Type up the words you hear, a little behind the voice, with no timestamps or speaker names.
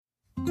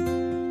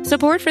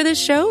Support for this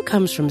show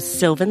comes from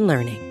Sylvan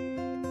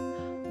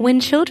Learning. When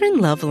children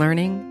love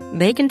learning,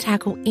 they can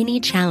tackle any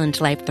challenge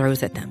life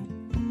throws at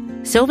them.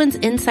 Sylvan's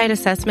Insight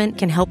Assessment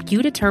can help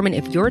you determine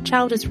if your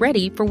child is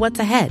ready for what's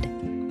ahead.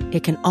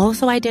 It can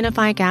also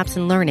identify gaps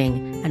in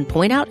learning and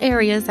point out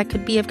areas that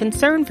could be of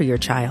concern for your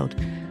child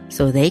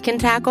so they can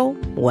tackle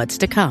what's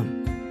to come.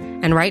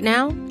 And right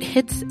now,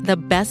 it's the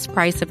best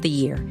price of the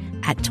year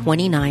at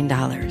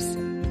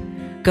 $29.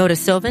 Go to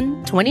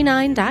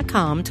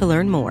sylvan29.com to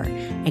learn more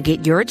and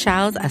get your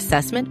child's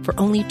assessment for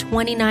only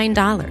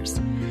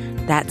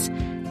 $29. That's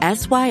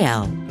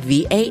SYLVAN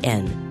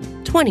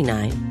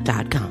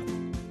 29.com.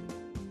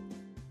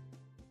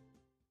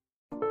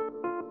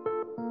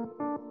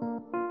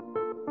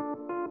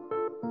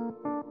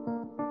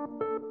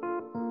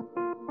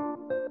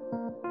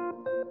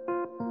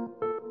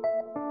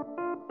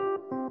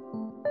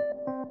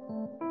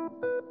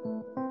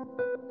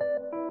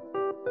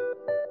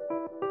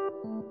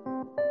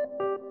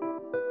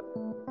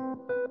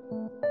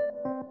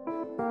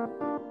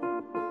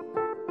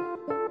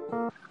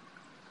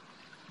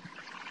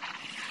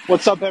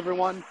 What's up,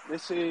 everyone?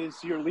 This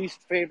is your least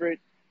favorite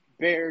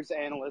Bears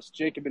analyst,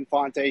 Jacob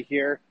Infante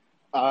here.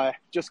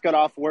 Just got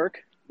off work,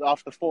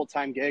 off the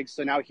full-time gig,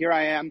 so now here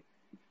I am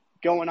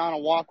going on a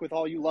walk with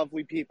all you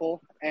lovely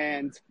people,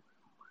 and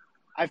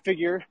I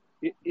figure,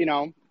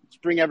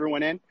 just bring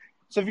everyone in.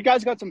 So if you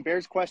guys got some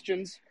Bears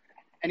questions,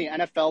 any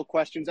NFL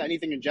questions,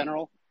 anything in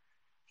general,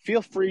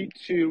 feel free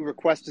to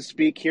request to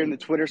speak here in the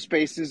Twitter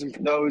Spaces, and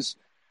for those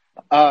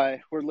who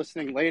are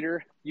listening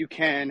later, you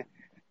can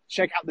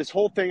check out this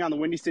whole thing on the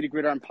Windy City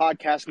Gridiron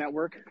Podcast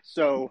Network.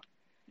 So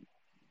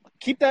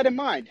keep that in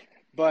mind.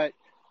 But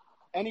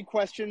any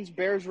questions,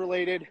 Bears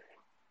related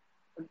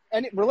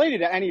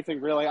to anything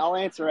really, I'll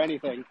answer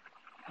anything.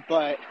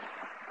 But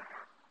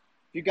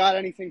if you got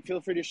anything,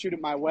 feel free to shoot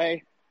it my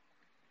way.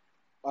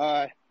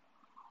 My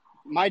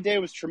day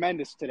was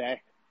tremendous today.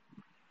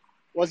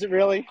 Was it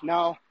really?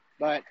 No,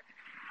 but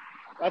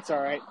that's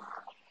all right.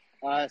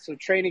 So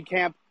training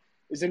camp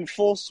is in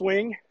full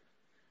swing.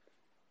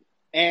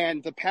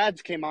 And the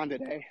pads came on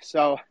today,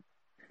 so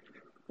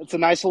it's a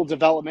nice little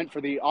development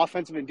for the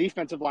offensive and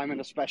defensive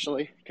linemen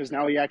especially, because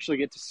now we actually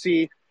get to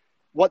see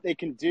what they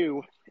can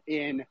do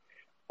in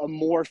a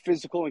more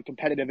physical and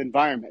competitive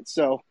environment.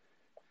 So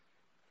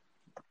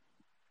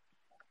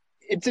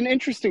it's an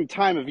interesting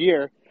time of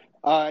year.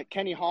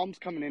 Kenny Holmes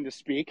coming in to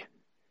speak,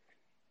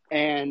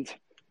 and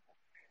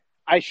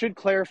I should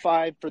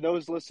clarify for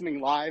those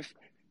listening live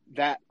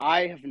that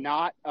I've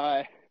not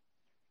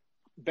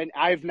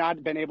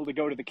been able to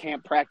go to the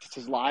camp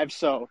practices live,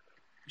 so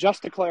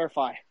just to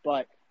clarify.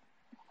 But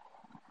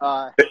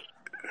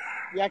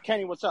yeah,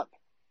 Kenny, what's up?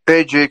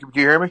 Hey, Jacob,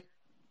 can you hear me?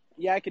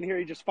 Yeah, I can hear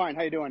you just fine.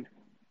 How you doing?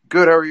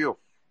 Good. How are you?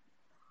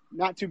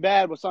 Not too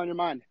bad. What's on your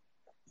mind?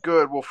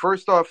 Good. Well,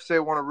 first off, I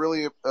want to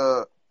really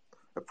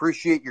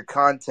appreciate your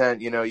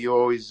content. You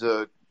always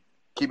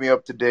keep me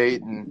up to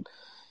date, and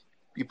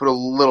you put a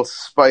little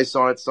spice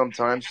on it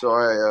sometimes,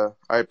 so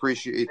I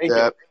appreciate Thank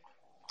that. you.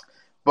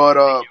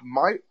 But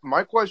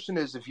my question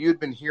is, if you had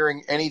been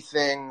hearing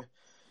anything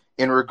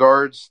in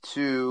regards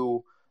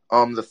to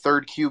the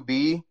third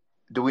QB,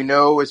 do we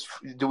know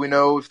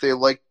if they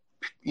like,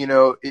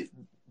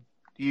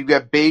 you've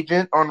got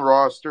Bajent on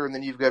roster, and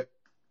then you've got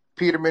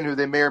Peterman, who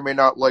they may or may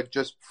not like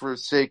just for the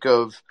sake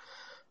of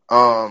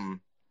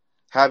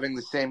having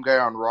the same guy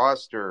on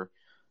roster.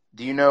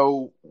 Do you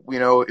know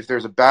if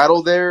there's a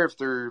battle there, if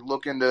they're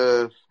looking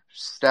to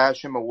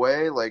stash him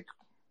away? Like,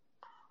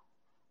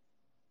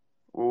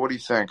 well, what do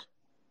you think?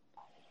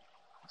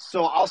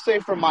 So I'll say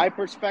from my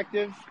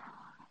perspective,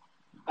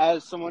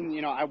 as someone,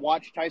 I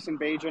watched Tyson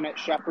Bagent at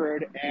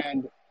Shepherd,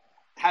 and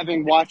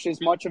having watched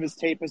as much of his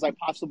tape as I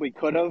possibly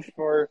could have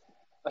for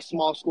a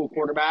small school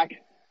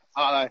quarterback,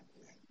 I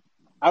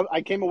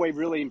came away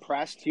really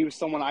impressed. He was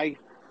someone I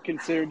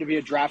considered to be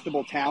a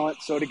draftable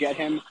talent, so to get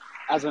him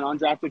as an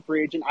undrafted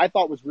free agent, I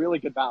thought was really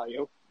good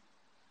value.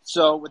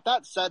 So with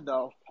that said,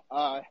 though,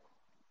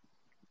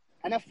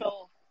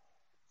 NFL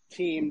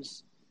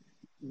teams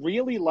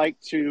really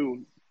like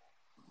to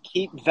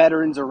keep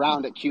veterans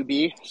around at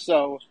QB.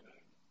 So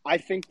I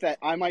think that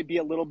I might be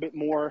a little bit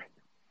more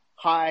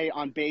high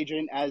on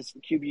Bajent as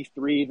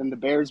QB3 than the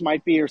Bears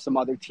might be, or some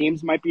other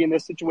teams might be in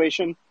this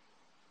situation.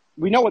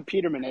 We know what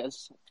Peterman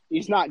is.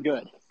 He's not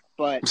good,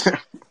 but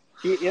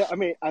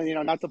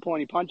not to pull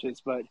any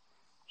punches, but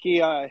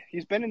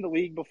he's been in the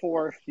league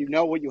before. You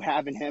know what you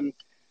have in him,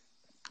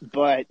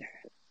 but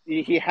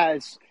he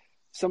has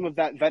some of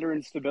that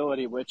veteran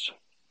stability, which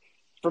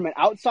from an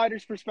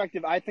outsider's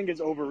perspective, I think is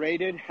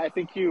overrated. I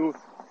think you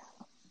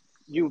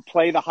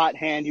play the hot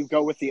hand, you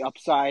go with the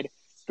upside,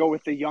 go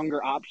with the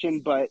younger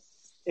option. But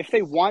if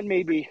they want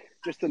maybe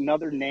just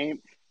another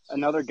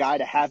guy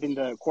to have in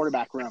the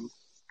quarterback room,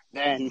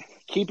 then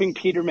keeping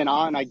Peterman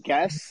on, I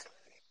guess,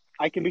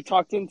 I can be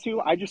talked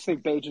into. I just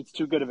think Bajent's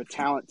too good of a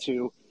talent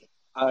to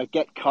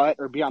get cut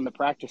or be on the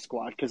practice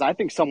squad, because I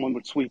think someone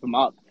would sweep him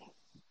up.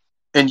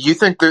 And you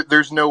think that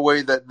there's no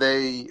way that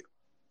they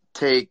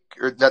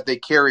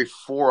carry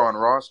 4 on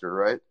roster,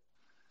 right?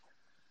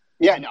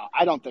 Yeah, no,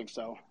 I don't think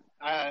so.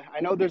 I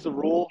know there's a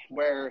rule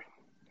where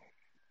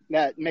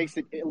that makes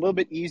it a little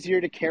bit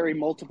easier to carry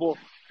multiple,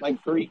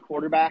 like 3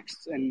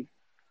 quarterbacks. And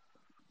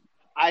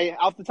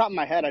off the top of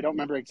my head, I don't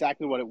remember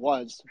exactly what it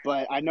was,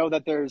 but I know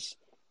that there's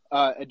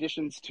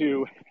additions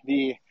to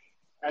the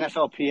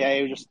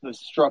NFLPA, just the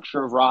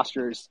structure of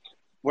rosters,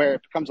 where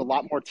it becomes a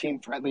lot more team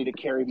friendly to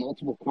carry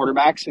multiple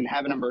quarterbacks and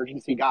have an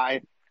emergency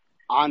guy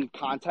on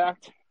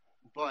contact.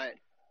 But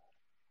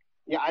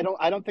yeah,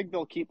 I don't think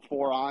they'll keep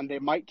 4 on. They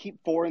might keep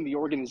 4 in the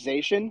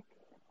organization,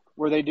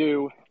 where they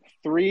do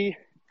 3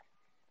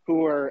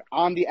 who are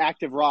on the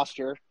active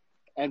roster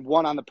and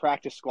 1 on the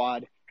practice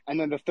squad, and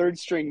then the third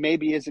string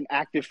maybe isn't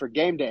active for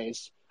game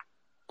days,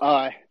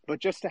 but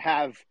just to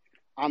have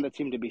on the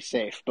team to be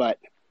safe. But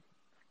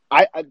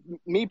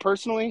me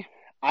personally,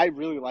 I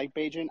really like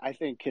Bajan. I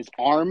think his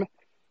arm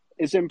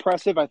is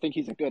impressive. I think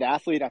he's a good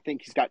athlete. I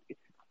think he's got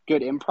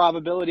good improv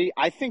ability.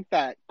 I think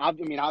that, I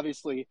mean,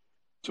 obviously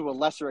to a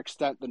lesser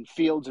extent than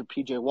Fields or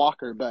PJ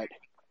Walker, but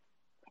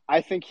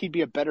I think he'd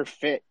be a better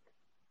fit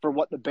for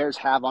what the Bears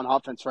have on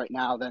offense right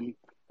now than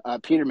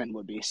Peterman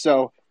would be.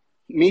 So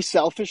me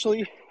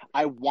selfishly,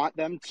 I want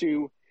them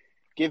to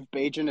give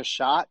Bajan a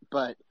shot,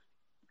 but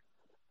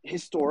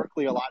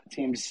historically a lot of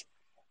teams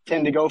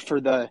tend to go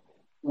for the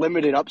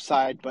limited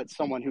upside, but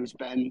someone who's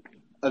been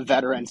a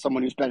veteran,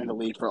 someone who's been in the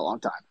league for a long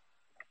time.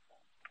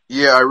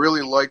 Yeah, I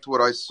really liked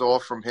what I saw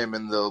from him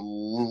in the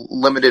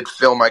limited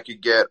film I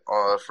could get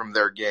from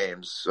their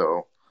games.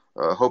 So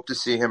hope to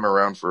see him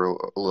around for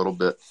a little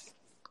bit.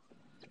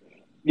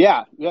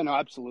 Yeah, no,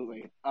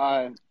 absolutely.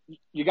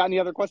 You got any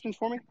other questions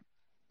for me?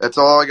 That's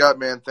all I got,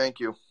 man. Thank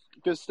you.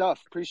 Good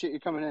stuff. Appreciate you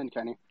coming in,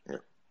 Kenny. Yeah.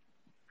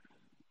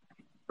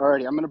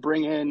 Alrighty, I'm going to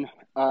bring in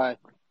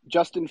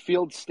Justin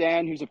Fields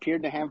Stan, who's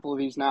appeared in a handful of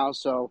these now.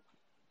 So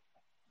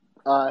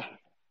I'm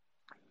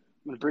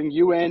going to bring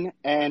you in.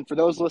 And for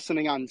those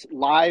listening on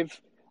live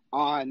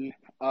on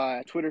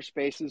Twitter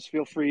Spaces,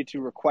 feel free to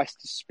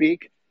request to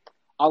speak.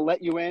 I'll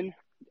let you in,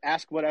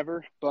 ask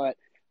whatever, but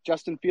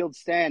Justin Fields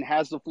Stan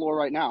has the floor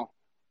right now.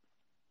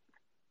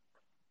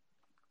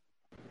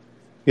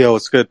 Yo,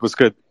 what's good? What's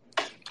good?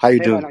 How you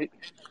doing? Man,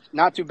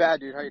 not too bad,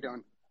 dude. How you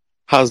doing?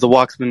 How's the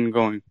walks been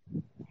going?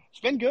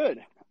 It's been good.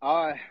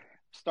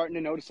 Starting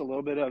to notice a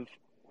little bit of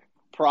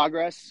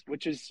progress,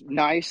 which is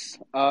nice.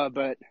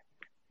 But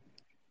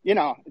you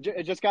know,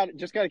 just got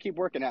to keep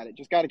working at it.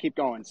 Just got to keep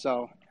going.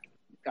 So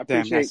I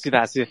appreciate. Damn,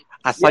 I see that.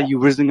 I saw you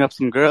whizzing up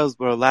some girls,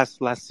 bro. Last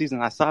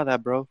season, I saw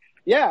that, bro.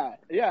 Yeah.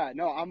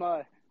 No,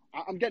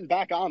 I'm getting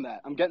back on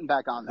that.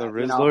 The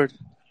Riz Lord.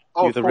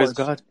 Oh, you the Riz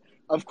God.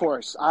 Of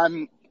course.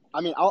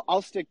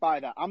 I'll stick by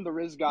that. I'm the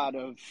Riz God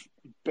of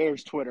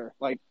Bears Twitter.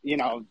 Like, you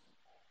know,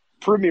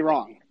 prove me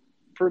wrong.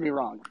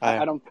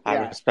 I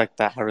respect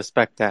that. I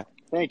respect that.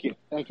 Thank you.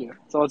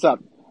 So what's up?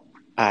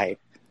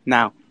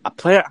 Now, a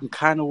player I'm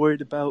kind of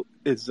worried about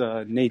is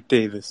Nate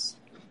Davis.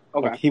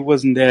 Okay. Like, he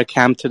wasn't there at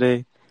camp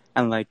today,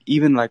 and like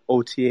even like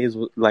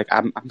OTAs, like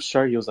I'm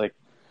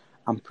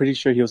pretty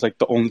sure he was like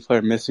the only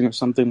player missing or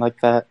something like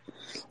that.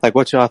 Like,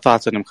 what's your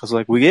thoughts on him? Because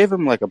like we gave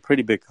him like a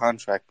pretty big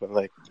contract, but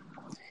like,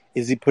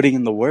 is he putting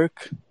in the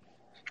work?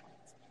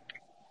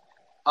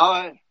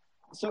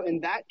 So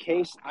in that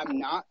case, I'm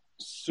not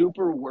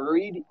super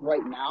worried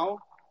right now.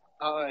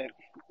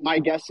 My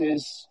guess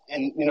is,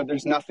 and you know,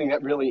 there's nothing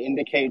that really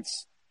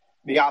indicates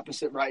the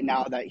opposite right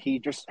now, that he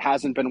just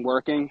hasn't been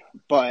working.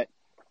 But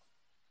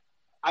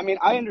I mean,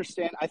 I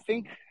understand. I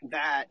think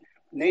that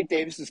Nate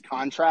Davis's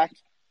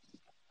contract,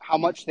 how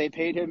much they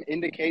paid him,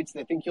 indicates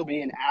they think he'll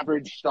be an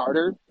average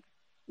starter,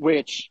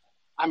 which,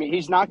 I mean,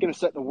 he's not going to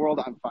set the world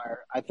on fire.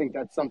 I think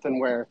that's something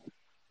where,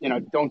 you know,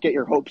 don't get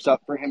your hopes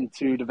up for him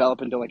to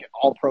develop into like an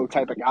all-pro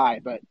type of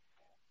guy. But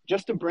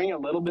just to bring a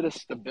little bit of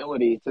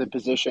stability to the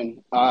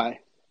position,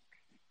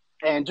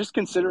 and just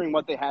considering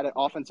what they had at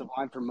offensive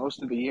line for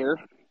most of the year,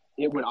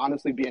 it would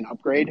honestly be an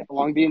upgrade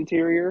along the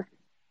interior.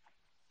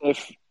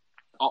 If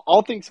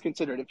all things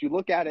considered, if you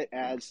look at it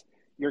as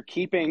you're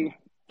keeping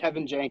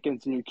Kevin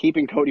Jenkins and you're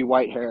keeping Cody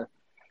Whitehair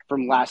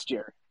from last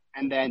year,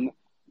 and then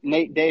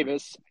Nate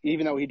Davis,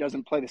 even though he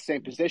doesn't play the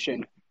same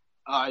position,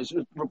 is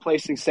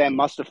replacing Sam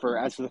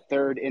Mustipher as the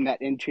third in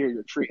that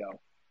interior trio.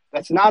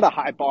 That's not a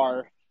high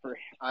bar for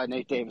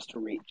Nate Davis to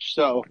reach.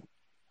 So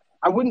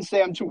I wouldn't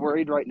say I'm too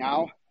worried right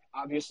now.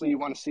 Obviously, you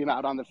want to see him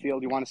out on the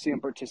field. You want to see him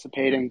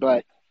participating.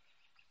 But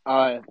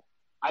I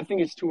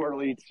think it's too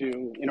early to,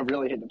 you know,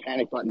 really hit the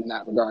panic button in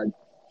that regard.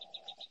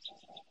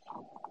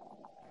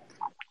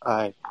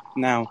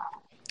 Now,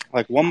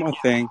 like, one more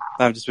thing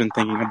that I've just been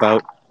thinking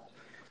about.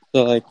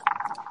 So, like,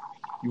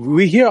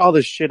 we hear all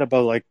this shit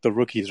about, like, the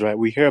rookies, right?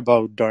 We hear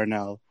about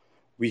Darnell.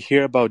 We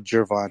hear about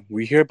Jervon.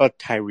 We hear about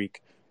Tyreek.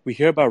 We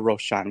hear about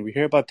Roshan. We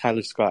hear about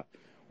Tyler Scott.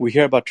 We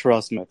hear about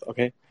Terrell Smith,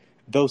 okay?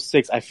 Those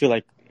 6, I feel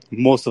like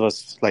most of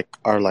us, like,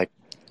 are, like,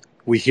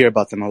 we hear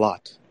about them a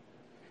lot.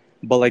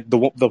 But, like,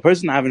 the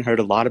person I haven't heard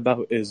a lot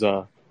about is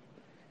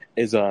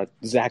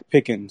Zach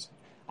Pickens.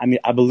 I mean,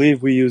 I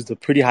believe we used a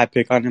pretty high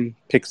pick on him,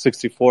 pick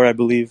 64, I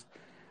believe.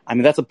 I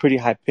mean, that's a pretty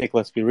high pick,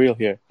 let's be real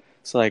here.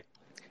 So, like,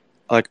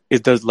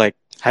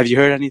 have you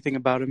heard anything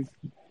about him?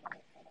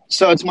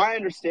 So it's my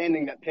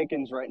understanding that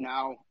Pickens right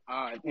now,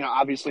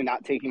 obviously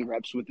not taking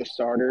reps with the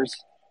starters.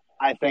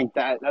 I think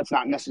that that's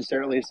not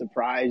necessarily a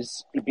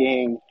surprise,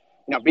 being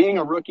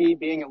a rookie,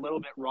 being a little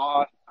bit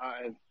raw.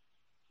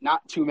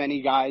 Not too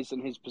many guys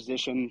in his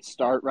position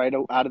start right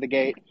out of the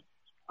gate.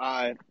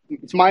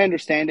 It's my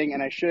understanding,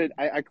 and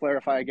I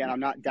clarify again, I'm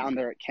not down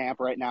there at camp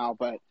right now,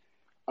 but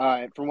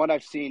from what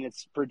I've seen,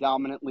 it's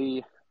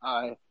predominantly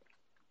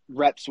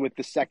reps with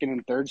the second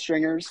and third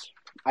stringers.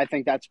 I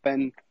think that's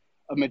been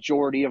a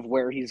majority of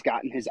where he's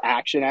gotten his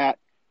action at.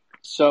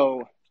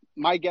 So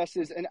my guess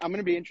is, and I'm going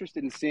to be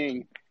interested in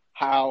seeing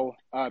how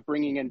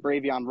bringing in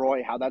Bravion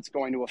Roy, how that's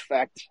going to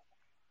affect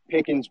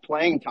Pickens'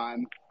 playing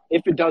time,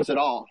 if it does at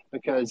all,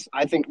 because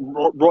I think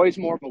Roy's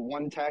more of a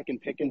one tech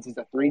and Pickens is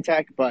a three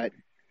tech, but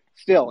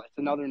still, it's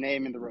another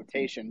name in the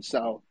rotation.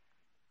 So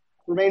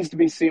remains to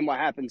be seen what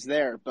happens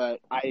there. But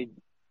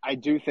I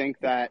do think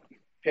that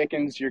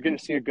Pickens, you're going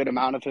to see a good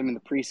amount of him in the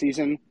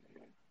preseason.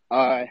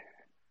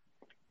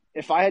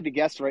 If I had to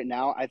guess right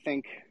now, I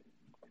think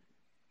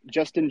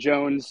Justin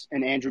Jones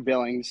and Andrew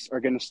Billings are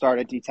going to start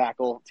at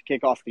D-tackle to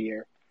kick off the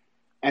year.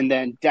 And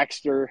then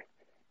Dexter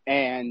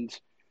and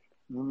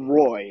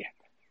Roy,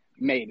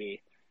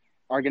 maybe,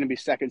 are going to be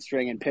second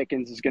string, and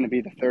Pickens is going to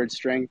be the third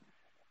string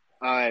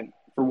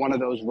for one of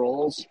those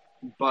roles.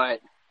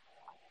 But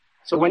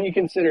so when you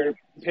consider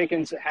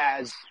Pickens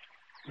has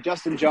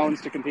Justin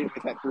Jones to compete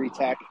with at 3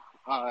 tech,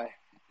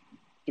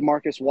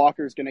 DeMarcus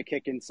Walker is going to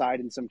kick inside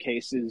in some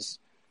cases.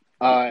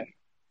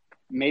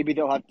 Maybe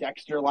they'll have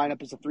Dexter line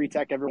up as a 3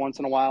 tech every once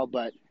in a while,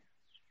 but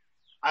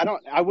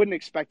I wouldn't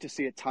expect to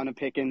see a ton of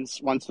Pickens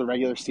once the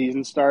regular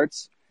season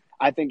starts.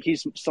 I think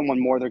he's someone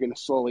more they're going to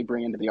slowly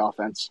bring into the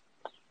offense.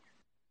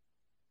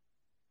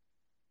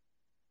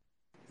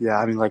 Yeah,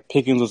 I mean,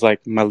 Pickens was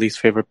my least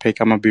favorite pick.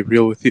 I'm going to be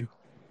real with you.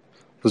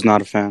 Was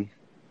not a fan.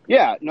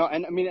 Yeah, no,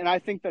 and I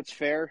think that's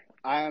fair.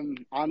 I'm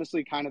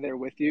honestly kind of there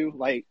with you.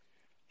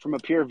 From a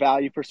pure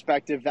value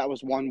perspective, that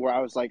was one where I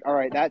was like, all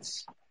right,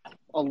 that's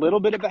a little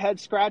bit of a head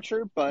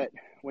scratcher, but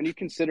when you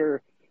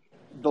consider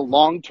the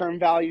long-term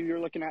value you're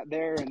looking at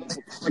there and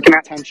the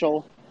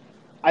potential,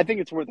 I think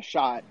it's worth a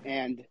shot.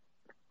 And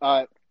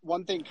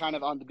one thing kind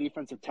of on the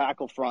defensive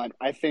tackle front,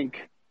 I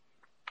think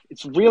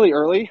it's really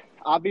early,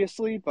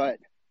 obviously, but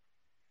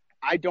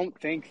I don't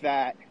think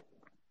that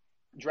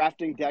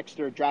drafting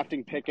Dexter,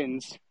 drafting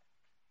Pickens,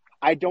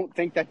 I don't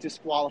think that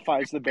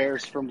disqualifies the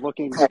Bears from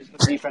looking at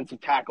the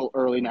defensive tackle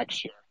early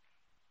next year.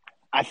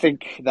 I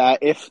think that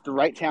if the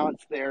right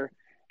talent's there,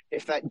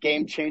 if that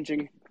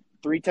game-changing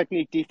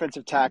 3-technique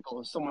defensive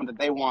tackle is someone that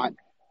they want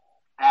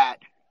at,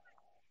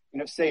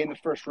 say in the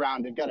first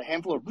round, they've got a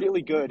handful of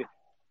really good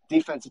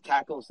defensive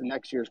tackles in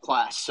next year's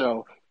class.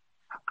 So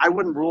I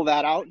wouldn't rule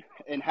that out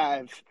and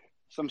have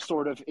some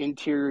sort of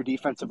interior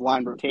defensive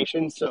line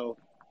rotation. So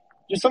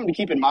just something to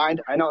keep in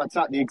mind. I know that's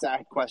not the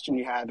exact question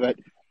you had, but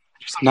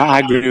no, I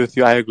agree with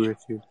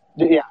you.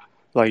 Yeah.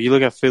 You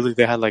look at Philly,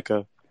 they had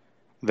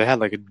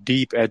a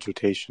deep edge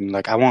rotation.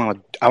 I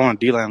want a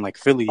D-line like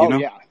Philly, you know?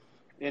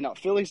 Yeah.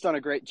 Philly's done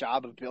a great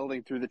job of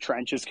building through the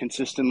trenches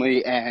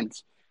consistently and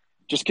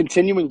just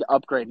continuing to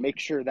upgrade, make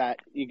sure that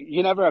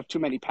you never have too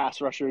many pass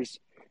rushers,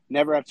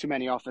 never have too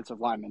many offensive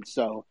linemen.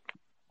 So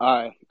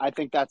I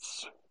think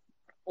that's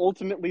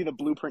ultimately the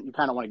blueprint you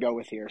kind of want to go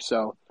with here.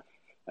 So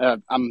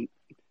I'm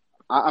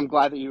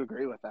glad that you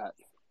agree with that.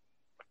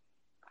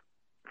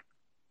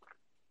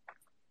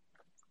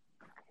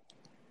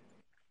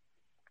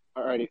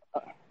 Alrighty.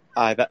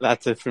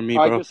 That's it for me,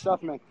 All right, bro. good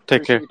stuff, man.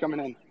 Take Appreciate care. you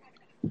coming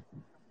in.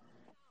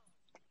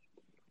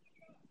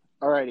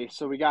 Alrighty,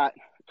 so we got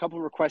a couple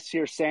of requests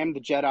here. Sam, the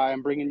Jedi,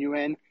 I'm bringing you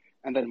in,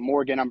 and then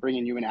Morgan, I'm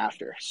bringing you in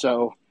after.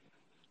 So,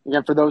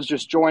 again, for those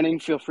just joining,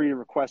 feel free to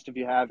request if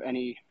you have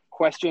any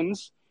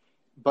questions.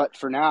 But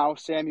for now,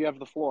 Sam, you have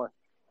the floor.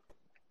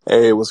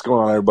 Hey, what's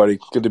going on, everybody?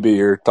 Good to be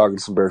here talking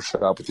some Bear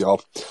shop with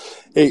y'all.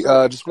 Hey,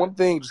 just one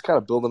thing, just kind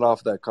of building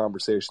off of that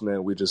conversation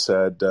that we just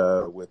had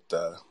with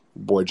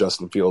boy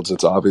Justin Fields.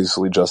 It's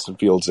obviously Justin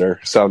Fields there.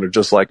 Sounded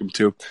just like him,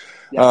 too.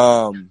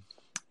 Yeah.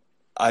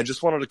 I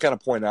just wanted to kind of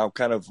point out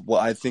kind of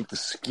what I think the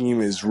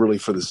scheme is really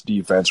for this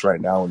defense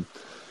right now. And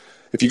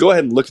if you go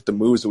ahead and look at the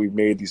moves that we've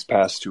made these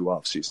past 2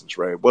 off seasons,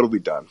 right, what have we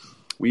done?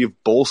 We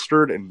have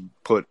bolstered and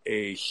put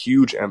a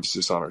huge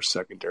emphasis on our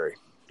secondary.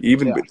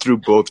 Even through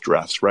both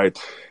drafts, right?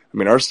 I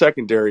mean, our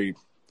secondary,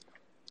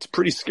 it's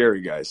pretty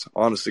scary, guys.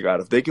 Honest to God.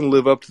 If they can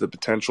live up to the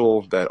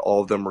potential that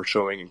all of them are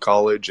showing in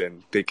college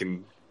and they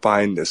can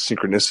find the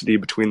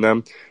synchronicity between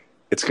them,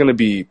 it's going to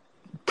be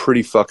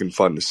pretty fucking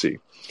fun to see.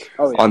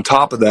 Oh, yeah. On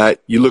top of that,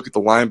 you look at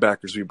the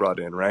linebackers we brought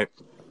in, right?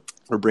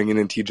 We're bringing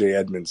in TJ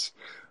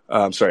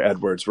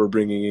Edwards. We're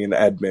bringing in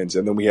Edmonds,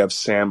 and then we have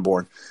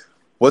Sanborn.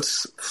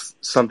 What's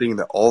something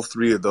that all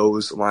 3 of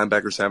those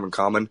linebackers have in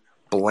common?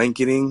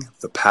 Blanketing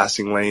the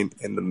passing lane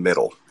in the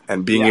middle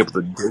and being able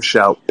to dish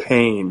out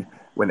pain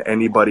when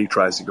anybody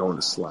tries to go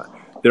into slot.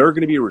 There are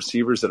going to be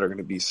receivers that are going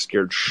to be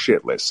scared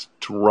shitless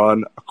to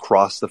run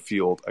across the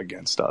field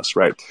against us,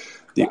 right?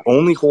 The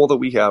only hole that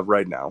we have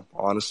right now,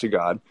 honest to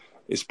God,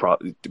 is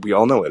probably, we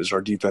all know it, is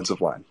our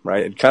defensive line,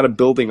 right? And kind of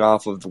building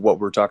off of what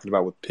we're talking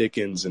about with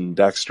Pickens and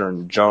Dexter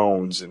and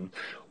Jones and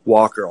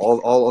Walker,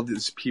 all of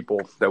these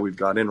people that we've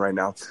got in right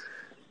now.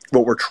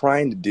 What we're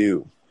trying to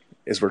do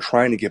is we're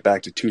trying to get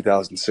back to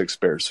 2006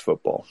 Bears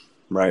football,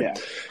 right? Yeah.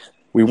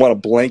 We want to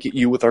blanket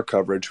you with our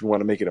coverage. We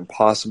want to make it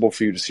impossible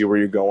for you to see where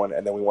you're going,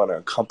 and then we want to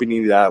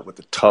accompany that with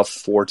a tough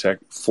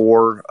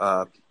four-man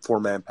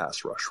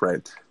pass rush,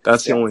 right?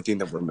 That's the only thing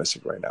that we're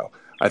missing right now.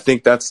 I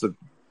think that's the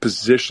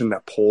position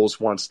that Poles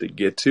wants to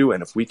get to,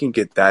 and if we can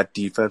get that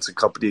defense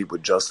accompanied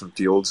with Justin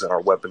Fields and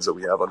our weapons that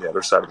we have on the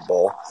other side of the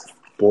ball,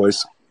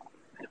 boys,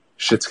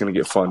 shit's going to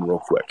get fun real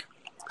quick.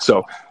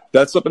 So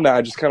that's something that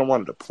I just kind of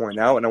wanted to point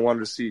out, and I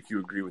wanted to see if you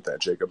agree with that,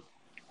 Jacob.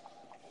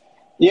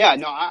 Yeah,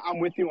 no, I'm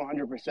with you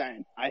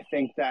 100%. I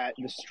think that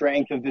the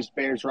strength of this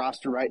Bears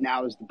roster right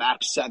now is the back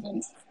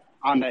seven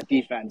on that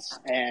defense.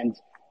 And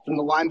from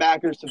the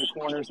linebackers to the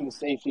corners and the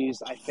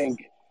safeties, I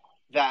think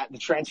that the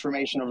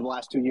transformation over the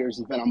last 2 years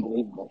has been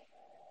unbelievable.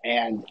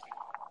 And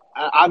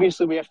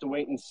obviously we have to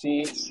wait and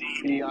see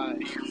the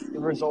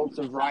results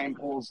of Ryan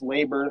Poles'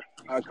 labor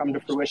come to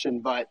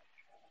fruition. But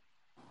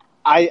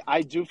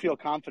I do feel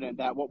confident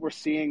that what we're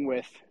seeing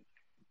with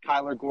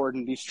Kyler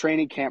Gordon, these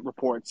training camp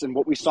reports, and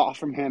what we saw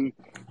from him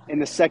in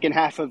the second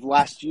half of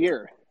last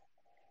year,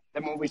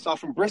 and what we saw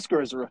from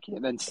Brisker as a rookie,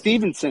 and then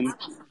Stevenson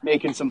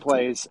making some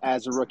plays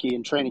as a rookie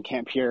in training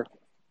camp here,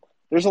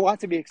 there's a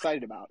lot to be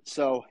excited about.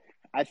 So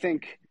I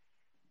think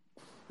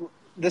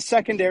the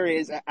secondary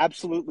is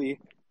absolutely,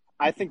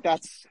 I think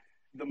that's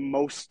the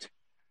most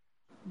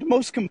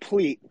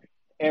complete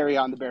area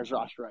on the Bears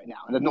roster right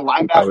now. And then the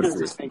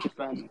linebackers, I think, have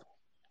been,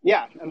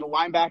 and the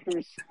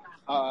linebackers,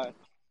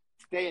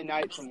 day and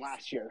night from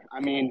last year.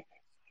 I mean,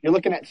 you're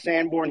looking at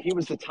Sanborn. He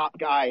was the top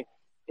guy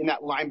in that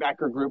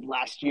linebacker group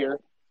last year.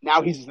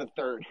 Now he's the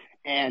third.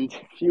 And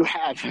you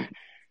have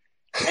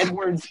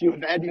Edwards, you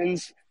have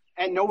Edmonds,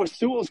 and Noah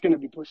Sewell's going to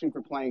be pushing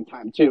for playing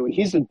time too. And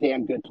he's a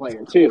damn good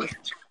player too.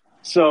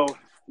 So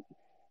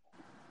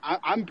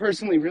I'm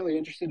personally really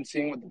interested in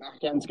seeing what the back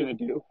end's going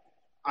to do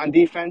on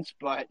defense.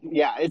 But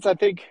yeah, I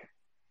think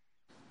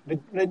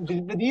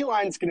the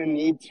D-line's going to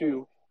need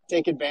to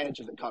take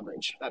advantage of the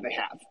coverage that they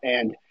have.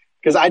 And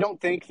because I don't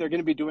think they're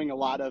going to be doing a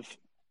lot of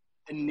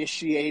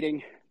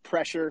initiating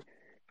pressure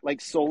like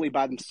solely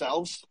by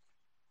themselves.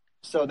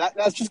 So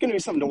that's just going to be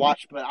something to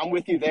watch. But I'm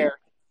with you there.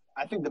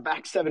 I think the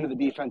back seven of the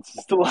defense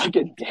is still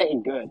looking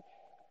dang good.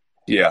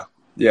 Yeah.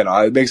 Yeah, no,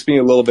 it makes me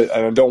a little bit,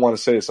 and I don't want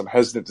to say this, I'm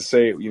hesitant to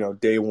say,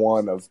 day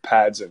one of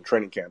pads and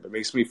training camp. It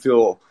makes me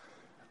feel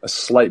a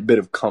slight bit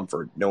of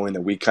comfort knowing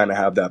that we kind of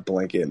have that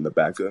blanket in the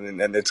backfield.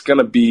 And it's not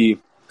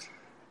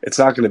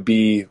going to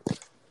be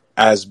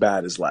as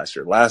bad as last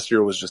year. Last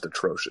year was just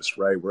atrocious,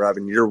 right? We're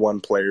having year one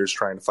players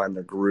trying to find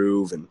their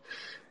groove,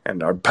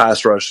 and our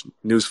pass rush,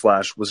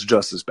 newsflash, was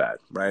just as bad,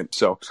 right?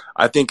 So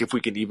I think if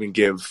we could even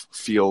give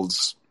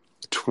Fields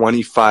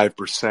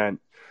 25%,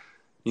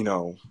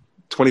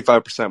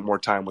 25% more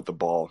time with the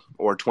ball,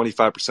 or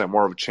 25%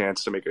 more of a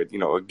chance to make a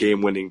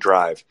game-winning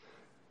drive,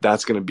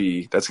 that's going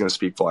to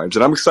speak volumes.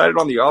 And I'm excited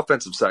on the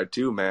offensive side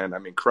too, man. I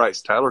mean,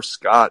 Christ, Tyler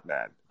Scott,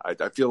 man.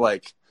 I feel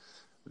like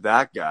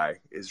that guy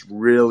is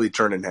really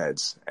turning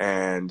heads.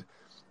 And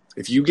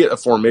if you get a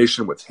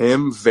formation with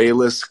him,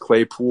 Valus,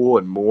 Claypool,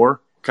 and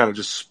Moore kind of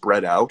just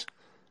spread out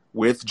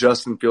with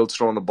Justin Fields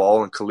throwing the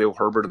ball and Khalil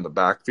Herbert in the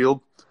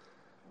backfield,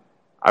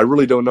 I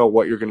really don't know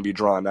what you're going to be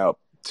drawing out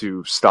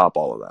to stop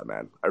all of that,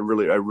 man. I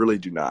really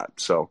do not.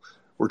 So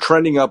we're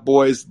trending up,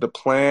 boys. The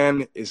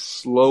plan is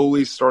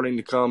slowly starting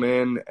to come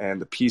in, and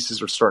the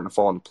pieces are starting to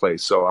fall into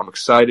place. So I'm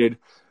excited.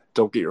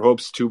 Don't get your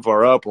hopes too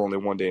far up. We're only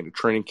one day into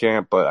training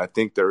camp, but I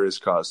think there is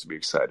cause to be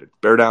excited.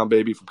 Bear down,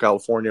 baby, from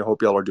California.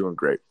 Hope y'all are doing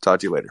great.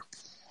 Talk to you later.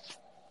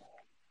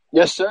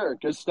 Yes, sir.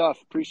 Good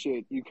stuff.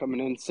 Appreciate you coming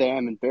in,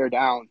 Sam, and bear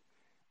down.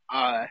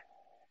 I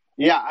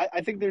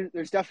think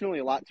there's definitely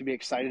a lot to be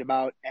excited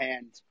about,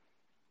 and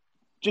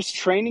just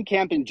training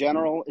camp in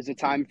general is a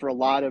time for a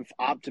lot of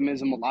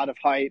optimism, a lot of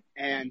hype,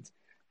 and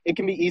it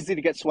can be easy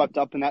to get swept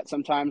up in that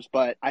sometimes,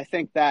 but I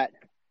think that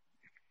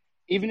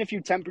even if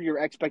you temper your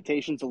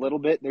expectations a little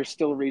bit, there's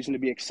still a reason to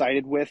be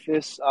excited with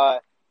this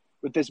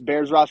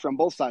Bears roster on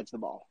both sides of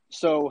the ball.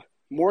 So,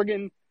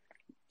 Morgan,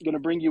 going to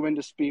bring you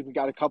into speed. We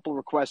got a couple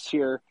requests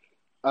here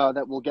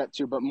that we'll get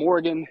to, but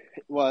Morgan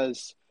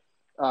was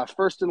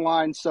first in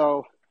line.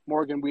 So,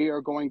 Morgan, we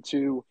are going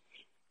to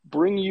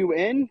bring you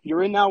in.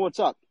 You're in now. What's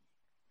up?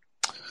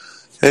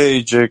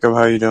 Hey, Jacob.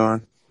 How you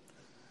doing?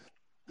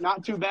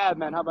 Not too bad,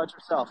 man. How about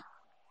yourself?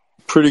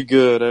 Pretty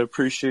good. I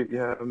appreciate you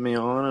having me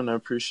on, and I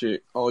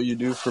appreciate all you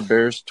do for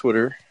Bears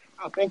Twitter.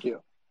 Oh, thank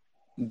you.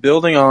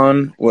 Building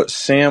on what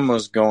Sam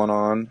was going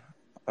on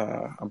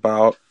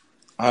about,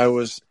 I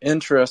was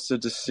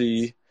interested to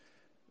see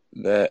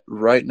that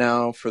right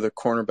now for the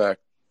cornerback,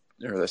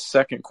 or the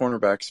second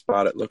cornerback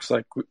spot, it looks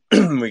like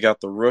we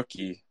got the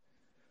rookie.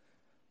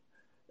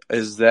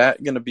 Is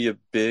that going to be a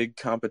big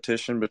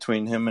competition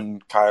between him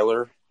and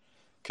Kyler?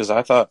 Because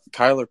I thought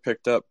Kyler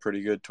picked up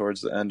pretty good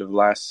towards the end of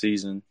last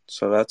season.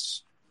 So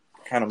that's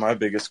kind of my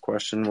biggest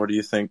question. What do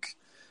you think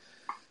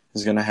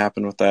is going to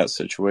happen with that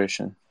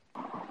situation.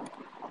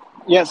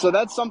 Yeah, so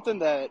that's something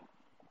that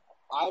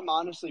I'm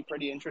honestly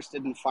pretty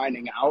interested in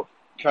finding out,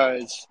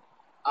 because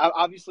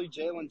obviously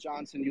Jalen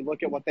Johnson, you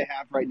look at what they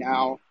have right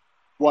now,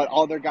 what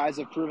all their guys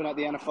have proven at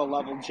the NFL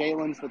level.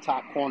 Jalen's the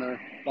top corner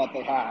that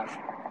they have.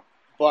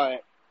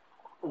 But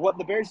what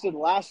the Bears did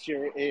last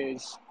year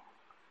is,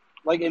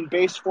 like in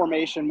base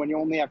formation, when you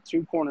only have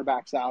two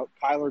cornerbacks out,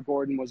 Kyler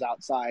Gordon was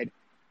outside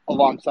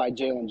alongside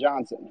Jalen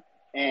Johnson.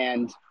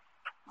 And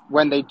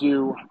when they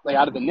do, like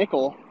out of the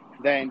nickel,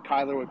 then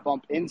Kyler would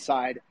bump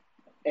inside,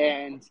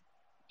 and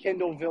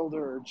Kendall Vilder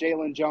or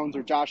Jalen Jones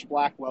or Josh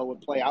Blackwell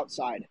would play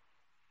outside.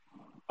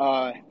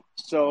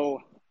 So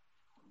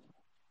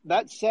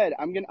that said,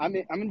 I'm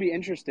gonna be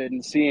interested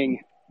in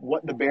seeing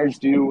what the Bears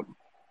do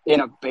in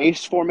a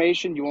base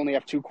formation. You only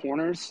have two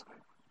corners.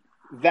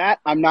 That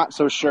I'm not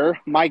so sure.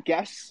 My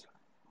guess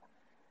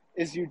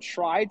is you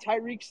try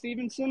Tyreek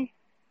Stevenson,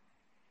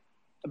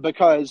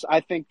 because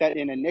I think that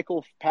in a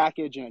nickel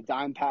package and a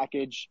dime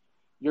package,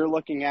 you're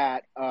looking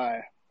at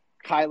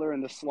Kyler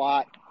in the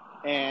slot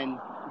and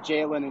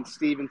Jalen and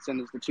Stevenson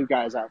as the two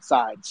guys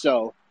outside.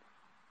 So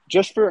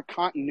just for a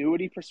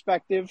continuity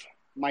perspective,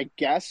 my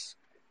guess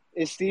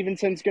is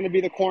Stevenson's going to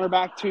be the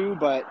cornerback too,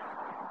 but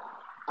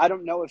I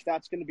don't know if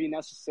that's going to be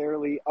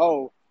necessarily,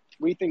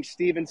 we think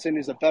Stevenson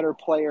is a better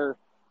player,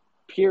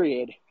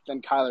 period,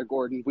 than Kyler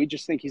Gordon. We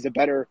just think he's a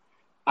better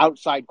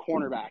outside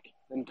cornerback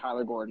than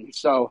Kyler Gordon.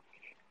 So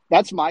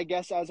that's my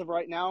guess as of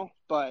right now.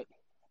 But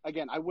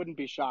again, I wouldn't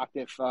be shocked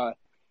if the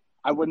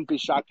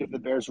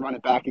Bears run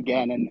it back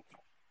again and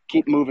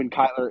keep moving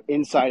Kyler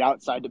inside,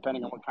 outside,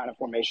 depending on what kind of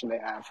formation they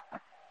have.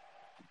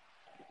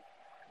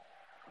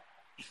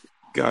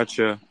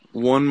 Gotcha.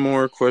 One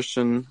more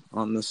question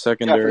on the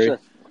secondary. Yeah,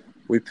 for sure.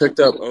 We picked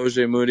up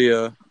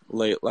Ojemudia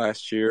late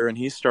last year, and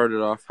he started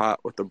off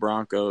hot with the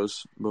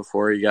Broncos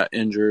before he got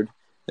injured.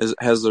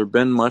 Has there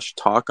been much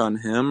talk on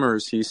him, or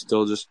is he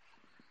still just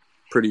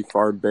pretty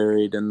far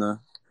buried in the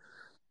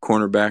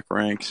cornerback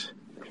ranks?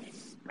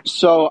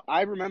 So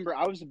I remember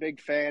I was a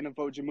big fan of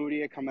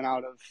Ojemudia coming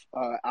out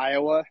of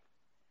Iowa.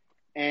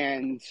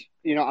 And,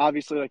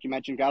 obviously, like you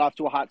mentioned, got off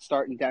to a hot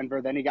start in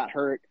Denver. Then he got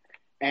hurt.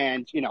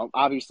 And,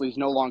 obviously he's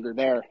no longer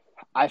there.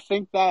 I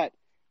think that,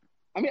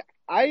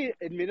 I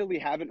admittedly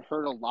haven't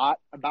heard a lot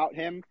about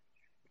him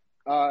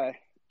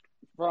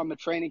from a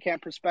training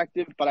camp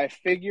perspective, but I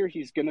figure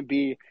he's going to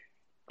be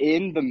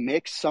in the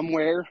mix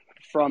somewhere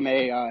from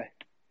a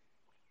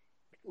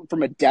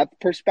depth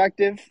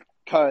perspective,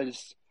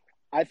 because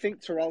I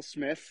think Terrell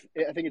Smith,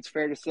 I think it's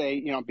fair to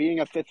say,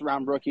 being a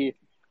fifth-round rookie,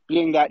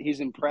 being that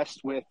he's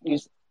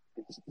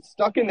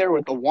stuck in there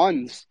with the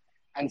ones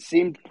and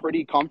seemed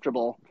pretty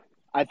comfortable,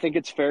 I think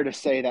it's fair to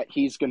say that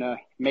he's going to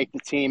make the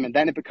team. And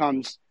then it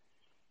becomes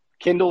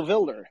Kendall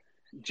Vilder,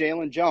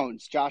 Jalen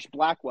Jones, Josh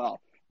Blackwell,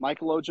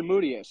 Michael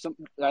Ojemudia.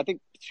 I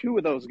think two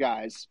of those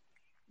guys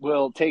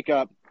will take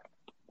up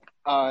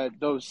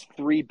those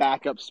three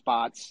backup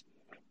spots.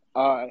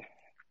 Like,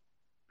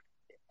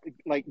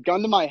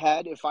 gun to my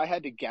head, if I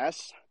had to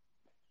guess,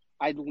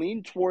 I'd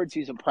lean towards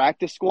he's a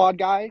practice squad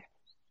guy.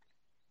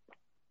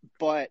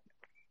 But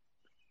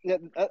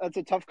that's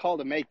a tough call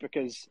to make,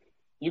 because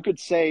you could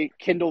say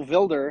Kendall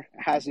Vilder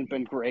hasn't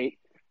been great.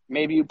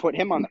 Maybe you put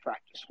him on the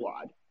practice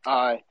squad.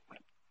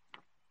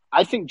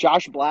 I think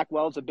Josh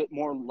Blackwell is a bit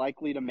more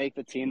likely to make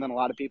the team than a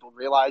lot of people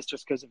realize,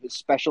 just because of his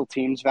special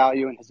teams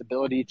value and his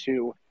ability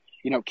to,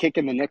 kick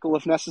in the nickel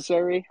if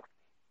necessary.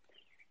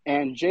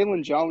 And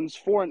Jalen Jones,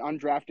 for an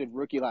undrafted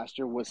rookie last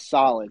year, was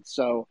solid.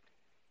 So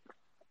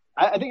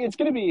I think it's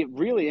going to be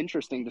really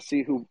interesting to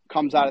see who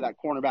comes out of that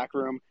cornerback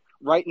room.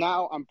 Right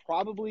now, I'm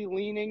probably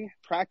leaning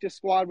practice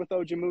squad with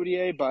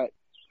Ojemudia, but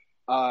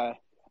I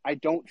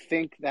don't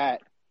think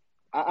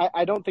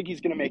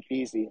he's going to make it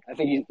easy. I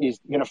think he's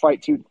going to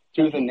fight tooth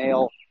and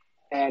nail,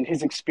 and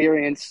his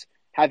experience,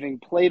 having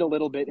played a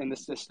little bit in the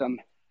system,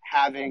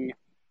 having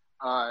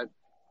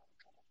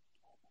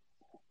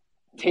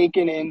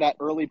taken in that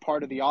early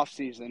part of the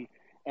offseason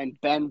and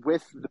been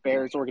with the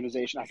Bears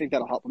organization, I think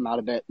that'll help him out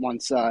a bit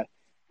once the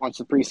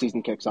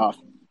preseason kicks off.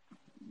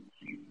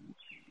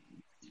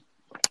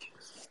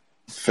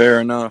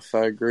 Fair enough.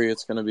 I agree.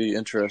 It's going to be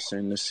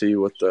interesting to see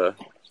what the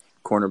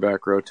cornerback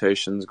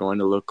rotation is going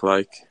to look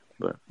like.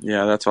 But,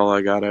 yeah, that's all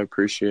I got. I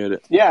appreciate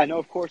it. Yeah, no,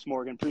 of course,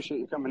 Morgan.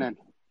 Appreciate you coming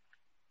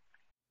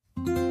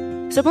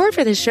in. Support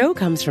for this show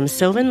comes from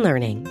Sylvan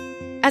Learning.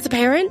 As a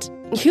parent,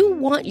 you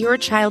want your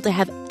child to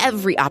have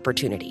every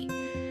opportunity.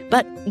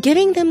 But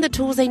giving them the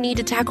tools they need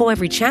to tackle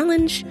every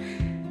challenge,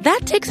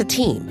 that takes a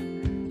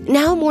team.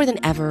 Now more than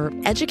ever,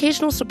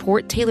 educational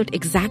support tailored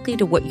exactly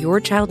to what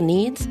your child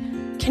needs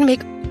can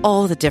make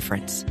all the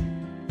difference.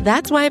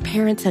 That's why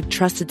parents have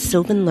trusted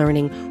Sylvan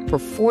Learning for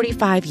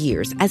 45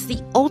 years as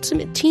the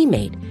ultimate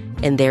teammate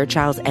in their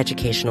child's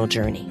educational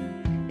journey,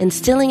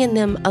 instilling in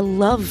them a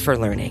love for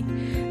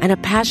learning and a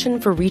passion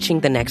for reaching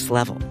the next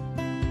level.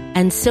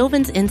 And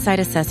Sylvan's Insight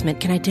Assessment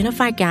can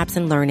identify gaps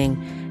in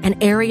learning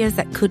and areas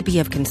that could be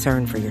of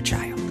concern for your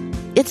child.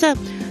 It's a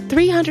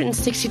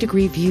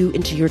 360-degree view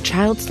into your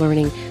child's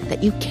learning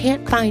that you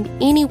can't find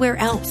anywhere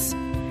else,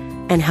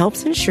 and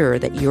helps ensure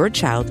that your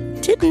child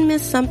didn't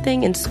miss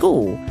something in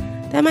school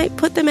that might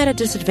put them at a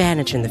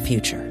disadvantage in the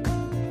future.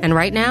 And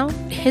right now,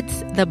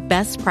 it's the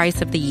best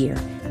price of the year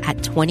at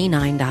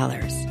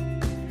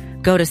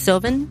 $29. Go to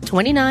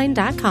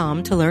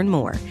sylvan29.com to learn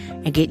more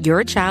and get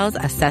your child's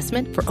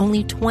assessment for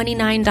only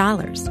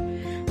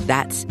 $29.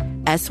 That's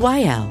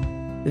SYLVAN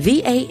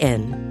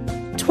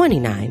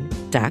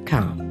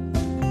 29.com.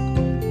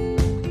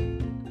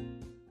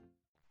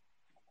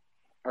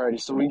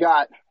 Alrighty, so we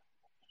got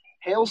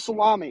Hail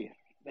Salami,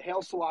 the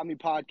Hail Salami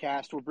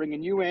podcast. We're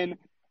bringing you in.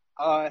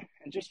 And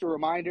just a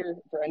reminder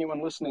for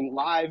anyone listening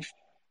live,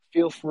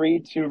 feel free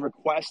to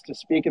request to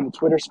speak in the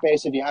Twitter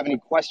space if you have any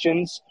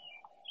questions.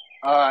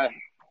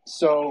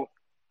 So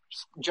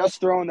just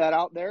throwing that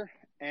out there.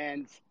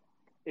 And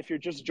if you're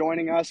just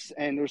joining us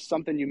and there's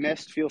something you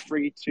missed, feel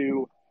free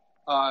to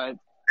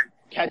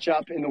catch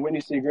up in the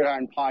Windy City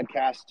Gridiron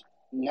podcast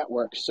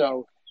network.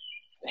 So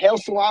Hail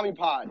Salami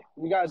pod,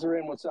 you guys are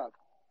in. What's up?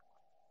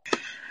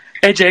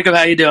 Hey, Jacob,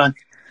 how you doing?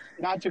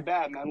 Not too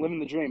bad, man. Living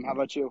the dream. How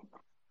about you?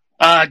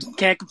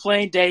 Can't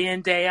complain. Day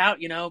in, day out.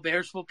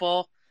 Bears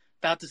football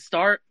about to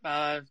start.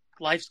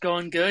 Life's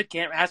going good.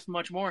 Can't ask for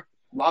much more.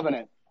 Loving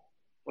it.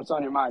 What's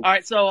on your mind? All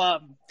right,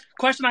 so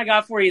question I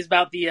got for you is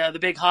about the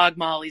big hog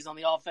mollies on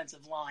the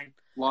offensive line.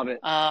 Love it.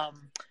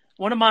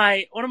 One of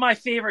my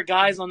favorite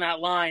guys on that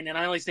line, and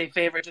I only say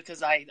favorite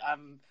because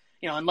I'm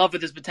in love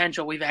with his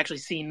potential. We've actually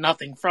seen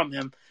nothing from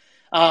him.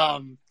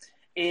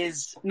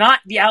 Is not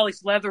the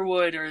Alex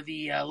Leatherwood or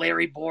the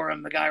Larry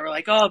Borum, the guy we're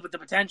like, oh, but the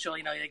potential,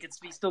 they could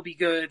still be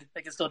good,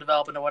 they can still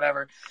develop into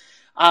whatever.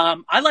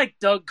 I like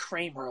Doug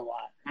Kramer a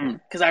lot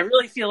because I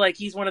really feel like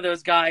he's one of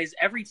those guys.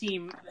 Every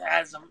team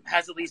has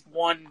at least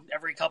one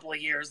every couple of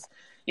years.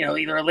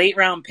 Either a late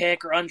round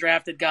pick or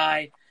undrafted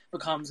guy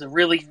becomes a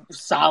really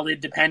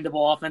solid,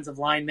 dependable offensive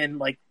lineman,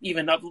 like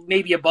even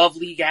maybe above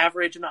league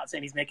average. I'm not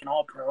saying he's making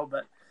all pro,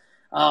 but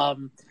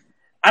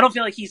I don't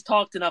feel like he's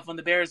talked enough on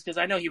the Bears because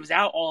I know he was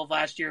out all of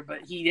last year,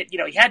 but he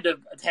had to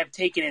have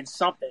taken in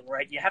something,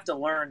 right? You have to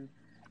learn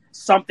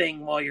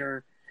something while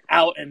you're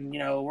out and,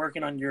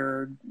 working on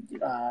your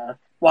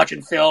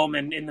watching film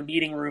and in the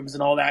meeting rooms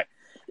and all that.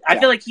 I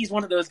feel like he's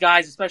one of those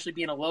guys, especially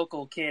being a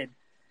local kid,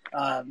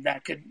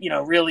 that could,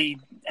 really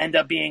end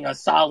up being a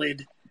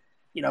solid,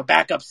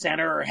 backup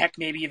center or heck,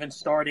 maybe even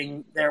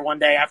starting there one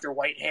day after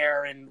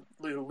Whitehair and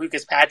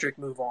Lucas Patrick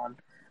move on.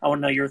 I want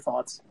to know your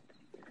thoughts.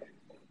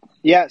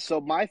 Yeah, so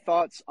my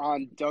thoughts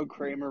on Doug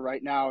Kramer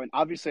right now, and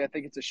obviously I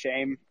think it's a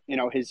shame,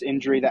 his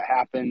injury that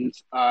happened.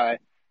 I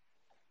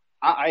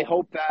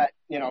hope that,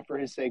 for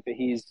his sake that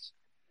he's,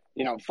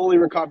 fully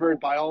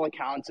recovered by all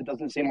accounts. It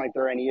doesn't seem like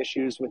there are any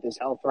issues with his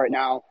health right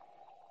now.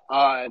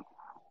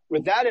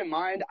 With that in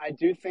mind, I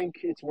do think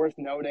it's worth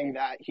noting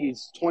that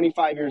he's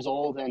 25 years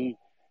old and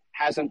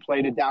hasn't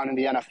played it down in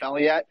the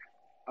NFL yet.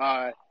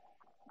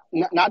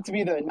 Not to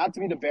be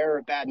the bearer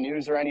of bad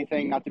news or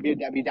anything, not to be a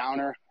Debbie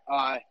Downer.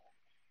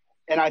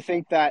 And I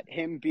think that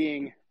him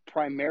being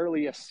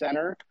primarily a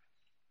center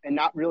and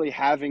not really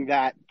having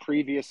that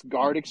previous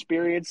guard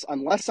experience,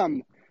 unless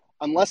I'm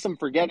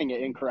forgetting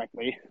it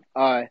incorrectly,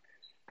 I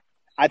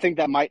think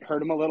that might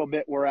hurt him a little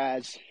bit.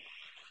 Whereas,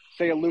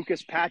 say a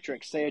Lucas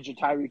Patrick, say a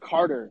Jatiri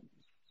Carter,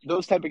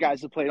 those type of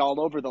guys have played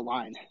all over the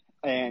line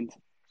and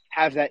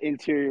have that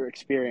interior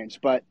experience.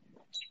 But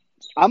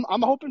I'm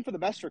hoping for the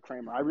best for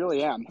Kramer. I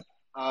really am,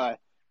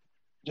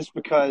 just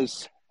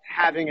because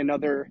having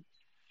another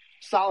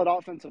solid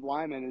offensive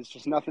lineman is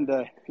just nothing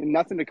to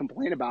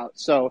complain about.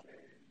 So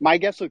my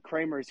guess with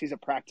Kramer is he's a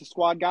practice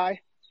squad guy.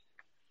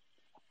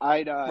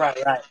 Right.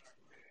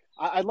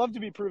 I'd love to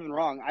be proven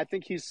wrong. I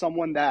think he's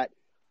someone that,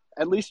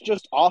 at least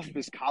just off of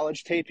his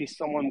college tape, he's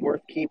someone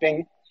worth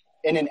keeping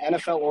in an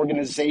NFL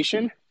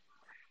organization.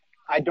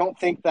 I don't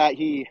think that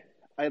he,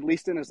 at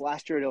least in his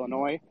last year at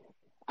Illinois,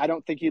 I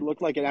don't think he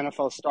looked like an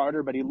NFL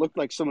starter, but he looked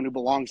like someone who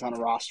belongs on a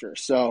roster.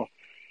 So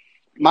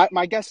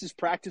my guess is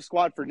practice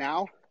squad for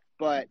now,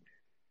 but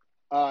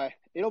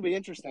it'll be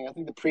interesting. I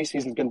think the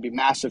preseason is going to be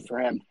massive for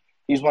him.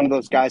 He's one of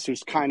those guys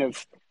who's kind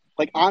of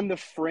like on the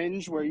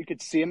fringe where you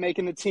could see him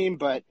making the team,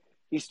 but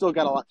he's still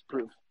got a lot to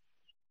prove.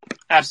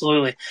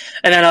 Absolutely.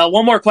 And then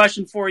one more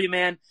question for you,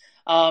 man.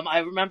 I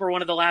remember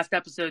one of the last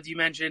episodes you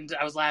mentioned,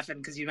 I was laughing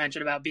because you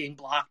mentioned about being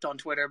blocked on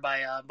Twitter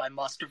by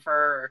Mustafa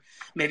or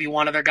maybe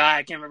one other guy.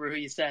 I can't remember who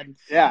you said.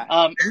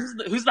 Yeah.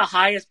 Who's the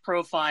highest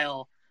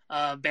profile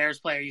Bears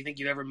player you think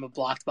you've ever been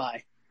blocked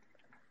by,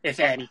 if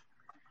any?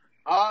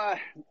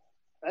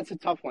 That's a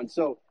tough one.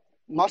 So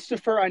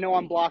Mustafa, I know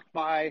I'm blocked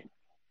by.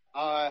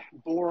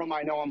 Borum,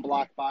 I know I'm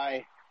blocked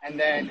by. And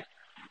then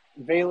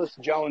Velus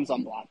Jones,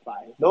 I'm blocked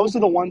by. Those are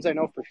the ones I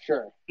know for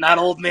sure. Not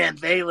old man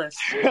Velus.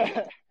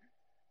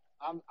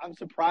 I'm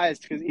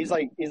surprised because he's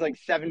like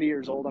 70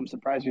 years old. I'm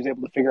surprised he was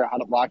able to figure out how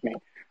to block me.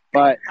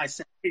 But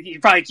he's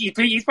probably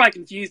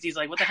confused. He's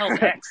like, "What the hell is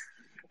X?"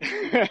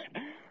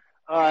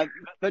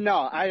 But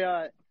no,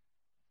 I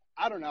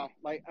don't know.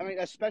 Like, I mean,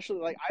 especially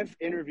like I've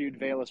interviewed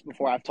Velus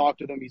before. I've talked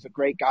to him. He's a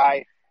great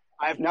guy.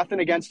 I have nothing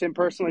against him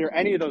personally or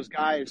any of those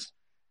guys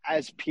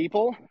as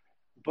people,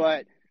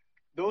 but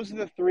those are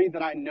the three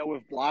that I know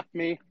have blocked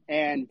me.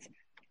 And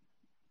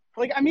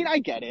like, I mean, I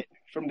get it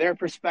from their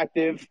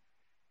perspective.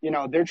 You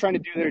know, they're trying to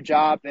do their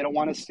job. They don't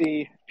want to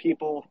see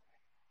people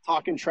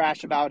talking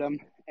trash about them.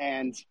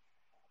 And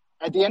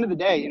at the end of the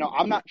day, you know,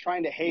 I'm not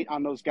trying to hate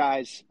on those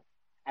guys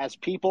as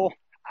people.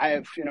 I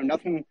have, you know,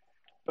 nothing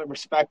but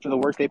respect for the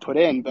work they put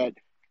in, but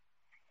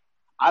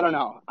I don't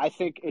know. I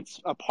think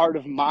it's a part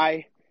of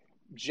my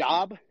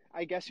job,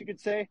 I guess you could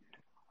say.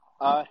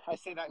 I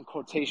say that in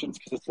quotations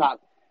because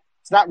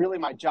it's not really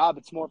my job.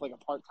 It's more of like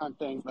a part-time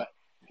thing, but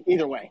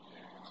either way,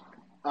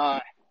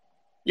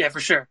 Yeah, for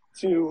sure.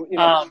 to, you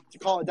know, to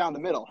call it down the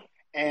middle.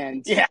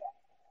 And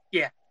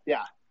Yeah.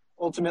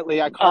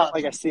 Ultimately I call it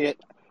like I see it.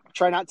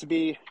 Try not to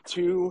be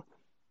too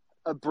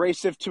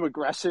abrasive, too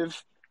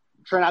aggressive.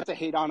 Try not to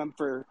hate on them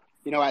for,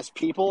 you know, as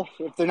people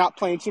if they're not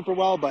playing super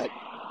well, but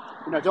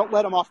you know, don't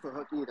let them off the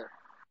hook either.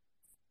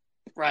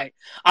 Right.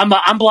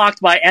 I'm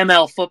blocked by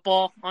ML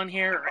Football on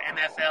here, or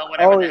MFL,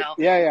 whatever the hell.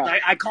 Yeah.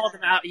 I called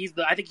him out.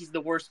 I think he's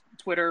the worst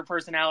Twitter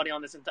personality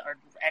on this entire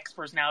X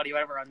personality,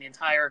 whatever, on the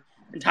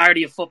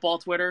entirety of football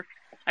Twitter.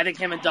 I think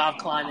him and Dov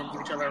Kleiman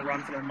give each other a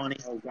run for their money.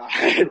 Oh God.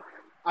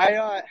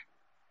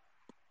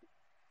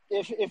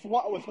 If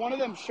one of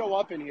them show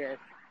up in here,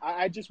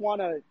 I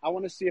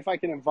want to see if I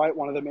can invite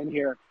one of them in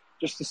here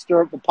just to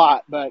stir up the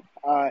pot. But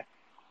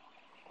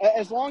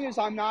as long as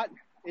I'm not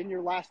in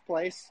your last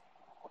place,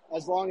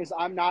 as long as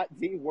I'm not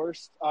the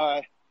worst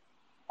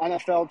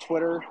NFL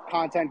Twitter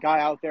content guy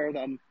out there,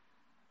 then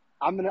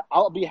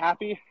I'll be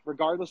happy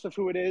regardless of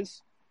who it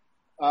is.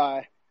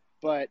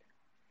 But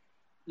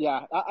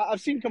yeah,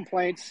 I've seen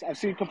complaints. I've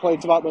seen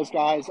complaints about those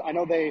guys. I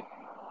know they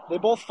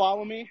both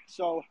follow me,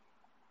 so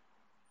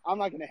I'm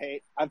not going to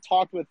hate. I've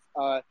talked with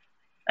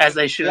as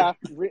they should. Yeah,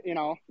 you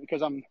know,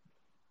 because I'm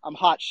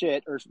hot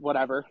shit or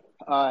whatever.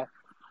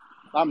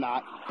 I'm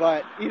not,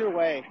 but either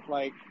way,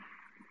 like,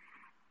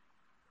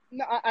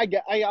 no,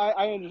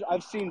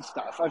 I've seen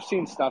stuff. I've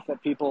seen stuff that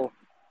a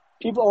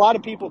lot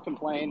of people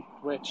complain,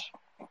 which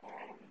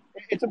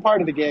it's a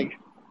part of the gig.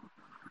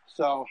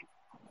 So.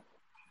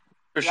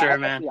 For sure,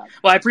 man. Yeah.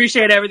 Well, I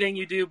appreciate everything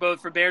you do,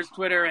 both for Bears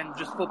Twitter and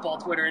just football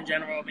Twitter in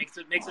general. It makes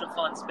it a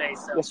fun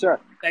space. So. Yes, sir.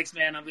 Thanks,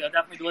 man. I'll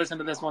definitely listen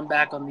to this one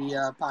back on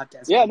the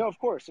podcast. Yeah, no, of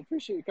course.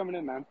 Appreciate you coming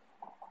in, man.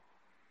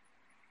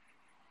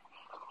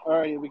 All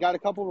right, we got a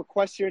couple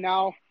requests here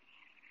now.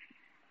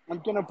 I'm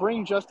going to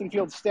bring Justin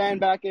Fields Stan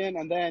back in,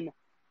 and then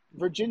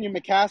Virginia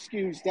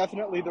McCaskey, who's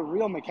definitely the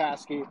real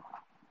McCaskey,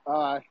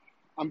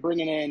 I'm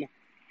bringing in.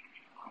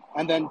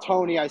 And then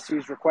Tony, I see,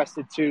 is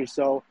requested too.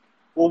 So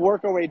we'll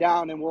work our way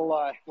down, and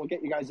we'll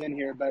get you guys in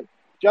here. But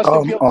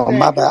Justin Fields. Oh,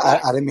 my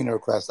bad. I didn't mean to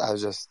request. I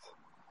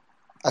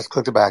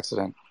clicked it by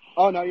accident.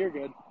 Oh no, you're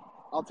good.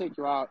 I'll take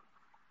you out.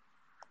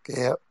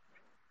 Okay, yep.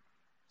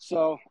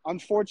 So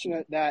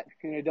unfortunate that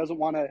he doesn't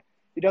want to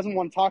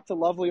talk to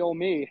lovely old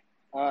me.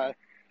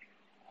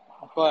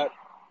 But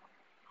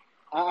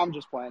I'm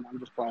just playing.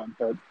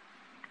 But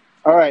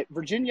all right,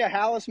 Virginia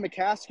Hallis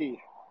McCaskey.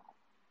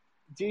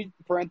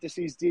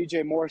 Parentheses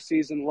DJ Moore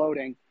season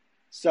loading.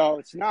 So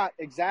it's not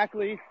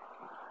exactly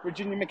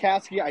Virginia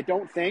McCaskey, I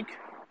don't think.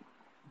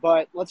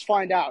 But let's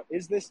find out.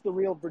 Is this the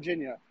real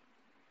Virginia?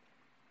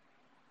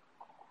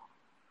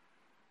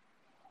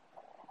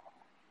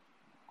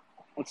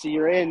 Let's see,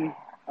 you're in.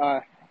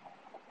 I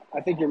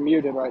think you're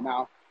muted right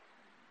now.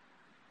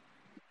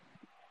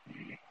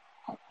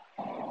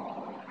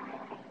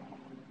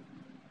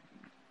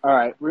 All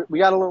right, we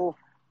got a little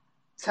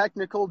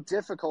technical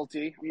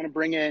difficulty. I'm going to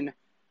bring in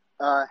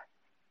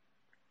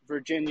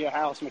Virginia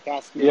House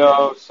McCaskey.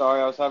 Yo,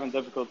 sorry, I was having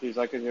difficulties.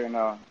 I could hear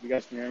now. You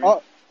guys can hear me?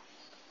 Oh,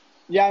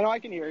 yeah, I know I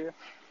can hear you.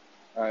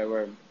 All right,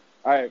 word.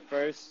 All right,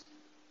 first,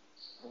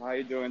 how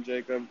you doing,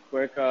 Jacob?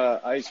 Quick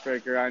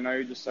icebreaker. I know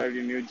you just started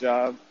your new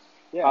job.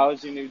 Yeah. How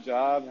was your new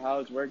job? How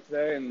was work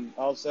today? And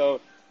also,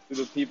 do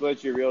the people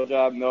at your real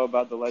job know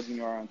about the legend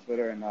you are on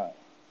Twitter or not?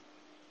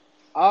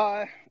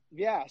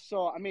 Yeah,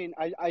 so, I mean,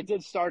 I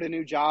did start a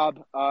new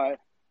job.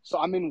 So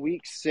I'm in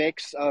week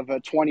 6 of a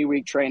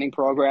 20-week training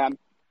program.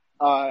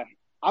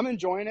 I'm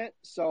enjoying it.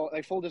 So,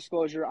 like, full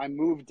disclosure, I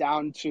moved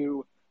down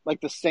to,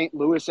 like, the St.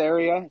 Louis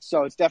area.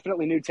 So it's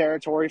definitely new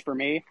territory for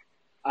me.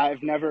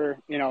 I've never,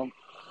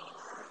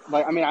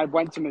 I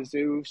went to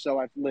Mizzou, so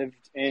I've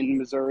lived in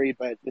Missouri,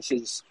 but this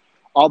is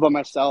all by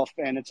myself.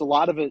 And it's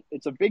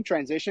it's a big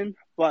transition,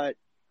 but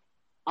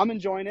I'm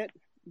enjoying it.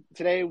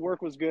 Today,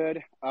 work was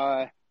good.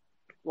 A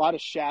lot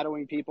of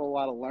shadowing people, a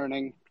lot of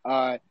learning.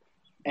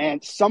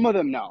 And some of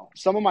them know.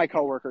 Some of my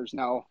coworkers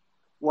know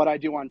what I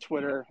do on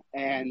Twitter,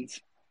 and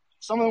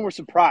some of them were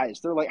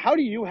surprised. They're like, how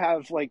do you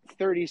have like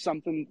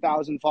 30-something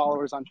thousand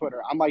followers on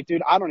Twitter? I'm like,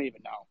 dude, I don't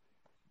even know.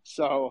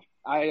 So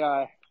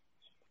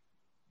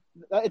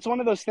it's one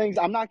of those things.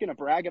 I'm not going to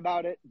brag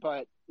about it,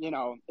 but,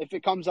 if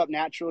it comes up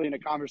naturally in a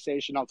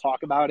conversation, I'll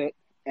talk about it.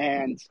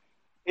 And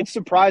it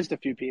surprised a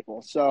few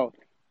people. So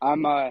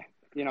I'm,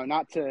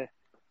 not to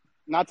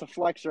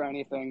flex or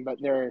anything, but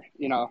they're,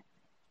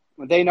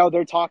 they know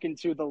they're talking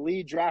to the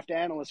lead draft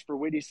analyst for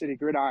Windy City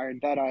Gridiron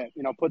that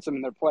puts them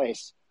in their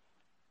place.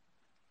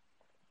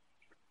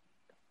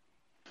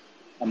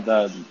 I'm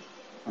done.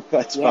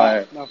 That's Yeah,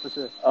 fire. no, for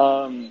sure.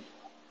 All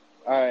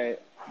right.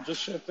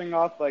 Just shifting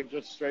off,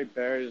 just straight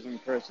Bears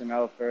and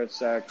personnel for a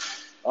sec.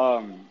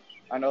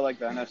 I know, the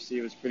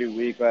NFC was pretty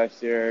weak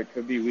last year. It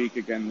could be weak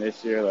again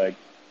this year.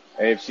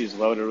 AFC's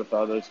loaded with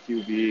all those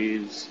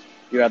QBs.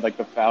 You had, the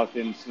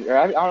Falcons. Or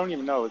I don't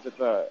even know. Did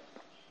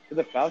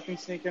the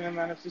Falcons sneak in the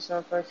NFC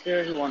South last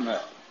year? Who won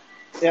that?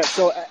 Yeah,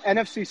 so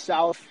NFC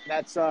South,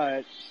 that's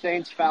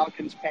Saints,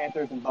 Falcons,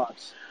 Panthers, and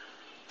Bucks.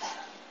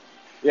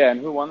 Yeah,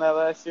 and who won that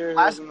last year?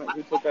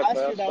 Who took that last playoff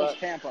year, that spot? was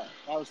Tampa.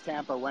 That was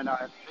Tampa when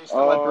they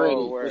still had Brady.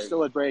 Word. They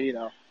still had Brady,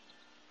 though.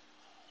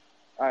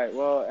 All right,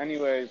 well,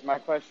 anyways, my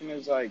question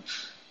is,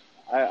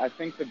 I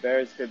think the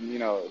Bears could,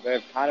 they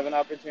have kind of an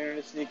opportunity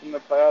to sneak in the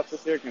playoffs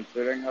this year,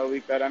 considering how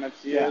weak that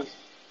NFC is.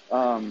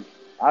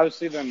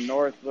 Obviously, the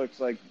North looks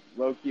like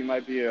low-key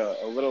might be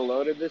a little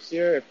loaded this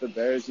year. If the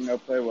Bears,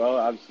 play well,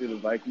 obviously the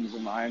Vikings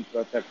and Lions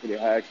both have pretty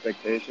high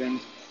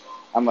expectations.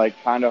 I'm,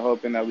 kind of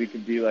hoping that we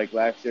could be like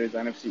last year's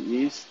NFC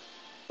East.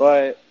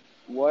 But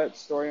what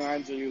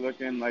storylines are you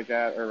looking,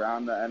 at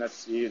around the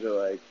NFC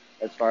to,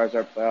 as far as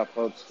our playoff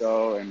hopes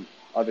go and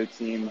other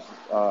teams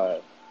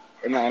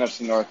in the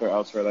NFC North or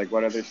elsewhere?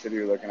 What other shit are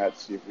you looking at to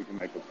see if we can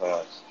make the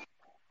playoffs?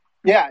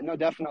 Yeah, no,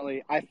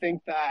 definitely. I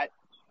think that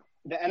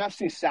the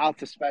NFC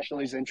South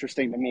especially is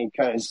interesting to me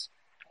because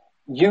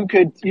you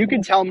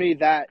could tell me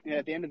that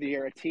at the end of the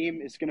year a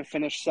team is going to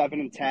finish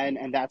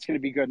 7-10 and that's going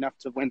to be good enough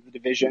to win the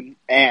division,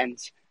 and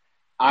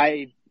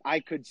I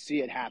could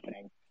see it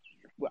happening.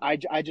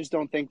 I just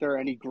don't think there are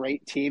any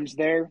great teams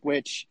there,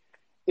 which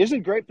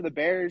isn't great for the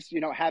Bears.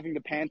 Having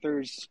the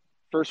Panthers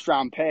first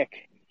round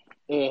pick,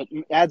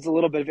 it adds a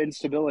little bit of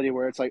instability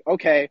where it's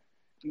okay,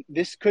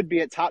 this could be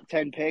a top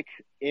 10 pick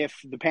if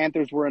the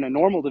Panthers were in a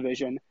normal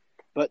division,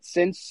 but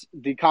since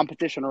the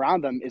competition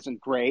around them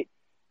isn't great,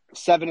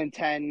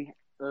 7-10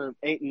 or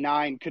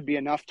 8-9 could be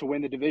enough to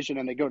win the division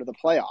and they go to the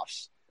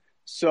playoffs.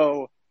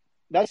 So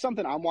that's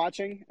something I'm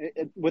watching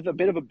with a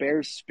bit of a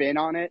Bears spin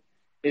on it,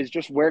 is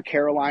just where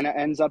Carolina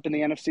ends up in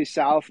the NFC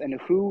South and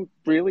who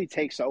really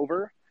takes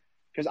over,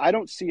 because I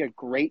don't see a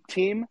great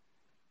team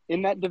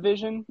in that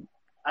division.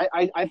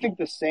 I think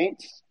the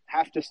Saints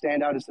have to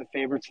stand out as the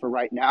favorites for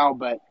right now,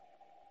 but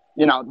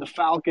the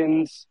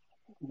Falcons,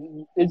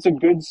 it's a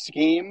good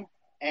scheme,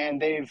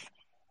 and they've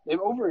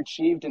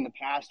overachieved in the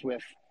past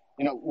with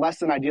less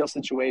than ideal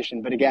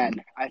situation. But again,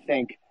 I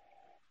think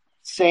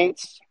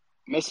Saints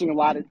missing a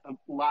lot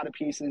of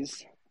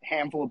pieces,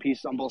 handful of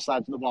pieces on both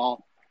sides of the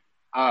ball.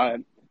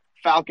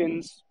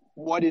 Falcons,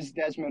 what is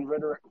Desmond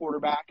Ridder at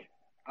quarterback?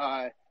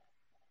 I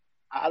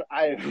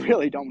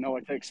really don't know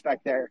what to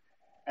expect there.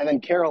 And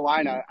then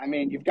Carolina,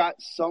 you've got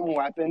some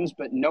weapons,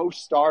 but no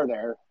star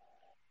there.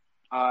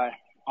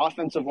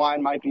 Offensive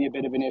line might be a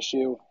bit of an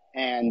issue,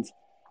 and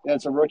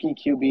it's a rookie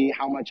QB.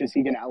 How much is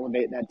he going to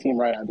elevate that team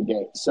right out of the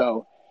gate?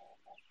 So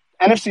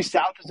NFC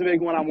South is a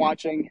big one I'm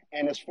watching.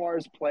 And as far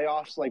as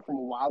playoffs, from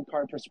a wild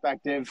card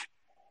perspective,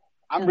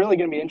 I'm really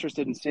going to be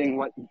interested in seeing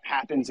what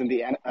happens in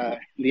the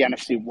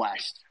NFC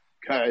West,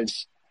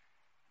 because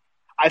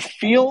I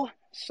feel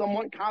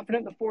somewhat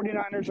confident the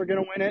 49ers are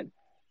going to win it.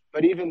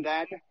 But even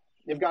then,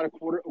 they've got a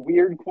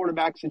weird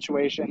quarterback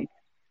situation.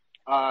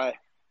 Seahawks,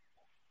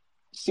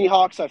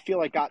 I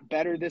feel got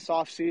better this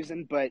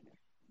offseason, but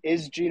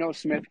is Geno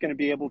Smith going to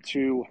be able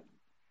to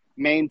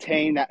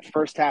maintain that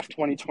first half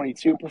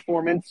 2022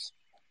 performance?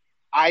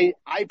 I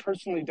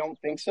personally don't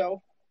think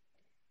so,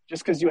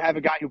 just because you have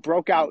a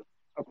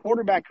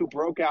quarterback who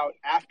broke out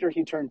after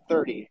he turned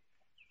 30,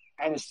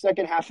 and his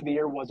second half of the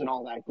year wasn't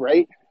all that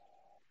great.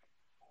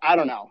 I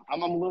don't know.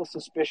 I'm a little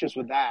suspicious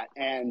with that,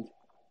 and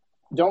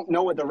don't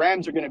know what the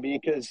Rams are going to be,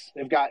 because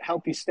they've got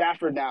healthy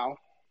Stafford now,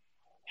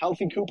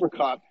 healthy Cooper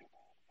Kupp,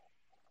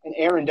 and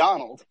Aaron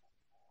Donald.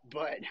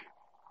 But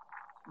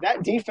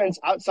that defense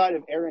outside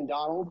of Aaron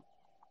Donald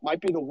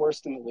might be the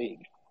worst in the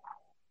league.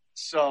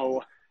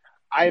 So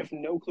I have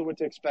no clue what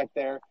to expect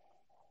there.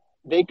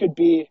 They could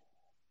be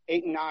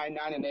 8-9,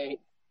 9-8,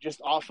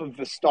 just off of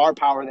the star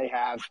power they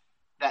have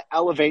that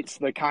elevates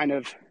the kind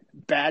of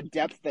bad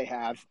depth they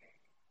have,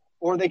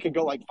 or they could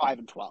go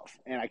 5-12,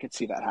 and I could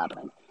see that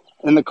happening.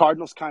 And the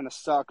Cardinals kind of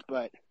suck,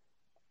 but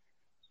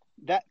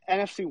that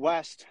NFC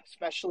West,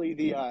 especially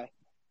the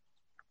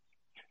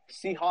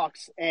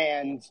Seahawks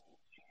and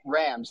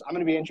Rams, I'm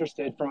going to be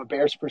interested from a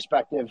Bears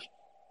perspective,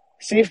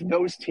 see if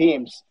those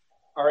teams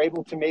are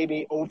able to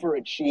maybe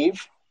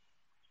overachieve.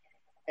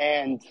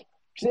 And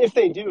if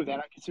they do, then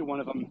I could see one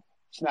of them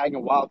snagging a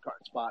wild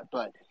card spot.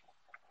 But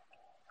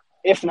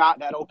if not,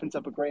 that opens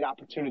up a great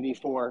opportunity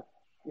for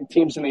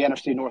teams in the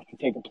NFC North to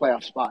take a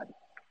playoff spot.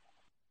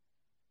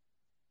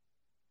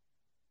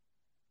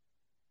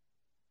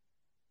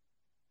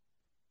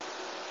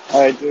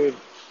 All right, dude.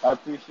 I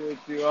appreciate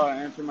you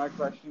answering my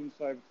questions.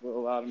 I have a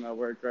lot of my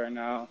work right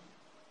now.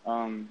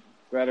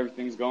 Glad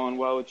everything's going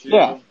well with you.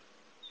 Yeah.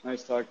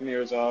 Nice talking to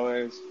you as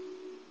always.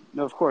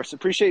 No, of course.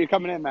 Appreciate you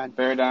coming in, man.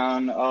 Bear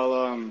down.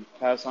 I'll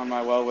pass on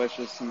my well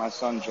wishes to my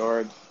son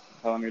George.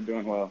 Tell him you're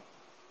doing well.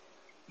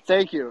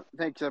 Thank you.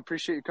 Thanks. I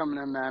appreciate you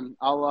coming in, man.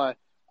 I'll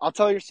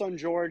tell your son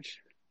George.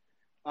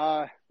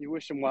 You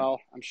wish him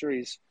well. I'm sure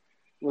he's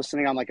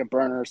listening on like a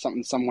burner or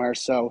something somewhere.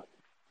 So,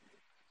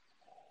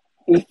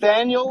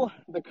 Nathaniel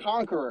the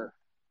Conqueror.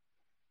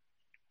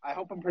 I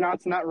hope I'm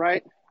pronouncing that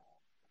right.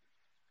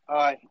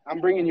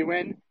 I'm bringing you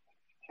in.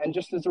 And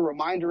just as a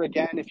reminder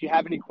again, if you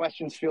have any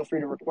questions, feel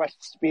free to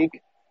request to speak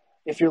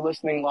if you're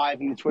listening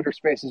live in the Twitter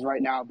spaces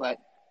right now. But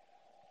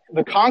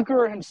the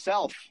Conqueror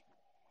himself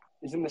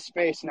is in the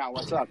space now.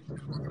 What's up?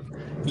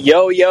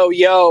 Yo, yo,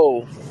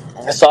 yo.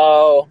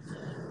 So,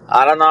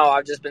 I don't know.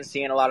 I've just been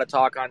seeing a lot of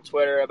talk on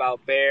Twitter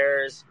about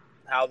Bears,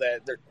 how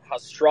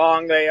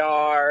strong they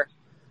are.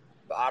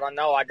 But I don't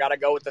know. I got to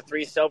go with the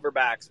 3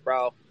 Silverbacks,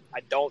 bro.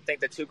 I don't think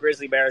the 2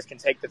 Grizzly Bears can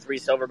take the 3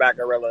 Silverback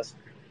Gorillas.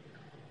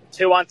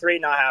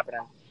 2-on-3, not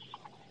happening.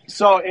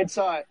 So it's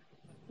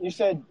you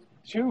said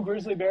 2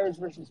 Grizzly Bears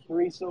versus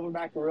 3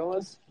 Silverback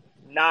Gorillas?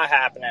 Not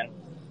happening.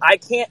 I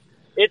can't.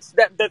 It's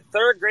the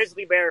 3rd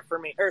Grizzly Bear for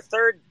me, or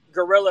 3rd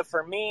Gorilla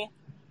for me.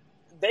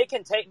 They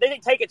can take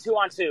it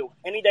 2-on-2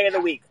 any day of the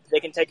week. They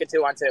can take it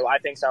 2-on-2. I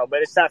think so,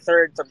 but it's that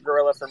 3rd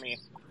Gorilla for me.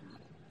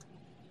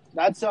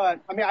 That's I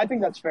mean, I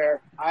think that's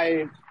fair.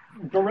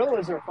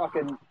 Gorillas are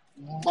fucking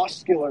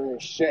muscular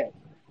as shit.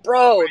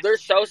 Bro, they're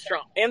so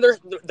strong, and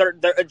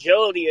their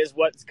agility is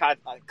what's kind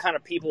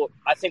of people.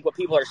 I think what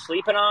people are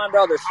sleeping on,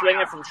 bro. They're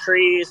swinging from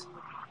trees.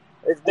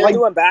 They're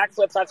doing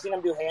backflips. I've seen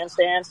them do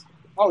handstands.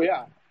 Oh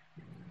yeah,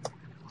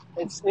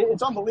 it's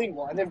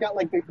unbelievable, and they've got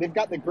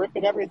the grip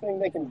and everything.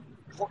 They can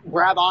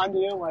grab onto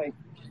you. Like,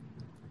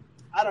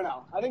 I don't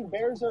know. I think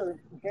bears are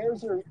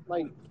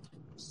like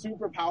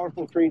super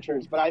powerful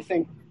creatures, but I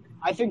think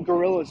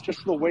gorillas,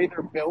 just the way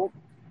they're built.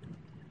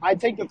 I'd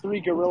take the 3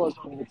 gorillas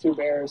over the 2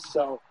 bears.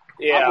 So.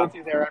 Yeah. I'm with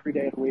you there every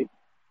day of the week.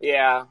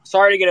 Yeah.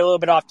 Sorry to get a little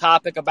bit off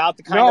topic about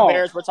the kind of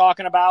Bears we're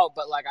talking about,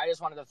 but I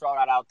just wanted to throw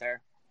that out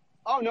there.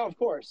 Oh, no, of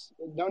course.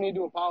 No need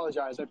to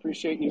apologize. I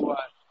appreciate you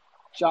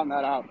shouting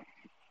that out.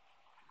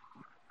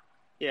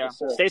 Yeah.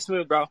 Yes, stay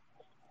smooth, bro.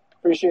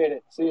 Appreciate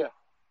it. See ya.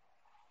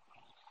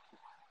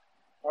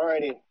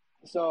 Alrighty.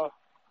 So,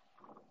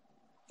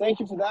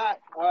 thank you for that,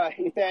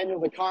 Nathaniel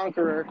the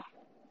Conqueror.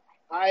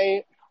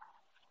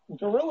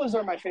 Gorillas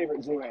are my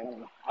favorite zoo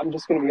animal. I'm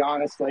just going to be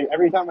honest. Like,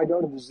 every time I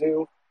go to the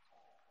zoo,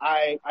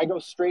 I go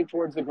straight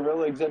towards the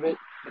gorilla exhibit,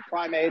 the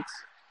primates,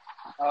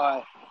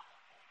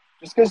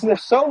 just because they're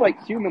so,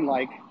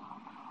 human-like,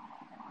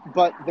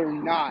 but they're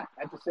not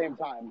at the same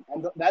time.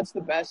 And that's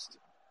the best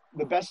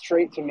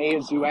trait to me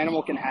a zoo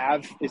animal can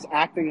have is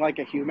acting like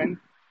a human.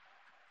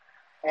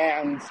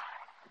 And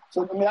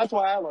so, I mean, that's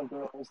why I love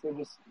gorillas. They're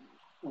just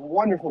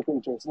wonderful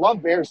creatures.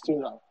 Love bears, too,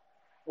 though.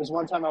 There's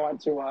one time I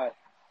went to a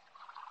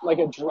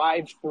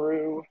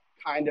drive-through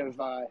kind of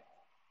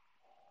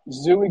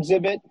zoo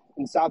exhibit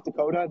in South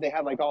Dakota. They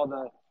had all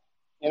the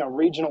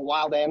regional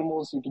wild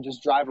animals. You could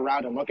just drive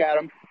around and look at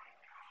them.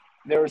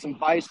 There were some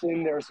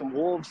bison, there were some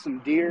wolves, some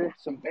deer,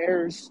 some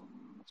bears.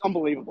 It's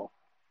unbelievable.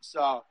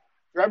 So if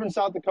you're ever in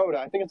South Dakota,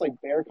 I think it's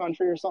bear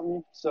country or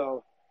something.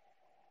 So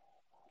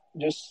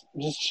just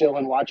chill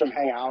and watch them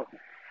hang out.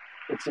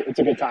 It's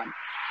a good time.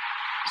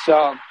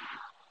 So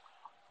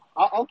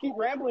I'll keep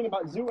rambling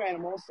about zoo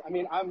animals. I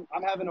mean, I'm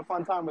having a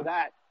fun time with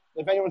that.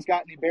 If anyone's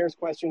got any Bears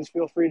questions,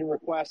 feel free to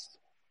request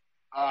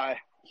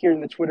here in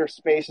the Twitter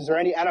spaces or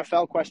any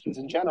NFL questions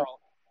in general.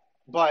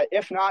 But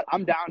if not,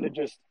 I'm down to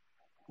just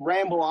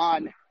ramble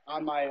on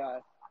my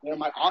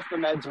my off the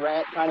meds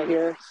rant kind of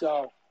here.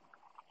 So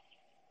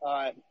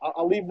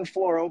I'll leave the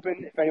floor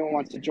open if anyone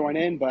wants to join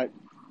in. But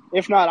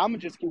if not, I'm gonna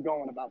just keep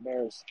going about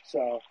Bears.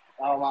 So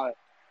I'll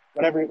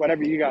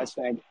whatever you guys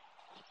think.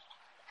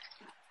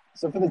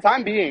 So for the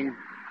time being,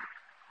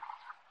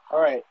 all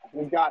right,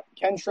 we've got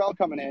Kentrell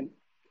coming in,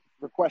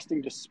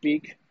 requesting to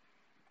speak.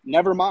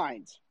 Never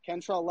mind.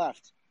 Kentrell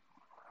left.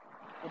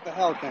 What the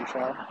hell,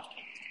 Kentrell?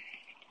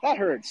 That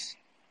hurts.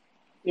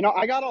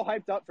 I got all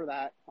hyped up for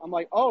that. I'm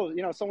like, oh,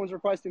 someone's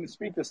requesting to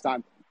speak this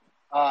time.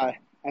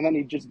 And then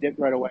he just dipped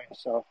right away.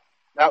 So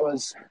that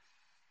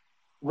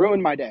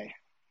ruined my day.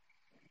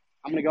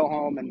 I'm going to go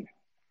home and,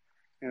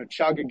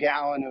 chug a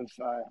gallon of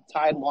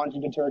Tide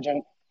laundry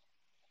detergent.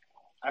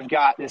 I've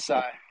got this,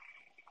 I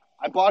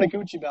bought a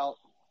Gucci belt,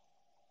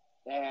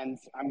 and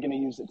I'm going to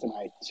use it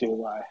tonight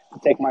to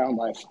take my own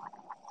life.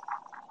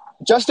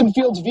 Justin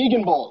Fields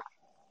Vegan Bowl.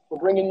 We're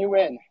bringing you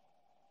in.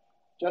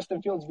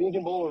 Justin Fields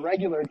Vegan Bowl, a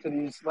regular to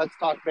these Let's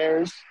Talk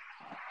Bears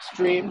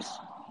streams.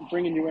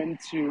 Bringing you in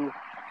to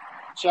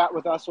chat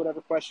with us, whatever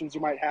questions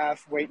you might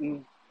have,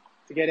 waiting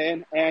to get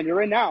in. And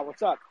you're in now.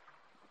 What's up?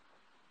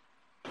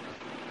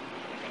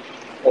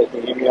 Hey,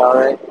 can you hear me all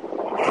right?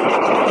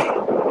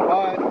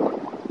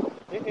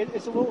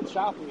 It's a little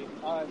choppy.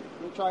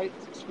 We'll try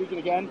speaking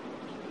again.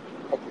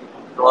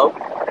 Hello?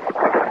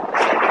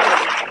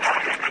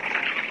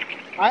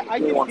 I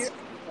can hear,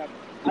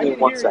 I can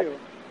one hear second. you.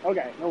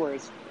 Okay, no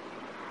worries.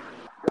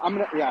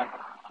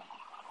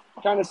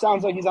 Kind of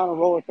sounds like he's on a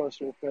roller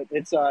coaster, but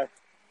it's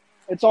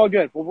It's all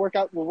good. We'll work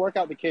out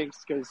the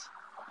kinks because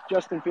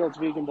Justin Fields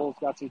Vegan Bowl's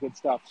got some good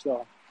stuff.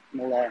 So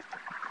we'll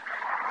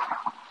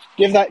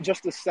give that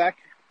just a sec.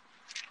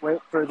 Wait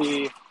for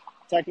the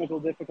technical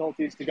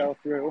difficulties to go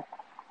through.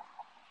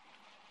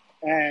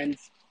 And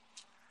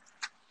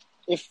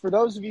if for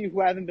those of you who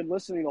haven't been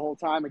listening the whole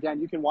time,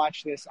 again, you can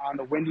watch this on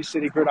the Windy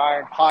City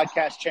Gridiron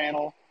podcast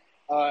channel,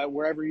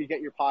 wherever you get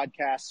your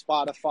podcasts,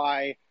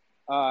 Spotify,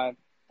 I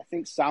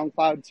think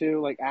SoundCloud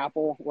too, like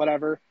Apple,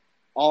 whatever,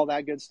 all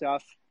that good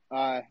stuff,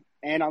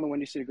 and on the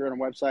Windy City Gridiron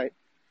website.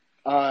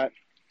 All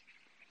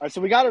right,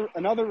 so we got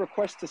another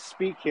request to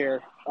speak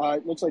here.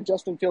 It looks like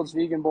Justin Fields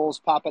Vegan Bowl is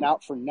popping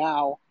out for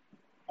now.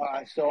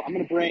 So I'm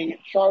going to bring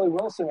Charlie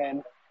Wilson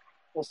in.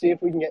 We'll see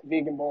if we can get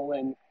Vegan Bowl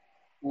in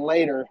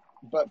later.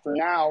 But for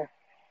now,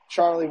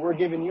 Charlie, we're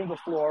giving you the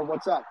floor.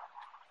 What's up?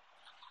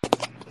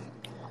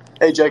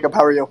 Hey, Jacob,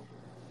 how are you?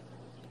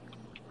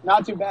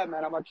 Not too bad,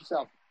 man. How about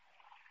yourself?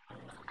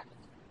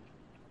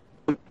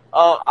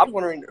 I'm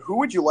wondering, who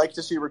would you like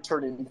to see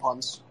returning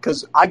punts?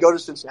 Because I go to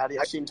Cincinnati,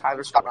 I've seen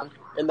Tyler Scott run,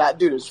 and that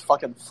dude is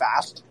fucking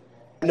fast.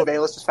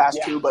 Novalis is fast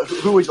too, but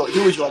who would you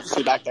like to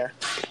see back there?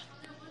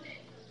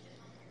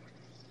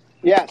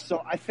 Yeah,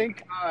 so I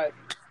think,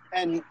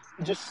 and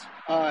just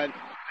I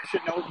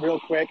should note real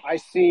quick, I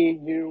see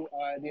you,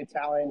 the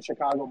Italian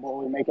Chicago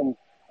Bully, making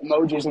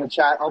emojis in the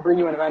chat. I'll bring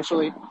you in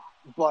eventually.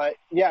 But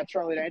yeah,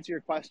 Charlie, to answer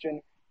your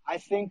question, I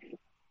think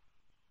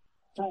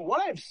from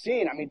what I've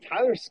seen, I mean,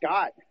 Tyler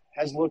Scott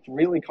has looked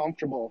really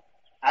comfortable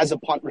as a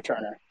punt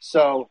returner.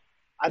 So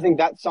I think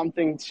that's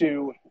something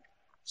to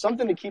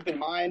keep in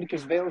mind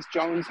because Velus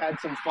Jones had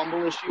some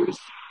fumble issues.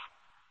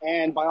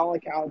 And by all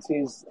accounts,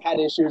 he's had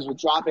issues with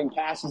dropping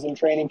passes in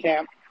training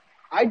camp.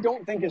 I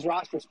don't think his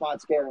roster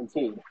spot's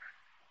guaranteed.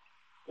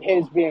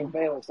 His being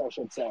Velus, I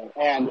should say.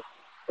 And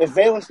if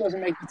Velus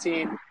doesn't make the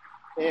team,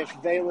 if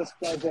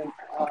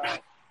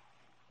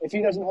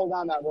he doesn't hold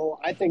on that role,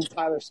 I think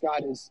Tyler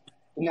Scott is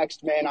the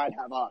next man I'd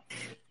have up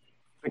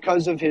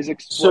because of his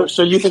explosion.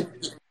 So you think?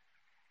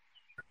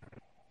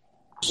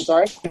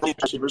 Sorry?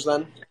 Receivers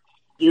then?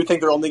 You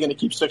think they're only going to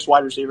keep 6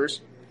 wide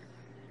receivers?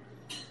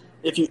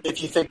 If you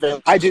think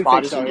the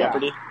spot is in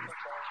jeopardy?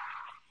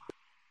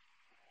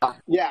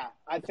 Yeah,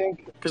 I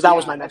think because that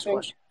was my next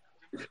question.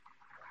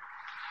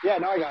 Yeah,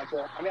 no, I got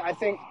you. I mean, I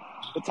think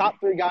the top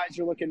 3 guys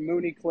you're looking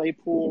Mooney,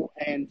 Claypool,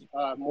 and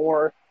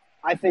Moore.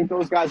 I think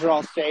those guys are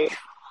all safe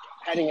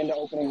heading into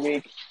opening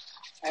week.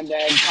 And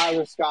then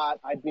Tyler Scott,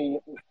 I'd be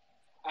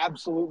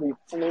absolutely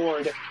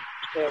floored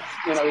if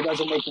he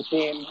doesn't make the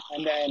team.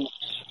 And then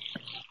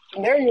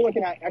from there, you're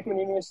looking at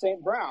Equanimeous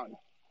St. Brown.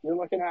 You're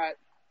looking at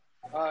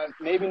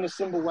maybe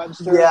Nasimba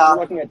Webster. Yeah. You're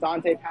looking at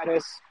Dante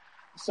Pettis.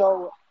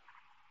 So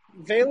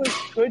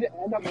Velus could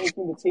end up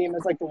making the team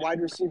as like the wide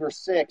receiver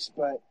 6,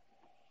 but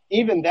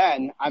even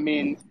then, I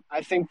mean,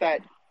 I think that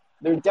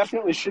there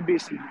definitely should be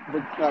some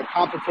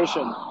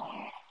competition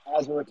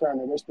as a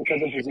returner just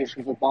because of his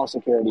issues with ball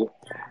security.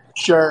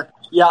 Sure.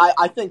 Yeah,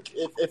 I think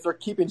if they're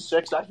keeping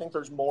 6, I think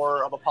there's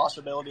more of a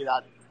possibility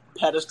that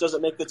Pettis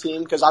doesn't make the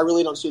team because I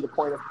really don't see the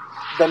point of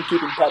them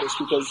keeping Pettis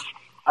because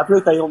I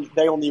feel like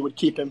they only would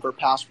keep him for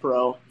pass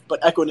pro,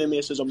 but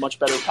Equanimeous is a much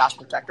better pass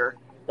protector.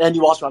 And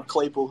you also have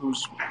Claypool,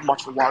 who's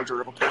much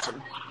larger of a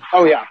person.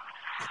 Oh, yeah.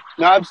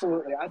 No,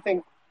 absolutely. I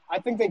think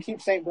they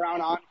keep St.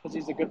 Brown on because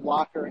he's a good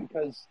blocker and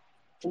because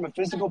from a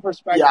physical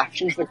perspective,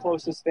 he's the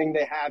closest thing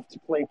they have to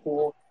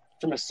Claypool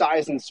from a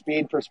size and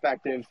speed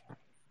perspective.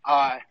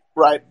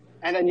 Right.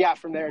 And then,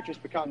 from there it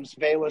just becomes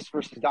Velus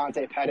versus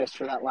Dante Pettis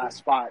for that last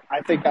spot.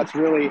 I think that's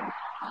really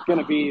going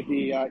to be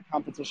the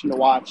competition to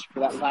watch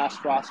for that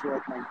last roster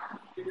opening.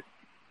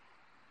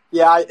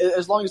 Yeah,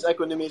 as long as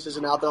Equanimeous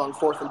isn't out there on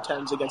 4th and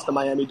 10s against the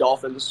Miami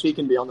Dolphins, he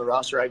can be on the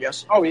roster, I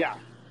guess. Oh, yeah.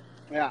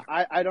 Yeah,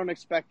 I don't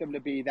expect them to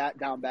be that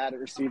down bad at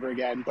receiver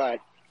again, but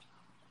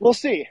we'll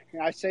see.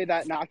 I say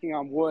that knocking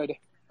on wood,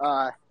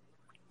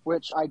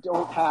 which I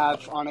don't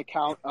have on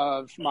account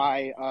of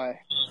my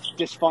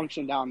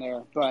dysfunction down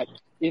there. But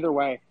either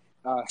way.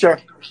 Sure.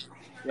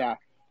 Yeah.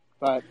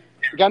 But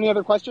you got any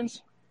other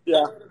questions?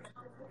 Yeah.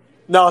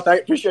 No,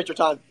 appreciate your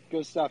time.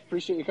 Good stuff.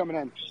 Appreciate you coming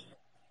in.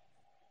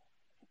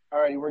 All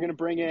right, we're going to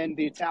bring in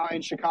the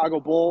Italian Chicago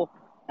Bull,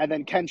 and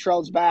then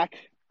Kentrell's back.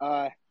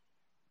 Going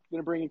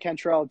to bring in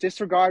Kentrell.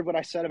 Disregard what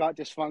I said about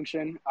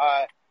dysfunction.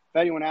 If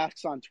anyone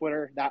asks on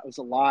Twitter, that was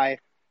a lie.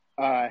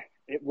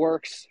 It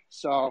works,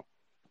 so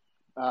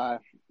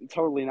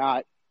totally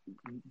not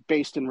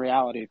based in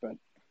reality. But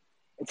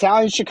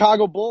Italian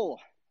Chicago Bull,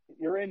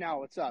 you're in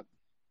now. What's up?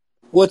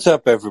 What's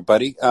up,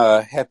 everybody?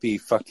 Happy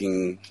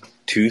fucking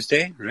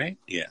Tuesday, right?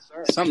 Yeah,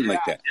 something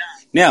like that.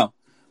 Now,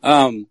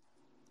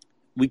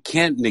 we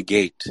can't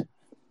negate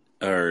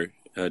our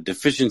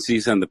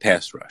deficiencies on the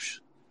pass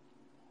rush.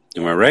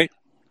 Am I right,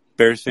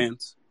 Bears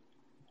fans?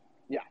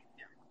 Yeah.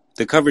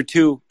 The cover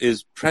 2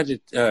 is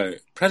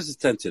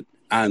precedented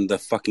on the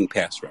fucking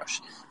pass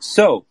rush.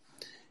 So,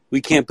 we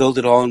can't build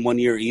it all in one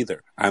year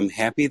either. I'm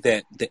happy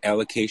that the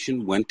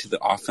allocation went to the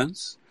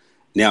offense.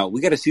 Now,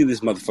 we got to see these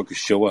motherfuckers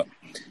show up.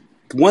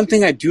 One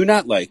thing I do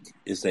not like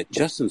is that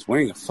Justin's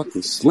wearing a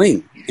fucking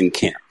sling in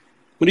camp.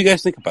 What do you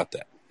guys think about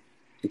that?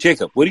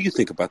 Jacob, what do you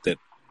think about that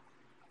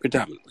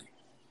predominantly?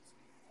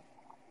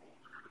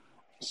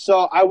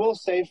 So I will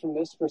say from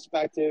this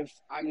perspective,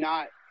 I'm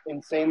not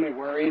insanely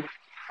worried.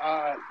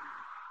 I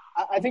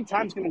think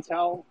time's going to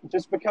tell,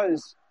 just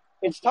because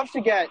it's tough to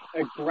get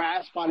a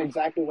grasp on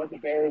exactly what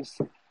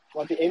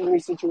the injury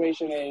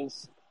situation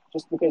is,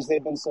 just because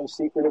they've been so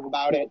secretive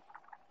about it.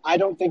 I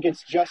don't think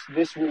it's just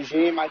this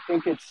regime. I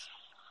think it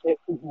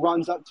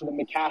runs up to the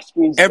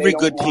McCaskies. Every They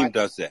don't good team want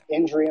does that.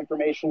 injury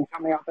information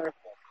coming out there.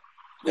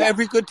 Yeah.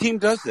 Every good team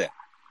does that.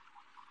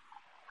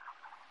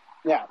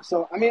 Yeah.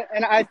 So, I mean,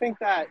 and I think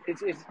that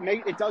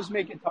it does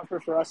make it tougher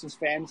for us as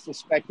fans to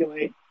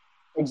speculate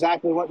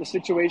exactly what the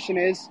situation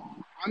is.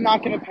 I'm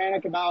not going to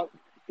panic about,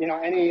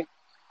 any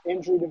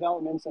injury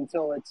developments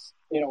until it's,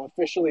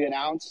 officially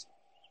announced.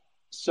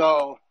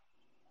 So,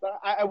 but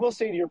I will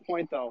say to your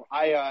point, though,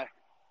 I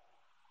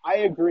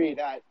agree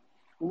that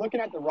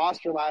looking at the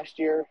roster last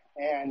year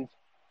and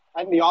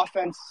the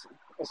offense,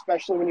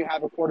 especially when you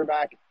have a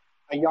quarterback,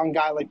 a young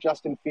guy like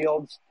Justin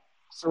Fields,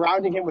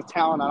 surrounding him with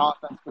talent on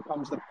offense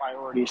becomes the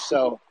priority.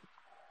 So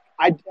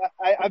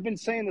I've been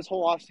saying this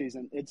whole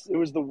offseason, it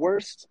was the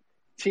worst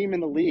team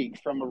in the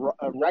league from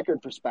a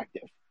record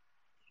perspective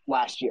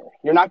last year.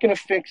 You're not going to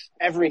fix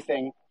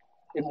everything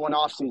in one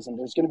offseason.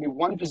 There's going to be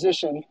one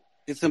position.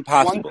 It's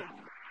impossible.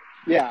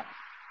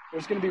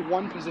 There's going to be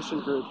one position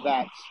group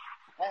that's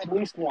at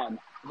least one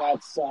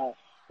that's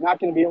not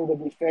going to be able to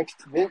be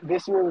fixed.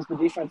 This year was the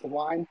defensive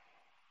line.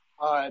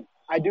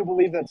 I do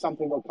believe that's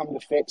something they'll come to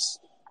fix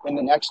in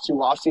the next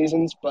two off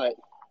seasons, but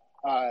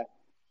I'm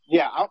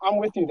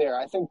with you there.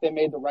 I think they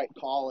made the right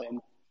call in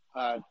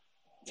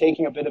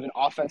taking a bit of an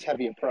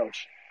offense-heavy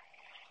approach.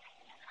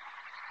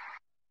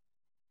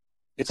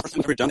 It's the first time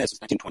we've ever done that since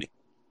 1920.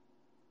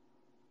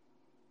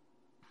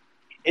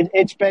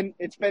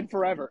 It's been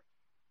forever.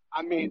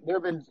 I mean, there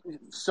have been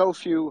so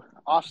few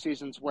off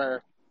seasons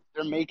where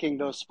they're making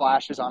those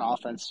splashes on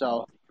offense.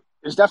 So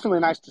it's definitely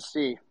nice to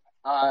see.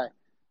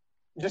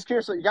 Just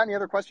curious, you got any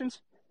other questions?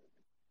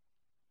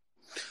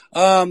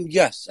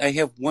 Yes, I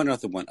have one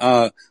other one.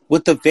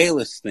 With the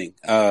Valus thing,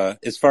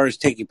 as far as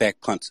taking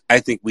back punts,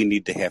 I think we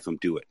need to have him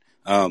do it.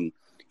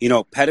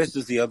 Pettis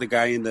is the other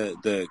guy in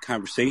the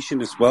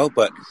conversation as well,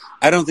 but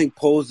I don't think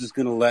Poles is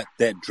going to let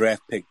that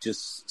draft pick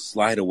just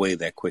slide away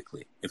that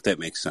quickly, if that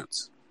makes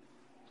sense.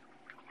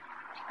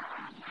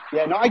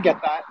 Yeah, no, I get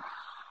that.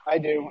 I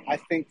do. I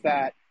think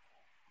that,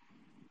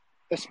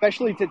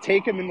 especially to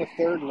take him in the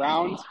third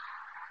round,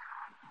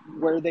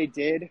 where they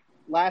did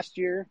last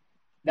year,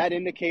 that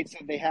indicates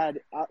that they had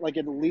at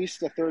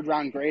least a third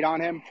round grade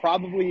on him,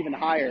 probably even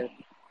higher,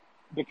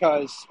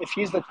 because if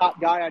he's the top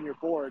guy on your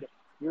board,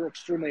 you're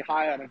extremely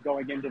high on him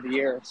going into the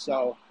year.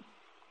 So,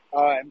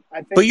 I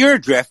think. But you're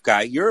a draft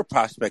guy. You're a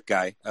prospect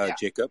guy,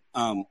 Jacob.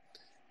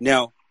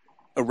 Now,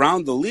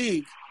 around the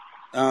league,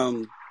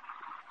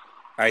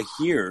 I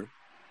hear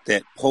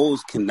that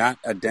Poles cannot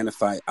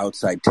identify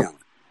outside talent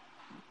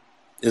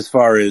as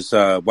far as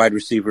wide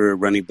receiver,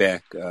 running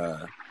back,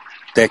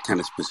 that kind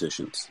of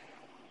positions.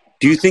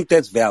 Do you think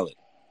that's valid?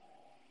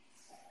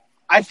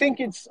 I think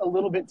it's a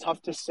little bit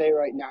tough to say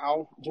right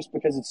now, just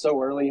because it's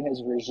so early in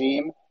his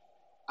regime.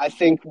 I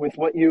think with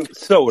what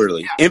so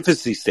early,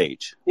 infancy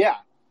stage. Yeah,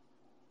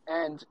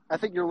 and I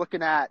think you're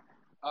looking at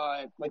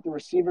the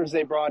receivers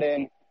they brought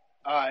in.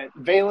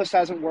 Valus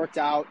hasn't worked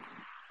out.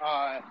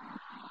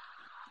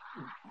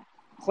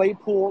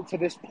 Claypool to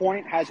this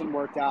point hasn't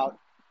worked out.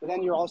 But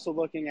then you're also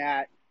looking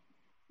at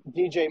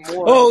DJ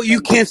Moore. Oh, you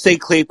can't say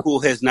Claypool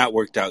has not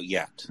worked out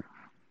yet.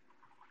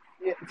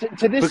 Yeah,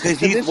 because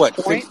he's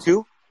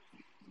 6'2"?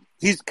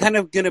 He's kind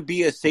of going to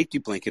be a safety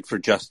blanket for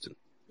Justin.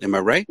 Am I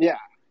right? Yeah.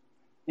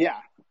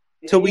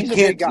 So we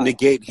can't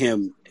negate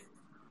him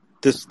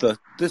this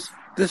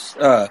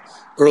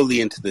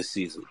early into the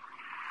season.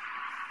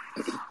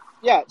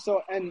 Yeah.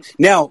 So and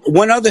now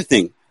one other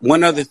thing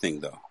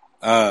though.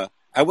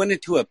 I went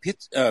into a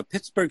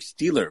Pittsburgh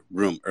Steelers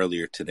room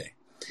earlier today,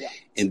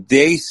 and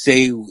they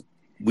say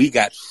we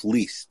got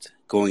fleeced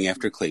going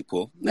after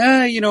Claypool.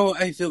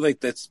 I feel like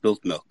that's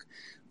spilt milk.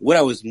 What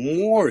I was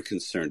more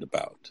concerned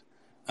about,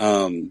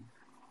 no.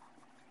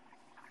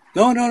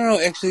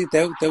 Actually,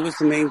 that was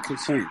the main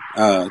concern.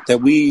 That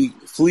we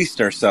fleeced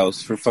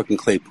ourselves for fucking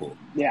Claypool.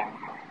 Yeah.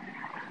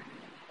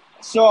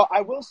 So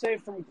I will say,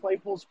 from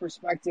Claypool's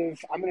perspective,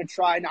 I'm going to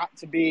try not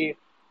to be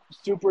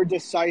super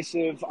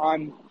decisive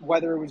on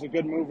whether it was a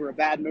good move or a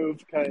bad move,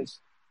 because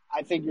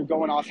I think you're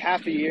going off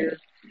half a year.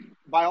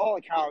 By all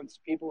accounts,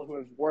 people who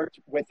have worked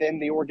within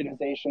the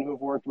organization, who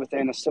have worked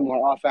within a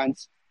similar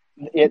offense,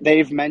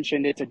 they've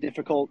mentioned it's a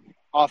difficult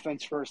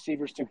offense for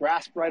receivers to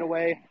grasp right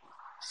away.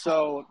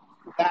 So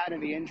that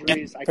and the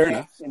injuries, I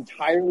can't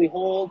entirely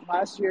hold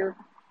last year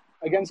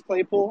against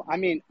Claypool. I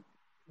mean,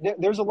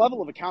 there's a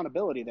level of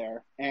accountability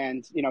there,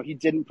 and he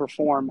didn't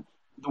perform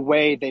the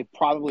way they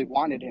probably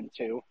wanted him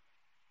to.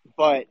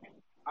 But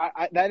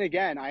then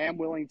again, I am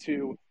willing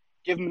to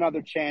give him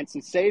another chance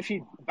and say if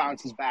he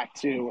bounces back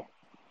to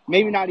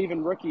maybe not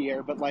even rookie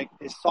year, but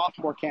his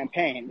sophomore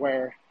campaign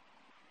where,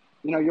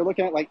 you're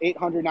looking at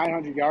 800,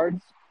 900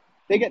 yards.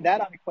 they get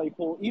that out of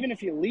Claypool, even if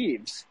he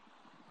leaves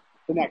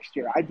the next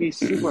year, I'd be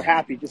super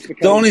happy just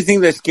because. The only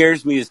thing that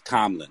scares me is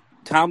Tomlin.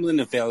 Tomlin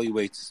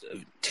evaluates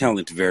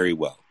talent very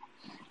well.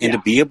 And to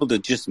be able to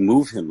just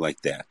move him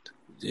like that,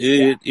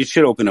 it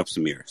should open up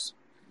some ears.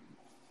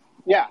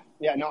 Yeah,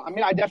 no, I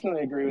mean, I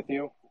definitely agree with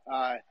you.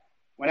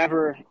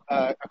 Whenever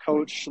a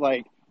coach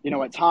like,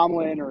 a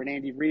Tomlin or an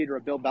Andy Reid or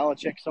a Bill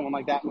Belichick, someone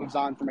like that moves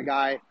on from a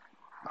guy,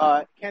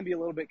 it can be a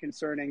little bit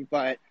concerning,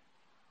 but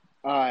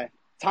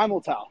time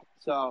will tell.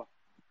 So,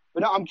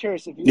 but no, I'm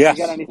curious if you got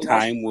anything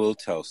else. Time will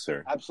tell,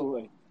 sir.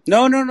 Absolutely.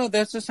 No,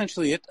 that's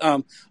essentially it.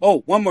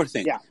 One more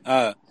thing.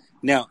 Yeah.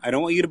 Now, I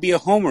don't want you to be a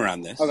homer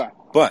on this, okay.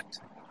 But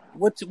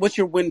what's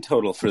your win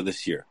total for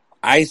this year?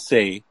 I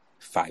say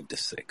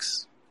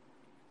 5-6.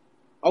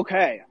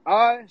 Okay.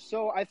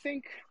 So I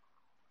think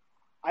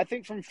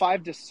from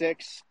 5 to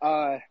 6,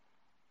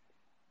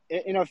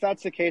 if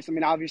that's the case, I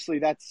mean, obviously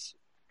that's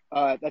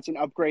an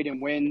upgrade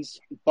in wins,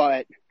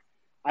 but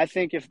I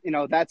think if,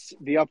 that's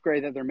the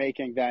upgrade that they're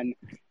making, then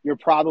you're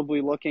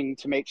probably looking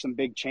to make some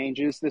big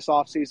changes this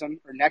offseason,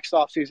 or next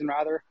offseason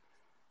rather.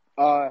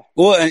 Well,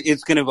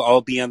 it's going to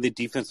all be on the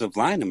defensive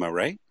line, am I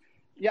right?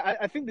 Yeah,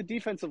 I think the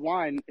defensive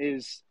line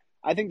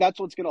I think that's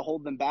what's going to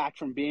hold them back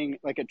from being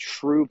like a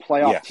true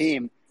playoff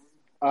team.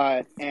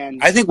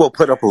 And I think we'll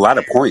put up a lot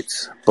of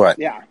points, but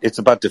it's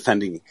about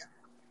defending.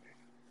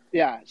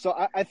 Yeah, so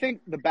I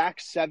think the back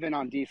seven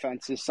on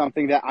defense is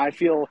something that I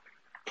feel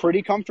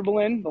pretty comfortable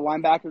in, the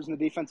linebackers and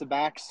the defensive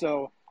backs.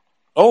 So,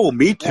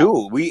 me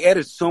too. We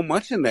added so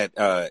much in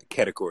that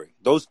category.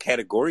 Those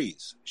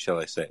categories, shall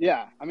I say?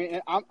 Yeah, I mean,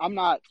 I'm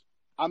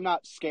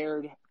not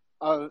scared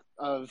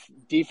of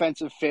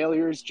defensive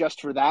failures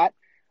just for that.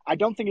 I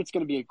don't think it's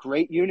going to be a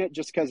great unit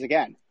just because,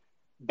 again,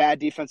 bad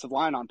defensive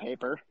line on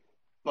paper.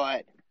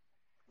 But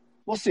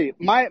we'll see.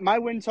 My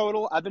win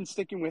total, I've been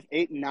sticking with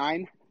 8 and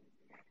 9.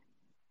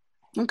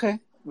 Okay.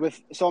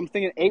 So I'm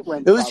thinking 8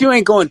 wins. At least you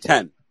ain't going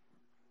 10,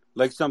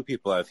 like some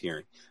people I've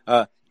hearing.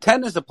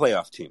 10 is a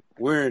playoff team.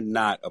 We're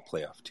not a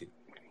playoff team.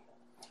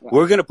 Yeah.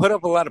 We're going to put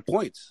up a lot of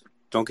points.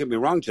 Don't get me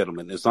wrong,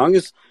 gentlemen. As long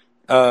as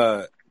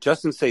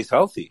Justin stays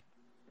healthy,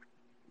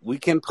 we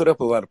can put up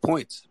a lot of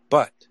points.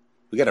 But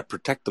we got to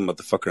protect the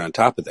motherfucker on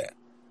top of that.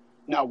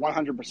 No,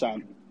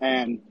 100%.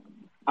 And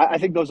I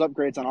think those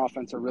upgrades on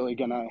offense are really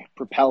going to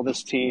propel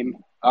this team.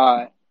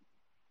 Well,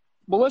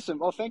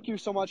 thank you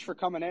so much for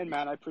coming in,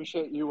 man. I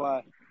appreciate you.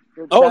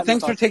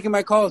 Thanks for taking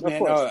my calls,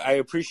 man. I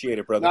appreciate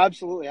it, brother. No,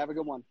 absolutely. Have a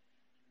good one.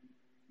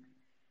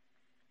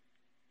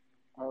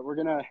 All right, we're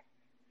going to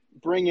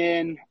bring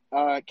in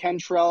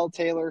Kentrell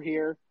Taylor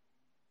here,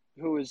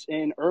 who was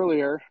in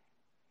earlier,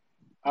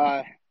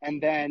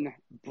 and then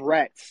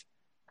Brett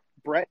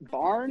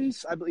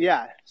Barnes.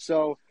 Yeah.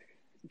 So,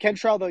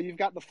 Kentrell, though, you've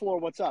got the floor.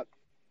 What's up?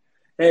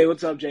 Hey,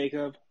 what's up,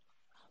 Jacob?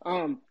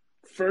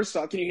 First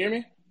off, can you hear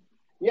me?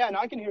 Yeah, no,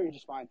 I can hear you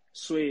just fine.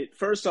 Sweet.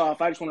 First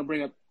off, I just want to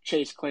bring up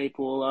Chase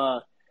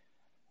Claypool.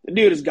 The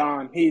dude is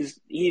gone. His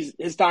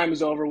time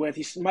is over with.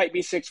 He might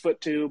be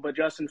 6'2", but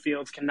Justin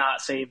Fields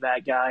cannot save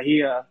that guy.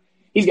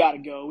 He's got to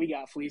go. We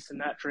got fleeced in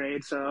that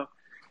trade. So,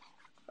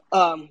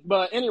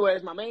 but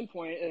anyways, my main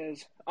point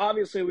is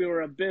obviously we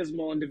were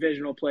abysmal in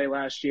divisional play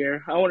last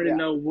year. I wanted to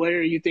know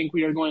where you think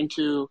we are going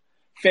to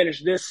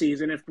finish this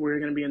season, if we're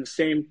going to be in the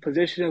same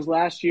position as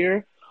last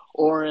year,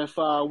 or if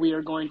we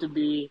are going to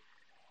be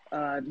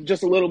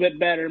just a little bit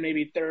better,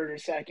 maybe third or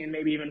second,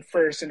 maybe even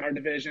first in our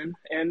division.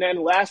 And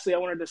then lastly, I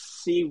wanted to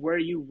see where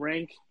you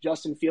rank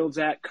Justin Fields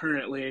at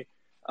currently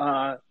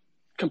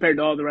compared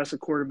to all the rest of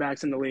the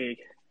quarterbacks in the league.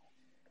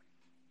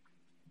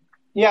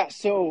 Yeah,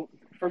 so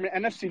from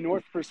an NFC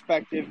North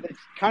perspective, it's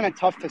kind of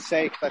tough to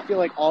say because I feel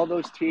like all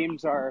those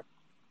teams are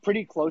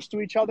pretty close to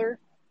each other.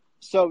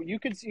 So you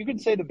could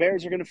say the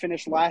Bears are going to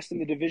finish last in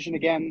the division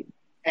again,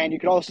 and you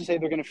could also say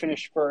they're going to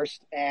finish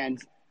first.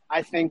 And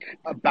I think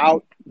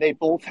they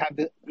both have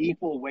the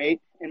equal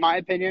weight, in my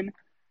opinion.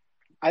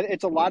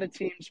 It's a lot of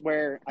teams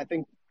where I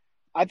think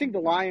the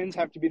Lions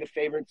have to be the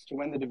favorites to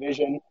win the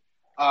division.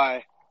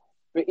 But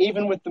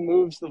even with the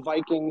moves, the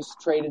Vikings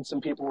traded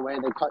some people away.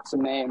 They cut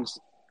some names.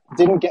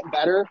 Didn't get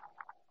better,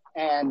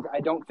 and I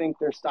don't think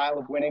their style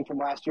of winning from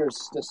last year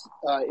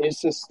is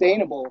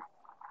sustainable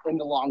in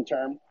the long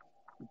term.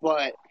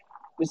 But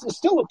this is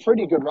still a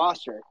pretty good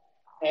roster,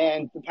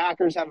 and the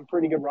Packers have a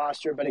pretty good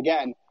roster. But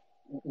again,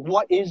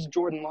 what is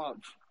Jordan Love?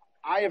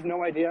 I have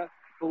no idea.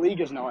 The league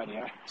has no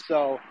idea.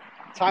 So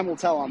time will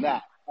tell on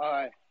that.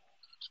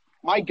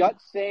 My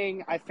gut's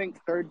saying I think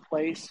third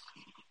place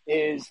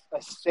is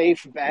a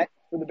safe bet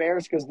for the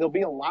Bears because they'll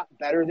be a lot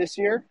better this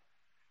year.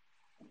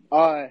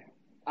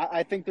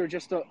 I think they're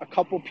just a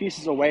couple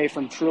pieces away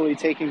from truly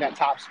taking that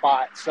top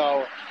spot.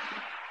 So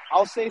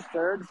I'll say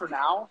third for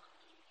now,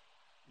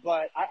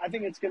 but I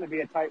think it's going to be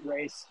a tight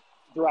race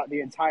throughout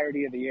the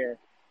entirety of the year.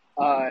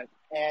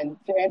 And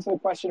to answer the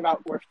question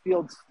about where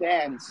Fields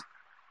stands,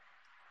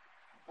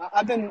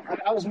 I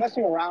was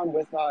messing around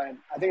with, I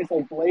think it's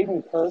like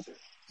Bladen Kirk.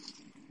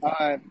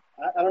 I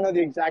don't know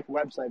the exact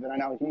website, but I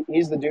know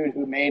he's the dude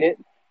who made it,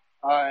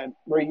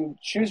 where you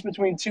choose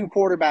between two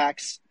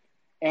quarterbacks,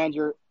 and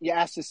you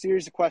ask a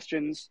series of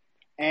questions,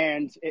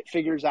 and it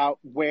figures out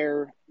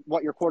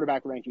what your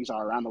quarterback rankings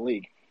are around the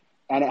league.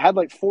 And it had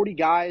like 40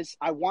 guys.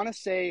 I want to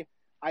say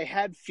I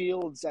had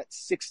Fields at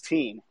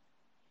 16.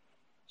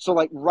 So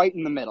like right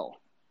in the middle.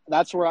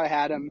 That's where I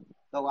had him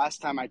the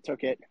last time I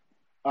took it.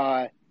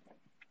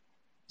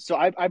 So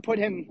I put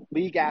him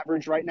league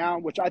average right now,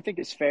 which I think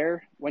is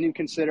fair when you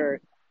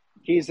consider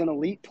he's an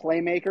elite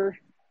playmaker,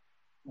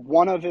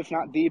 one of, if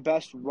not the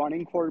best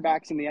running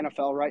quarterbacks in the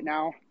NFL right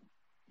now.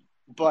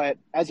 But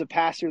as a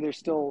passer, there's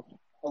still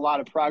a lot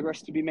of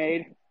progress to be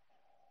made.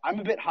 I'm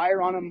a bit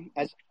higher on him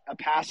as a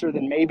passer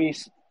than maybe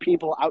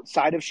people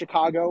outside of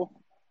Chicago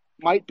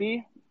might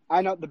be.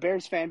 I know the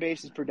Bears fan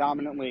base is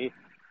predominantly,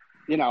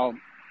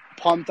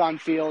 pumped on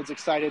Fields,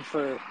 excited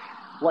for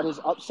what his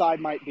upside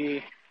might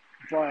be.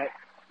 But,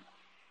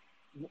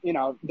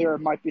 there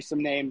might be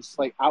some names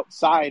like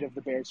outside of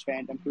the Bears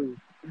fandom who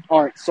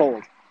aren't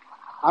sold.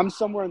 I'm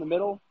somewhere in the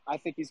middle. I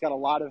think he's got a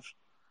lot of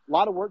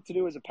work to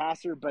do as a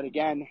passer. But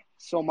again,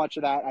 so much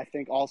of that I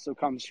think also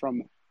comes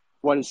from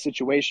what his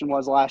situation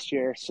was last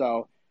year.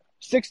 So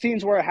 16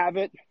 is where I have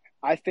it.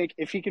 I think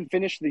if he can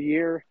finish the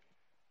year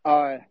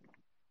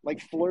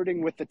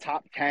flirting with the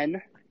top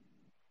 10,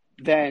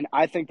 then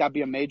I think that'd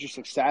be a major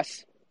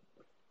success.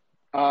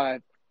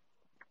 But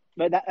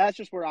that's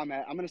just where I'm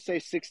at. I'm going to say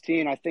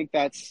 16. I think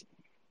that's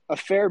a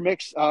fair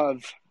mix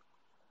of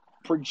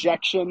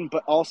projection,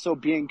 but also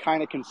being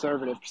kind of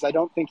conservative, because I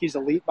don't think he's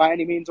elite by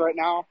any means right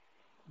now.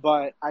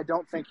 But I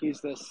don't think he's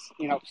this,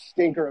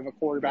 stinker of a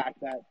quarterback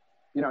that,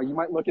 you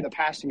might look at the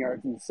passing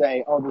yards and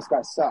say, oh, this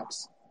guy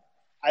sucks.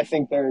 I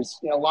think there's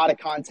a lot of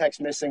context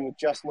missing with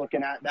just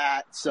looking at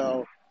that.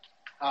 So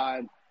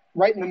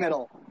right in the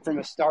middle from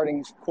a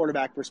starting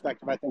quarterback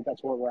perspective, I think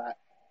that's where we're at.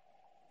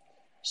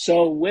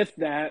 So with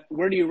that,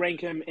 where do you rank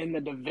him in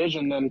the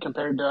division then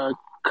compared to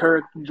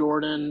Kirk,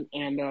 Jordan,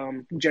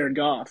 and Jared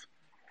Goff?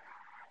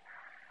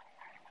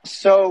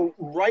 So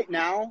right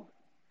now,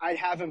 I'd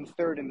have him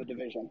third in the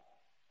division.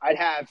 I'd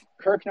have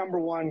Kirk number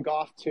 1,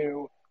 Goff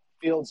 2,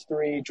 Fields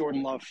 3,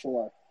 Jordan Love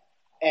 4.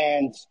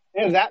 And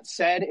that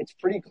said, it's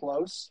pretty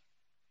close.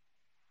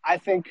 I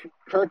think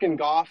Kirk and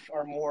Goff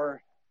are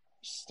more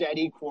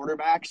steady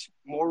quarterbacks,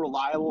 more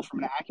reliable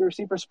from an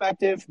accuracy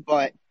perspective,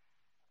 but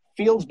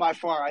Fields by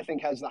far, I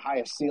think, has the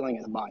highest ceiling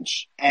of the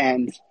bunch.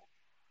 And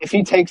if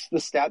he takes the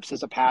steps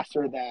as a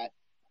passer that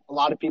a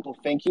lot of people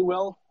think he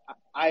will,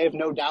 I have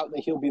no doubt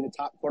that he'll be the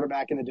top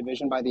quarterback in the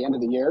division by the end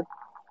of the year.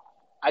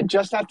 I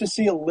just have to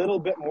see a little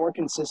bit more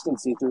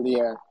consistency through the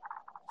air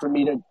for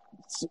me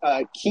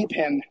to keep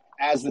him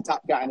as the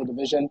top guy in the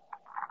division.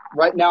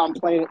 Right now, I'm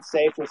playing it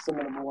safe with some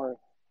of the more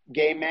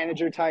game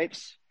manager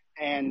types.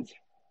 And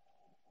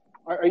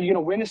are you going to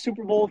win a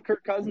Super Bowl with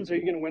Kirk Cousins? Are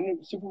you going to win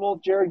a Super Bowl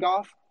with Jared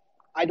Goff?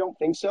 I don't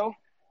think so.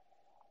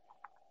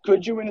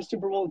 Could you win a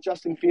Super Bowl with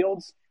Justin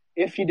Fields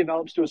if he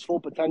develops to his full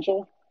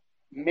potential?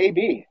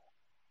 Maybe.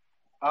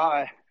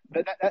 But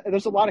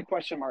there's a lot of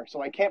question marks,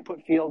 so I can't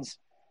put Fields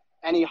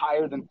any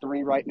higher than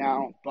 3 right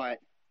now, but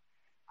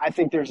I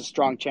think there's a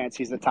strong chance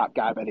he's the top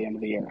guy by the end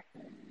of the year.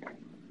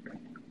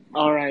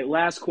 All right,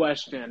 last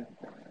question.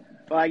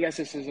 Well, I guess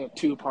this is a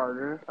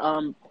two-parter.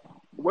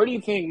 Where do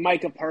you think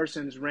Micah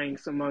Parsons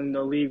ranks among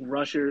the league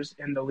rushers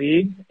in the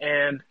league,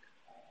 and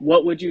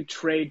what would you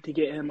trade to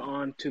get him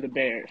on to the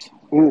Bears?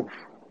 Ooh.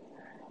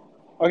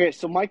 Okay,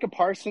 so Micah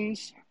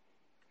Parsons,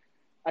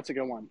 that's a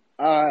good one.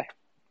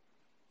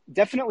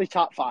 Definitely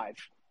top 5.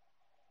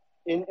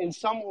 In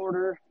some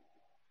order,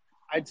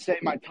 I'd say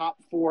my top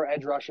 4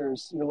 edge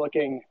rushers, you're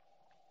looking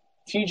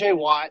TJ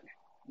Watt,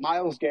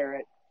 Myles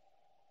Garrett,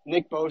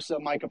 Nick Bosa,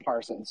 Micah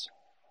Parsons.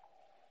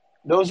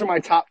 Those are my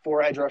top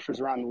 4 edge rushers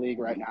around the league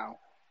right now.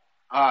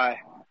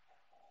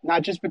 Now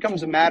it just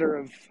becomes a matter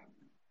of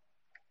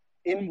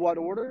in what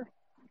order,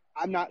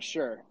 I'm not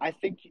sure. I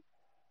think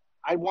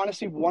I want to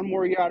see one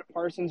more year out of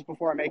Parsons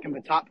before I make him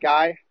the top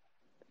guy.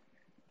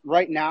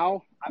 Right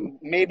now, I'm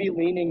maybe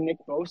leaning Nick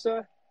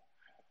Bosa.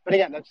 But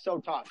again, that's so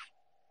tough.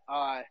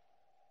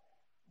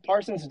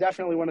 Parsons is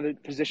definitely one of the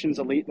positions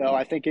elite, though.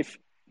 I think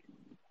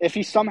if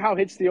he somehow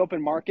hits the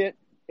open market,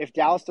 if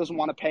Dallas doesn't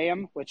want to pay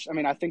him, which,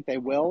 I think they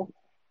will,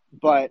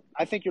 but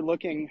I think you're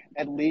looking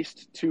at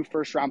least 2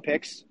 first-round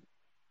picks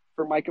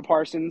for Micah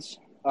Parsons,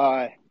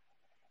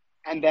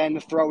 and then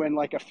throw in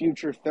like a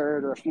future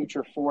 3rd or a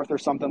future 4th or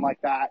something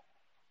like that.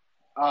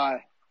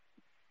 And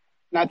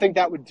I think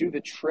that would do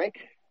the trick.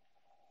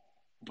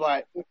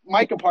 But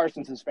Micah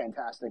Parsons is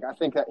fantastic. I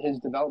think that his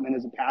development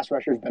as a pass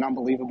rusher has been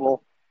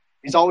unbelievable.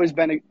 He's always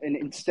been an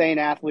insane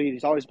athlete.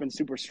 He's always been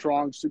super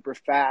strong, super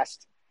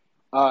fast,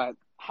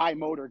 high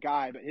motor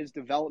guy. But his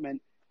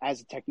development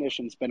as a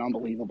technician has been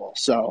unbelievable.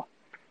 So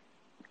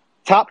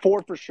top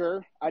 4 for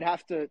sure. I'd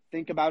have to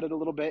think about it a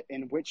little bit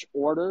in which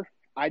order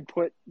I'd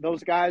put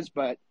those guys.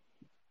 But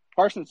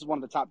Parsons is one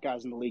of the top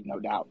guys in the league, no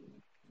doubt.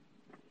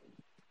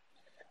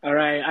 All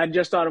right, I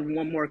just thought of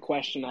one more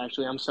question,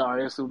 actually. I'm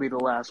sorry. This will be the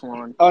last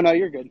one. Oh, no,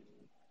 you're good.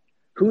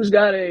 Who's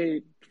got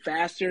a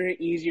faster,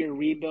 easier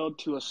rebuild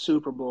to a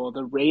Super Bowl,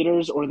 the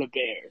Raiders or the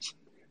Bears?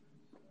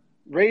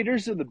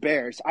 Raiders or the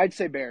Bears? I'd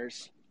say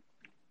Bears.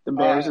 The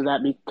Bears, is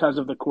that because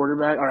of the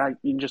quarterback? Or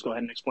you can just go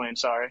ahead and explain.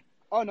 Sorry.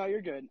 Oh, no,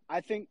 you're good.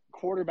 I think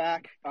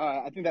quarterback,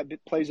 I think that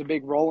plays a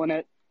big role in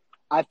it.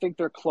 I think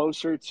they're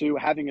closer to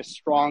having a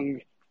strong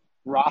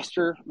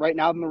roster right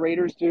now than the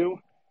Raiders do.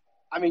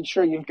 I mean,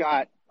 sure, you've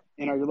got,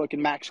 you're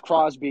looking Max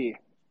Crosby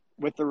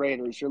with the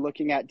Raiders. You're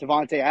looking at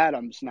Devontae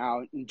Adams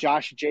now, and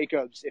Josh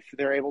Jacobs, if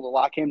they're able to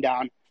lock him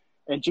down.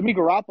 And Jimmy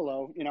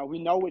Garoppolo, we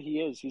know what he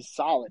is. He's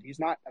solid. He's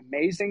not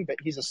amazing, but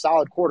he's a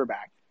solid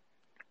quarterback.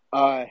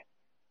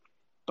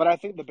 But I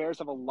think the Bears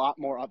have a lot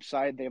more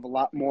upside. They have a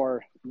lot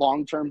more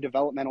long-term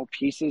developmental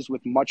pieces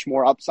with much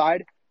more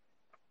upside.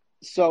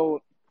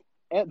 So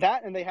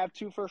that, and they have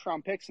 2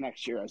 first-round picks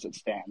next year as it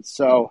stands.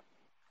 So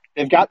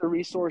they've got the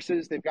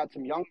resources. They've got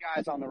some young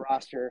guys on the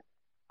roster.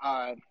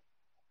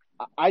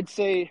 I'd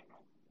say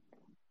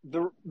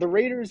the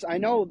Raiders, I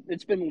know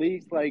it's been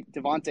leaked like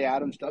Devontae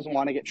Adams doesn't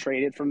want to get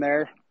traded from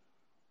there.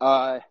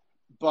 But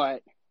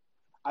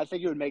I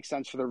think it would make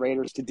sense for the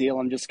Raiders to deal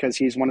him just because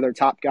he's one of their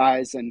top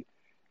guys. And,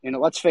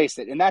 let's face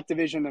it, in that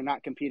division, they're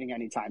not competing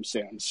anytime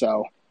soon.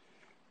 So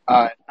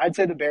I'd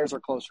say the Bears are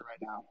closer right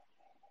now.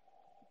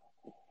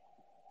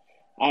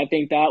 I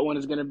think that one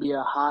is going to be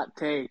a hot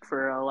take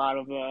for a lot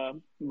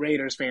of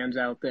Raiders fans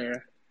out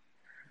there.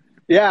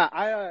 Yeah,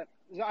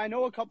 I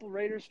know a couple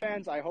Raiders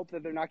fans. I hope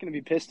that they're not going to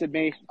be pissed at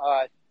me.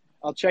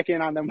 I'll check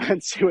in on them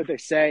and see what they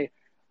say.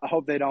 I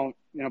hope they don't,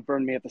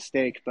 burn me at the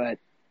stake. But,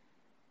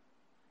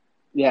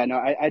 yeah, no,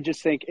 I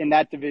just think in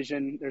that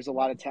division there's a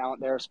lot of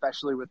talent there,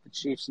 especially with the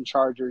Chiefs and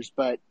Chargers.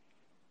 But,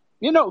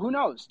 who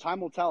knows?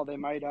 Time will tell. They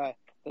might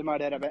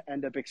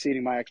end up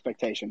exceeding my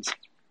expectations.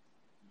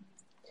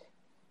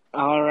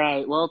 All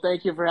right. Well,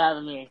 thank you for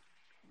having me.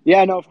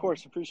 Yeah, no, of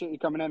course. Appreciate you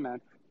coming in, man.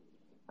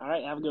 All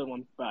right. Have a good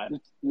one. Bye.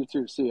 You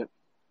too. See you.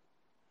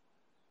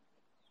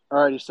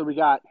 All righty. So we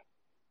got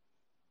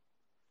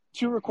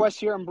 2 requests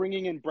here. I'm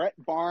bringing in Brett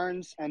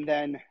Barnes, and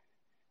then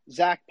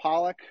Zach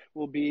Pollock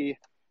will be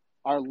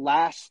our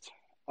last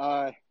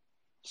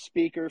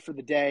speaker for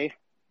the day.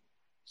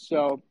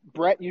 So,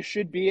 Brett, you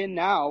should be in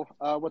now.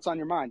 What's on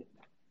your mind?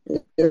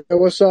 Yeah,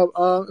 what's up?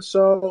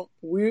 So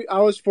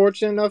I was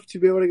fortunate enough to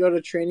be able to go to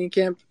training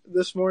camp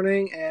this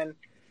morning, and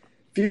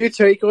a few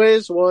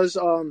takeaways was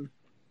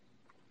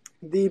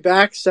the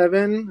back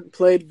 7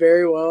 played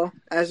very well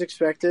as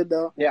expected,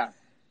 though. Yeah,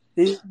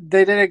 they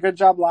did a good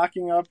job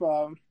locking up,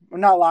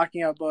 not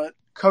locking up, but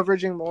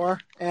coveraging more,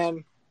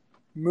 and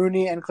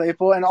Mooney and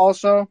Claypool, and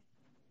also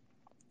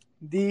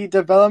the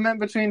development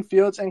between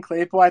Fields and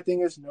Claypool I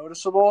think is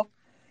noticeable.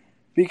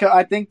 Because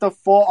I think the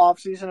full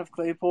offseason of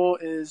Claypool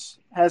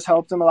has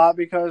helped him a lot,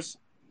 because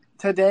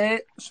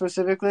today,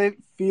 specifically,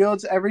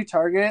 Fields, every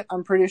target,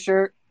 I'm pretty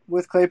sure,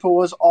 with Claypool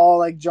was all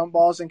like jump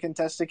balls and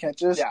contested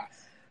catches. Yeah.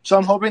 So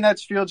I'm hoping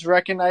that's Fields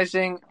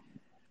recognizing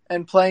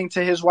and playing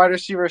to his wide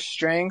receiver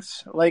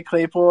strengths, like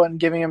Claypool, and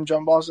giving him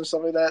jump balls and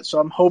stuff like that. So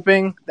I'm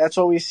hoping that's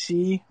what we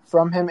see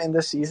from him in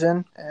the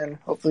season, and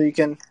hopefully he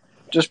can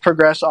just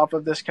progress off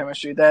of this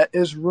chemistry. That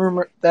is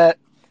rumored that,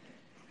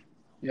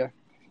 yeah.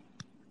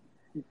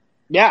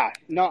 Yeah,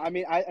 no, I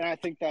mean, I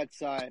think that's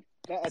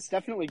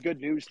definitely good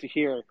news to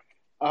hear.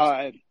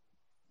 I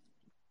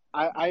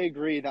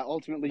agree that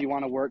ultimately you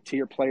want to work to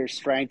your players'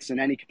 strengths in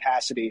any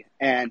capacity,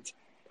 and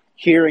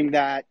hearing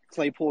that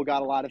Claypool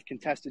got a lot of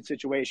contested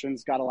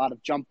situations, got a lot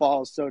of jump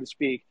balls, so to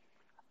speak,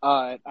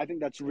 I think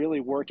that's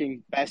really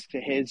working best to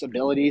his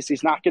abilities.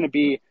 He's not going to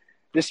be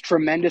this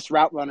tremendous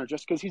route runner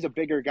just because he's a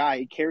bigger guy.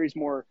 He carries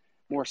more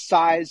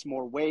size,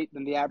 more weight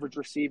than the average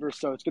receiver,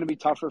 so it's going to be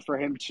tougher for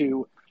him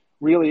to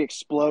really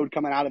explode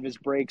coming out of his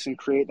breaks and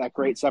create that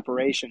great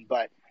separation.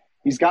 But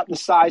he's got the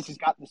size, he's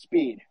got the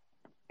speed.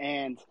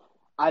 And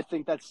I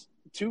think that's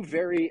 2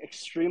 very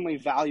extremely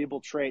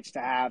valuable traits to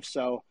have.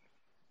 So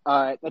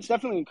that's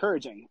definitely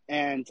encouraging.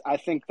 And I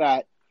think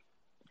that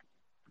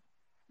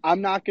I'm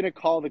not going to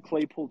call the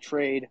Claypool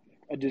trade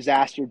a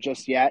disaster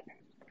just yet.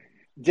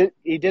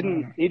 He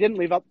didn't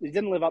live up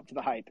to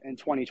the hype in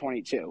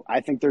 2022. I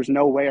think there's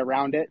no way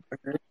around it.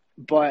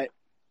 But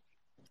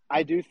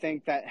I do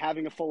think that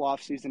having a full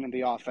offseason in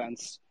the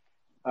offense,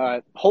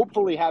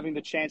 hopefully having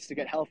the chance to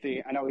get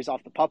healthy. I know he's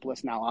off the PUP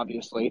list now,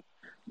 obviously,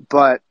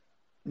 but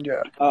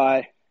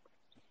yeah,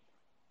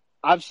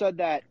 I've said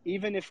that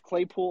even if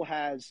Claypool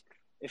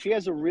if he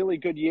has a really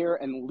good year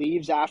and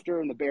leaves after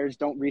and the Bears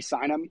don't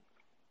re-sign him,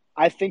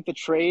 I think the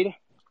trade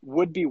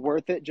would be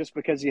worth it just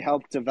because he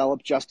helped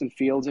develop Justin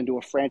Fields into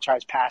a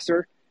franchise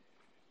passer.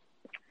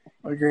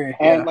 Agree.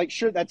 And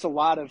sure,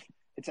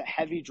 it's a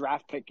heavy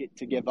draft pick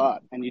to give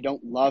up, and you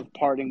don't love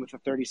parting with a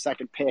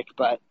 32nd pick,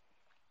 but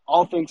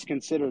all things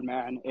considered,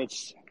 man,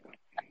 it's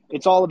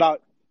all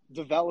about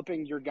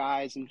developing your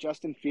guys, and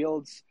Justin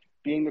Fields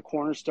being the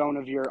cornerstone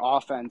of your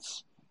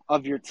offense,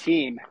 of your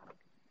team.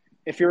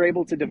 If you're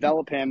able to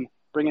develop him,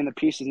 bring in the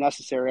pieces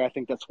necessary, I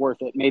think that's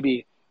worth it.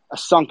 Maybe a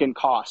sunken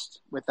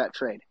cost with that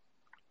trade.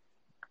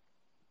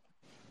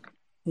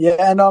 Yeah,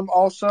 and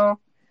also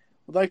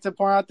would like to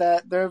point out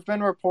that there have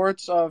been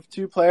reports of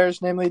 2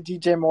 players, namely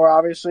DJ Moore,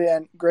 obviously,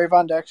 and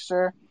Grayvon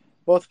Dexter,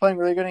 both playing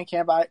really good in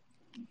camp.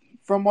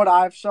 From what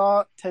I've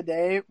saw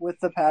today with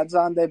the pads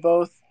on, they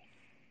both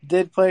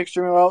did play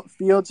extremely well.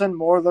 Fields and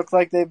Moore look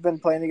like they've been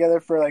playing together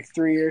for like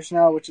 3 years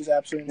now, which is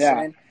absolutely Yeah.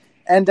 insane.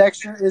 And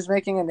Dexter is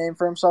making a name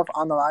for himself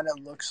on the line,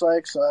 it looks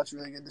like, so that's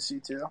really good to see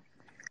too.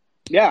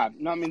 Yeah,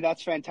 no, I mean,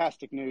 that's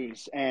fantastic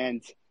news.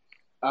 And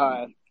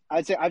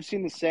I'd say I've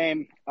seen the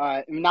same,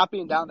 not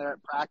being down there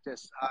at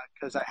practice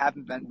because I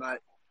haven't been,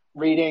 but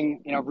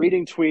reading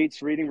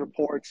tweets, reading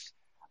reports,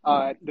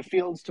 the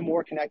Fields to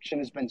Moore connection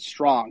has been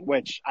strong,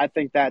 which I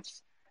think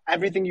that's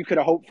everything you could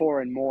have hoped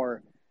for and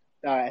more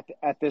at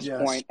this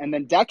point. And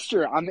then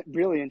Dexter, I'm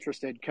really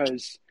interested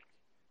because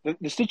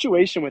the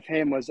situation with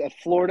him was at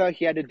Florida,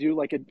 he had to do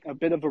like a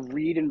bit of a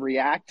read and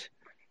react.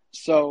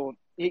 So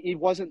he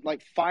wasn't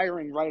like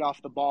firing right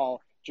off the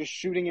ball, just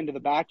shooting into the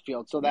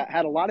backfield. So that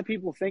had a lot of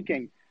people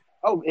thinking,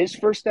 oh, his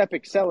first step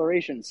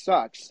acceleration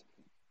sucks.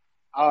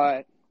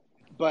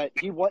 But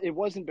it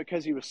wasn't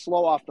because he was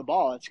slow off the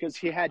ball. It's because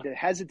he had to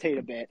hesitate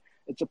a bit.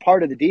 It's a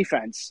part of the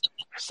defense.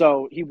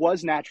 So he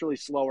was naturally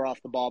slower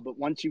off the ball. But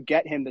once you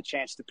get him the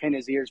chance to pin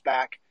his ears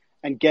back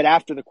and get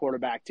after the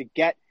quarterback, to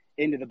get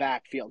into the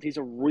backfield, he's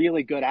a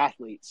really good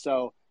athlete.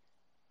 So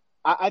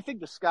I think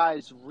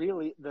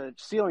the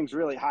ceiling's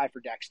really high for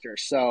Dexter.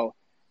 So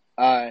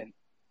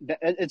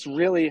it's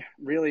really,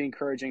 really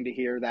encouraging to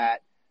hear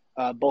that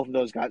both of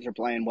those guys are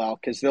playing well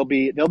because they'll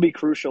be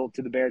crucial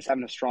to the Bears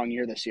having a strong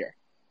year this year.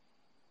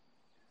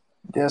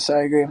 Yes,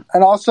 I agree.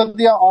 And also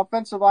the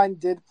offensive line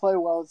did play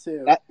well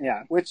too.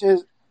 Which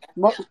is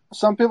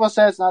some people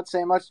say it's not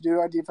saying much due to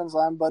our defense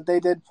line, but they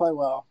did play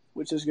well,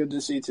 which is good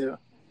to see too.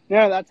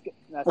 Yeah, that's good.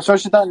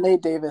 Especially that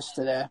Nate Davis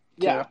today.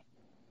 Yeah. Too.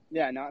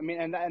 Yeah, no, I mean,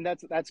 and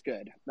that's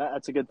good.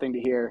 That's a good thing to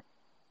hear.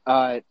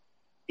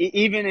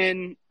 Even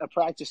in a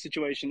practice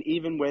situation,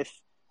 even with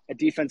a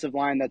defensive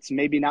line that's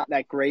maybe not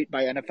that great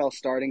by NFL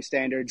starting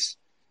standards,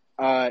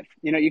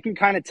 you can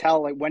kind of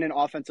tell like when an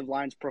offensive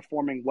line's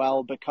performing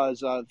well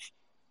because of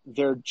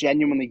they're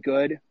genuinely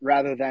good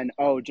rather than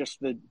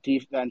just the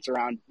defense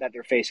around that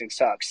they're facing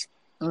sucks.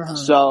 Mm-hmm.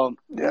 So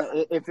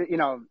if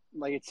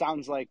it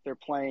sounds like they're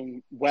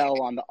playing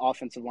well on the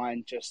offensive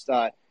line, just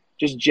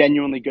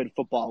genuinely good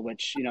football,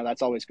 which,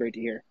 that's always great to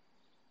hear.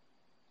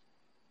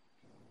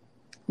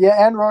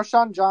 Yeah, and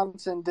Roshan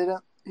Johnson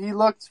he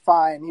looked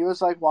fine. He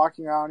was like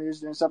walking around, he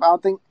was doing stuff. I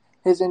don't think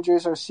his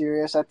injuries are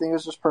serious. I think it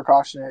was just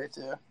precautionary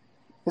too.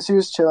 Because he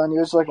was chilling, he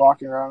was like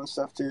walking around and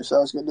stuff too, so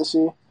that was good to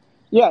see.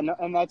 Yeah, no,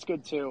 and that's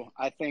good too.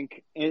 I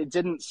think it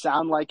didn't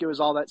sound like it was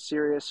all that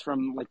serious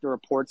from like the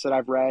reports that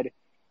I've read.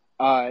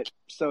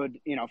 So,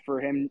 for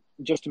him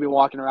just to be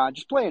walking around,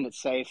 just playing it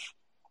safe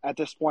at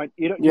this point,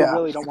 you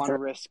really don't want to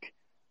risk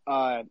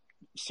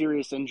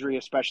serious injury,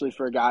 especially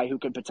for a guy who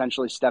could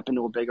potentially step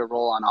into a bigger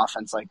role on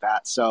offense like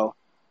that. So,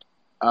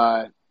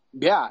 I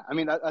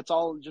mean, that's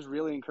all just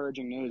really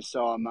encouraging news.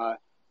 So I'm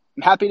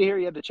happy to hear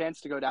you had the chance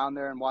to go down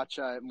there and watch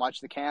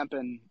the camp,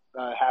 and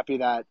happy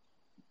that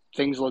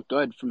things look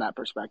good from that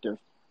perspective.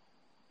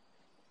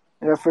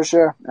 Yeah, for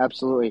sure.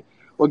 Absolutely.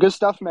 Well, good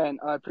stuff, man.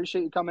 I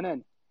appreciate you coming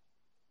in.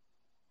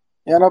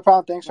 Yeah, no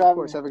problem. Thanks for having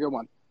me. Of course. Have a good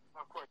one.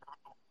 Of course.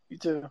 You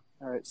too.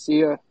 All right. See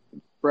ya,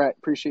 Brett.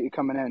 Appreciate you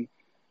coming in.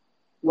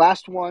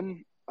 Last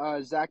one,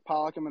 Zach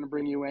Pollock, I'm going to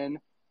bring you in.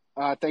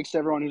 Thanks to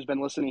everyone who's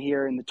been listening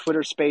here in the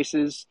Twitter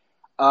spaces.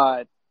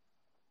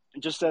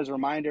 Just as a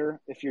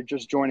reminder, if you're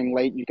just joining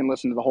late, you can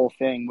listen to the whole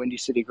thing, Windy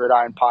City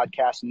Gridiron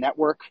Podcast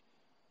Network,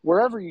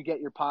 wherever you get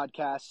your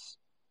podcasts,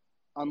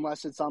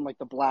 unless it's on like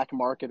the black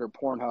market or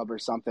Pornhub or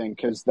something,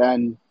 because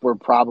then we're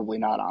probably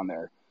not on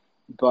there.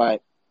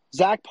 But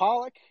Zach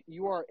Pollock,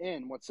 you are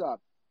in. What's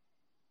up?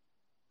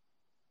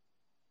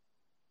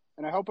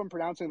 And I hope I'm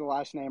pronouncing the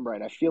last name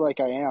right. I feel like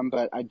I am,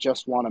 but I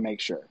just want to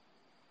make sure.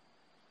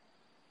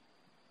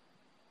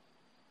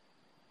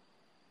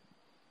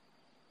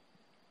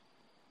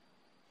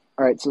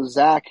 All right, so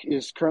Zach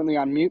is currently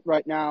on mute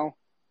right now.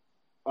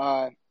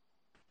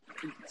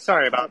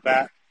 Sorry about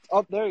that.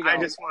 Oh, there you go.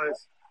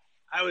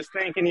 I was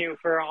thanking you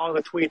for all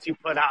the tweets you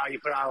put out. You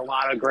put out a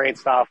lot of great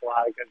stuff, a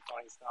lot of good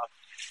fun stuff.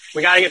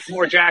 We got to get some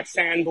more Jack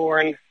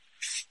Sanborn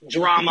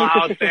drama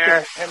out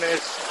there, him and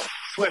his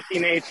Swifty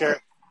nature.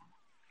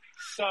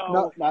 So,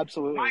 no,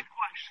 absolutely.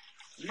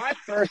 My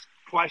first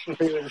question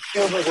for you is, it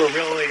feels like we're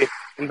really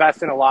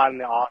investing a lot in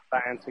the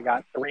offense. We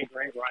got 3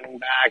 great running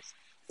backs,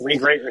 3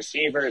 great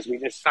receivers. We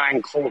just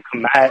signed Cole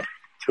Kmet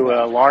to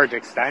a large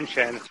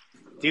extension.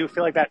 Do you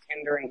feel like that's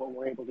hindering what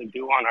we're able to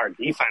do on our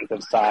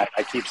defensive side?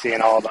 I keep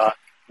seeing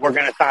we're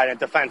going to sign a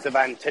defensive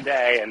end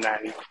today, and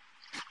then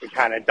it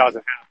kind of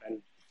doesn't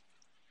happen.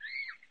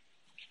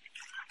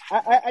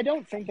 I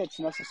don't think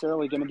that's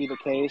necessarily going to be the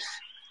case.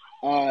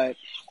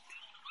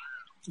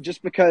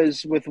 Just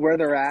because with where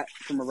they're at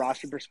from a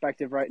roster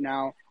perspective right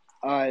now,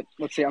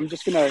 let's see,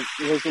 there's a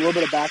little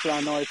bit of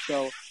background noise,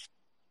 so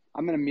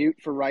I'm going to mute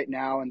for right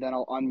now, and then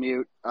I'll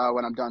unmute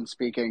when I'm done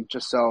speaking,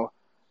 just so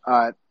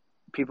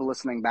people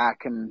listening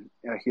back can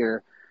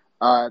hear.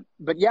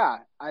 But yeah,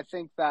 I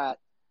think that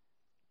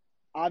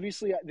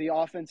obviously the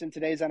offense in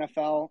today's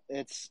NFL,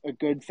 it's a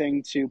good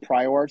thing to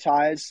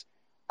prioritize.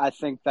 I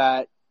think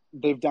that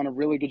they've done a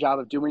really good job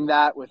of doing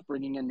that with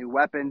bringing in new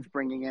weapons,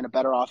 bringing in a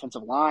better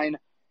offensive line.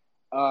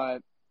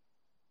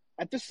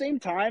 at the same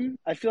time,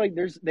 I feel like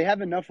they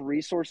have enough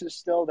resources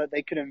still that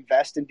they can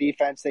invest in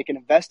defense. They can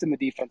invest in the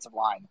defensive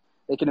line.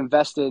 They can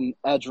invest in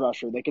edge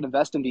rusher. They can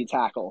invest in D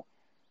tackle.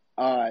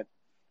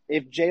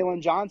 If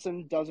Jalen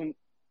Johnson doesn't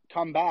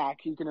come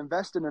back, you can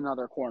invest in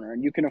another corner,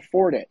 and you can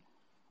afford it.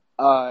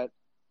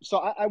 So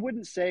I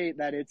wouldn't say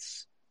that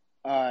it's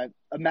a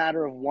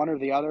matter of one or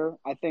the other.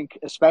 I think,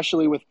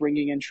 especially with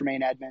bringing in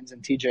Tremaine Edmonds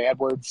and TJ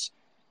Edwards,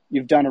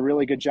 you've done a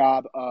really good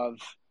job of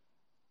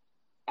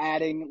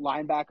adding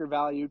linebacker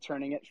value,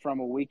 turning it from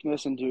a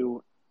weakness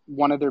into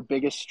one of their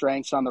biggest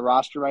strengths on the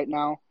roster right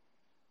now.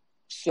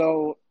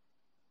 So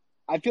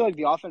I feel like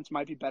the offense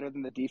might be better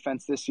than the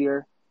defense this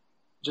year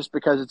just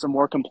because it's a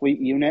more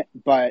complete unit.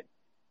 But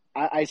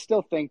I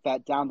still think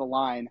that down the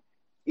line,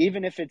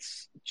 even if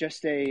it's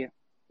just a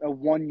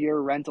 1-year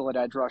rental at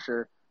edge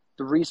rusher,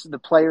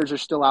 the players are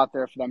still out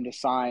there for them to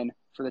sign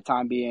for the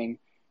time being.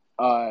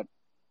 And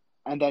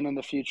then in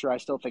the future, I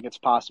still think it's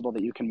possible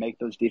that you can make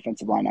those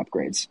defensive line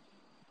upgrades.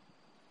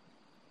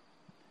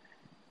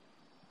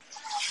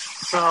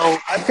 So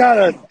I've got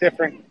a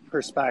different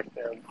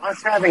perspective.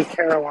 Us having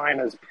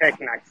Carolina's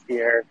pick next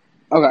year,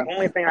 Okay. the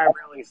only thing I've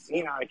really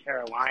seen out of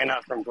Carolina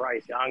from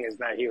Bryce Young is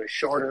that he was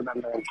shorter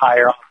than the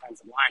entire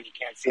offensive line. You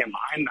can't see him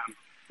behind them.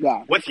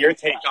 Yeah. What's your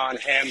take on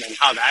him and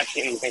how that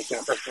team you think is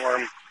going to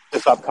perform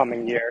this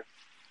upcoming year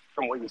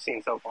from what you've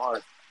seen so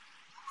far?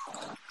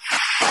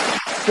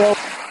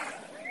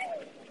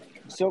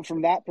 So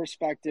from that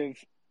perspective,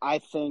 I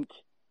think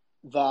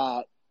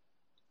that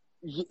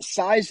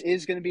size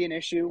is going to be an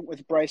issue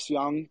with Bryce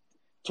Young.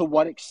 To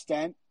what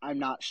extent, I'm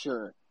not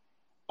sure.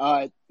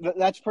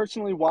 That's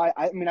personally why.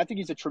 I think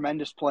he's a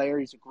tremendous player.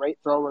 He's a great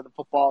thrower of the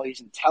football. He's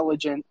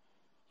intelligent.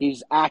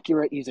 He's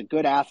accurate. He's a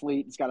good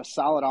athlete. He's got a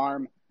solid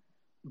arm.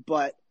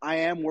 But I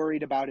am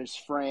worried about his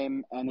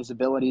frame and his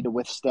ability to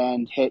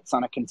withstand hits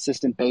on a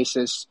consistent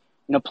basis.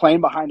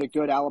 Playing behind a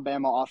good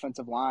Alabama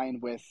offensive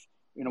line with,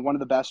 one of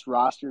the best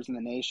rosters in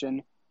the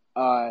nation,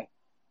 that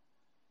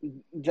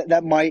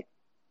might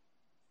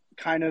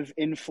kind of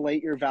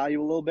inflate your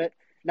value a little bit.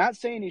 Not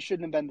saying he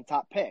shouldn't have been the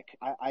top pick.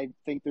 I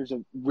think there's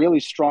a really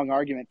strong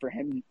argument for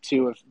him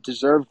to have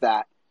deserved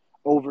that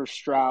over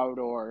Stroud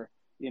or,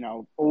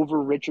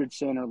 over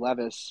Richardson or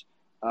Levis,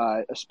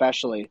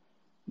 especially.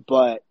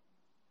 But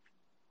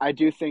I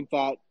do think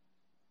that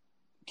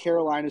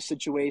Carolina's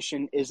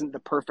situation isn't the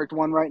perfect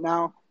one right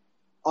now.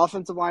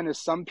 Offensive line has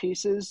some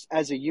pieces.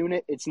 As a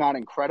unit, it's not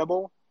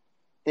incredible.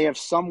 They have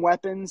some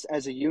weapons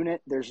as a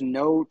unit. There's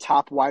no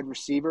top wide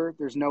receiver.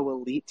 There's no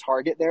elite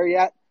target there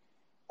yet.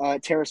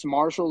 Terrace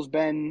Marshall's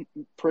been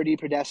pretty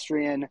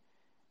pedestrian.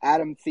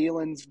 Adam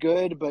Thielen's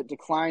good, but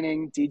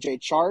declining. DJ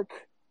Chark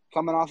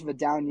coming off of a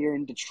down year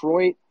in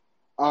Detroit.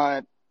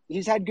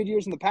 He's had good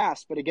years in the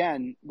past, but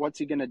again, what's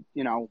he gonna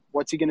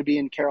be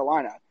in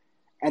Carolina?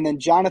 And then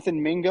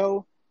Jonathan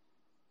Mingo,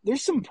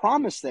 there's some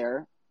promise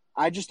there.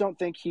 I just don't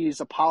think he's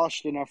a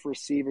polished enough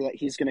receiver that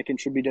he's going to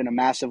contribute in a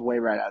massive way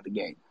right out of the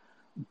gate.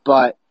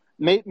 But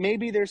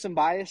maybe there's some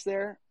bias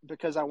there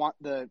because I want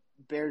the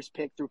Bears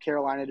pick through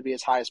Carolina to be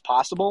as high as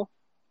possible.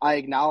 I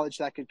acknowledge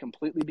that could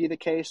completely be the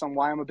case on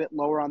why I'm a bit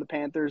lower on the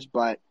Panthers,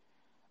 but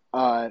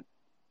I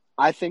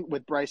think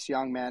with Bryce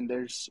Young, man,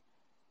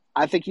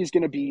 I think he's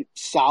going to be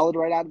solid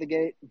right out of the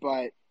gate,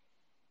 but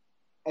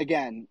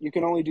again, you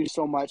can only do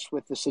so much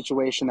with the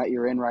situation that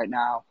you're in right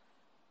now.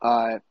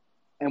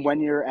 And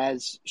when you're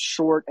as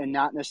short and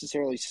not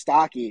necessarily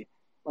stocky,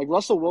 like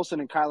Russell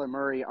Wilson and Kyler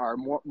Murray are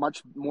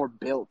much more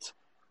built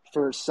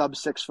for sub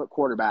 6 foot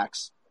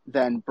quarterbacks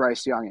than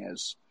Bryce Young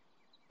is.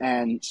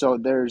 And so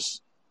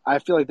I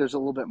feel like there's a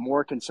little bit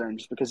more concern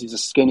just because he's a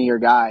skinnier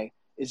guy.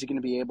 Is he going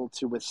to be able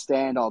to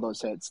withstand all those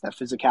hits, that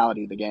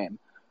physicality of the game?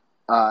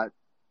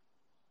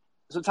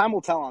 So time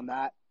will tell on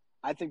that.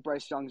 I think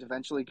Bryce Young's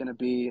eventually going to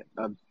be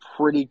a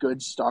pretty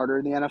good starter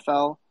in the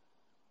NFL.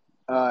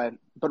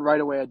 But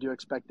right away, I do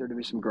expect there to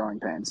be some growing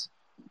pains.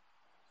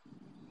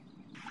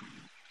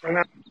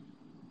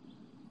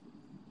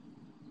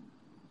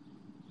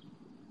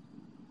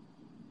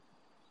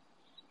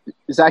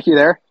 Zach, you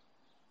there?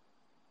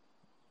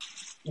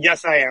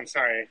 Yes, I am.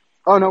 Sorry.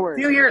 Oh, no A worries.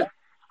 few years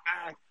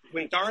back,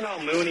 when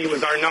Darnell Mooney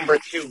was our number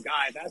 2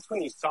 guy, that's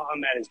when you saw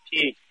him at his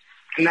peak.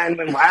 And then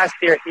when last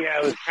year he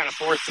was kind of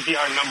forced to be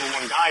our number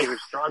 1 guy, he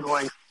was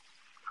struggling.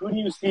 Who do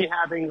you see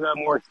having the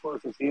more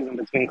explosive season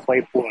between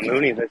Claypool and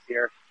Mooney this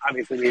year?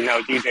 Obviously, we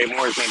know DJ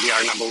Moore is going to be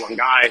our number 1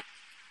 guy,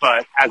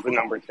 but as the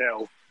number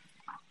 2.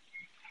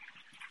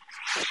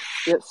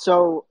 Yeah,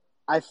 so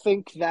I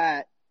think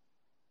that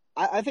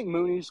I think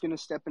Mooney's going to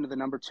step into the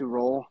number 2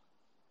 role.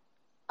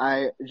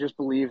 I just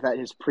believe that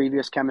his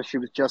previous chemistry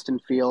with Justin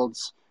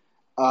Fields,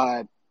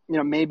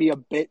 maybe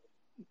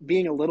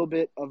being a little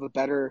bit of a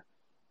better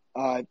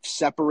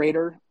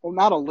separator. Well,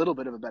 not a little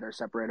bit of a better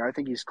separator. I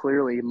think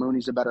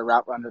Mooney's a better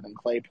route runner than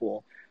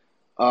Claypool.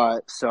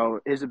 So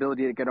his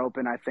ability to get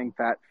open, I think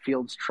that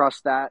Fields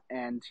trusts that,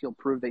 and he'll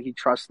prove that he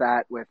trusts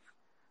that with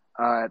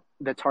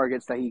the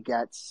targets that he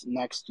gets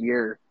next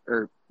year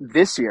or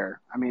this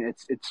year. I mean,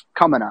 it's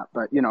coming up,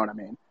 but you know what I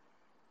mean.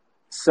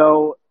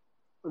 So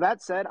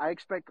That said, I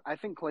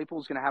think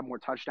Claypool's going to have more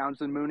touchdowns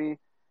than Mooney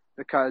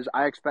because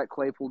I expect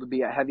Claypool to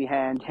be a heavy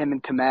hand, him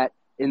and Kmet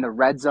in the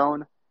red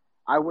zone.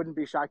 I wouldn't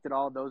be shocked at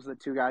all. Those are the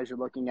two guys you're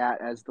looking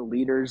at as the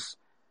leaders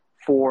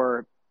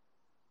for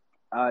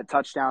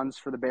touchdowns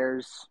for the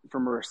Bears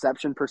from a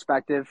reception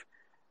perspective.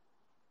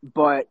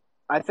 But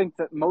I think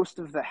that most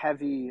of the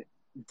heavy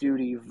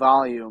duty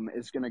volume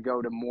is going to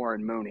go to Moore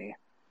and Mooney.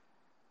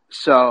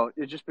 So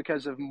it's just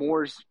because of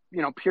Moore's,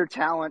 pure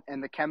talent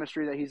and the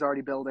chemistry that he's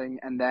already building,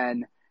 and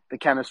then the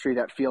chemistry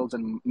that Fields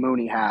and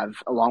Mooney have,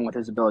 along with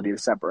his ability to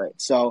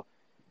separate. So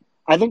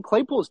I think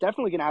Claypool is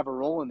definitely going to have a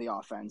role in the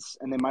offense,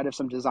 and they might have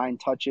some design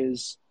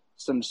touches,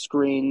 some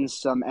screens,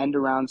 some end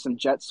around, some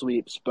jet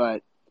sweeps.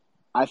 But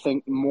I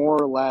think more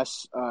or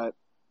less,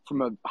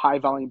 from a high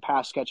volume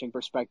pass catching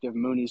perspective,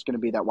 Mooney's going to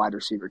be that wide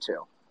receiver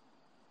too.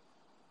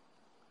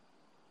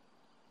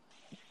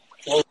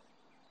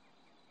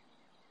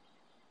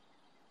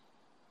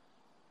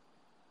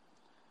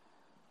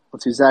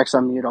 Let's see, Zach's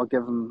on mute. I'll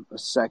give him a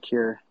sec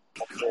here.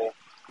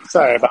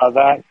 Sorry about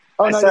that.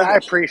 Oh, I no, said you're I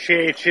good.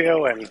 appreciate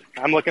you, and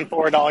I'm looking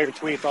forward to all your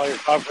tweets, all your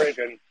coverage,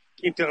 and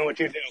keep doing what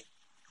you do.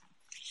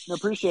 I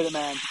appreciate it,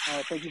 man.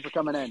 Thank you for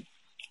coming in.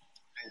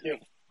 Thank you.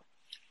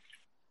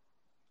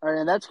 All right,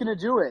 and that's going to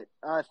do it.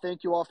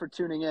 Thank you all for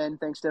tuning in.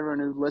 Thanks to everyone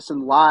who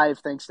listened live.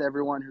 Thanks to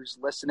everyone who's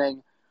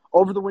listening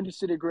over the Windy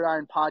City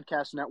Gridiron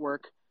Podcast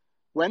Network.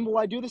 When will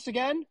I do this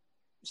again?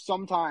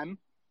 Sometime.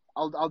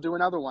 I'll do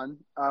another one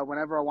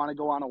whenever I want to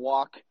go on a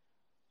walk.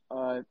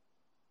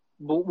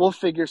 We'll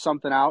figure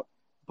something out.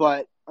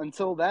 But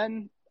until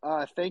then,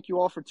 thank you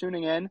all for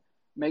tuning in.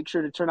 Make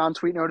sure to turn on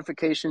tweet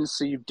notifications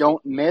so you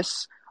don't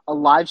miss a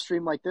live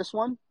stream like this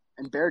one.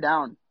 And bear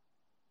down.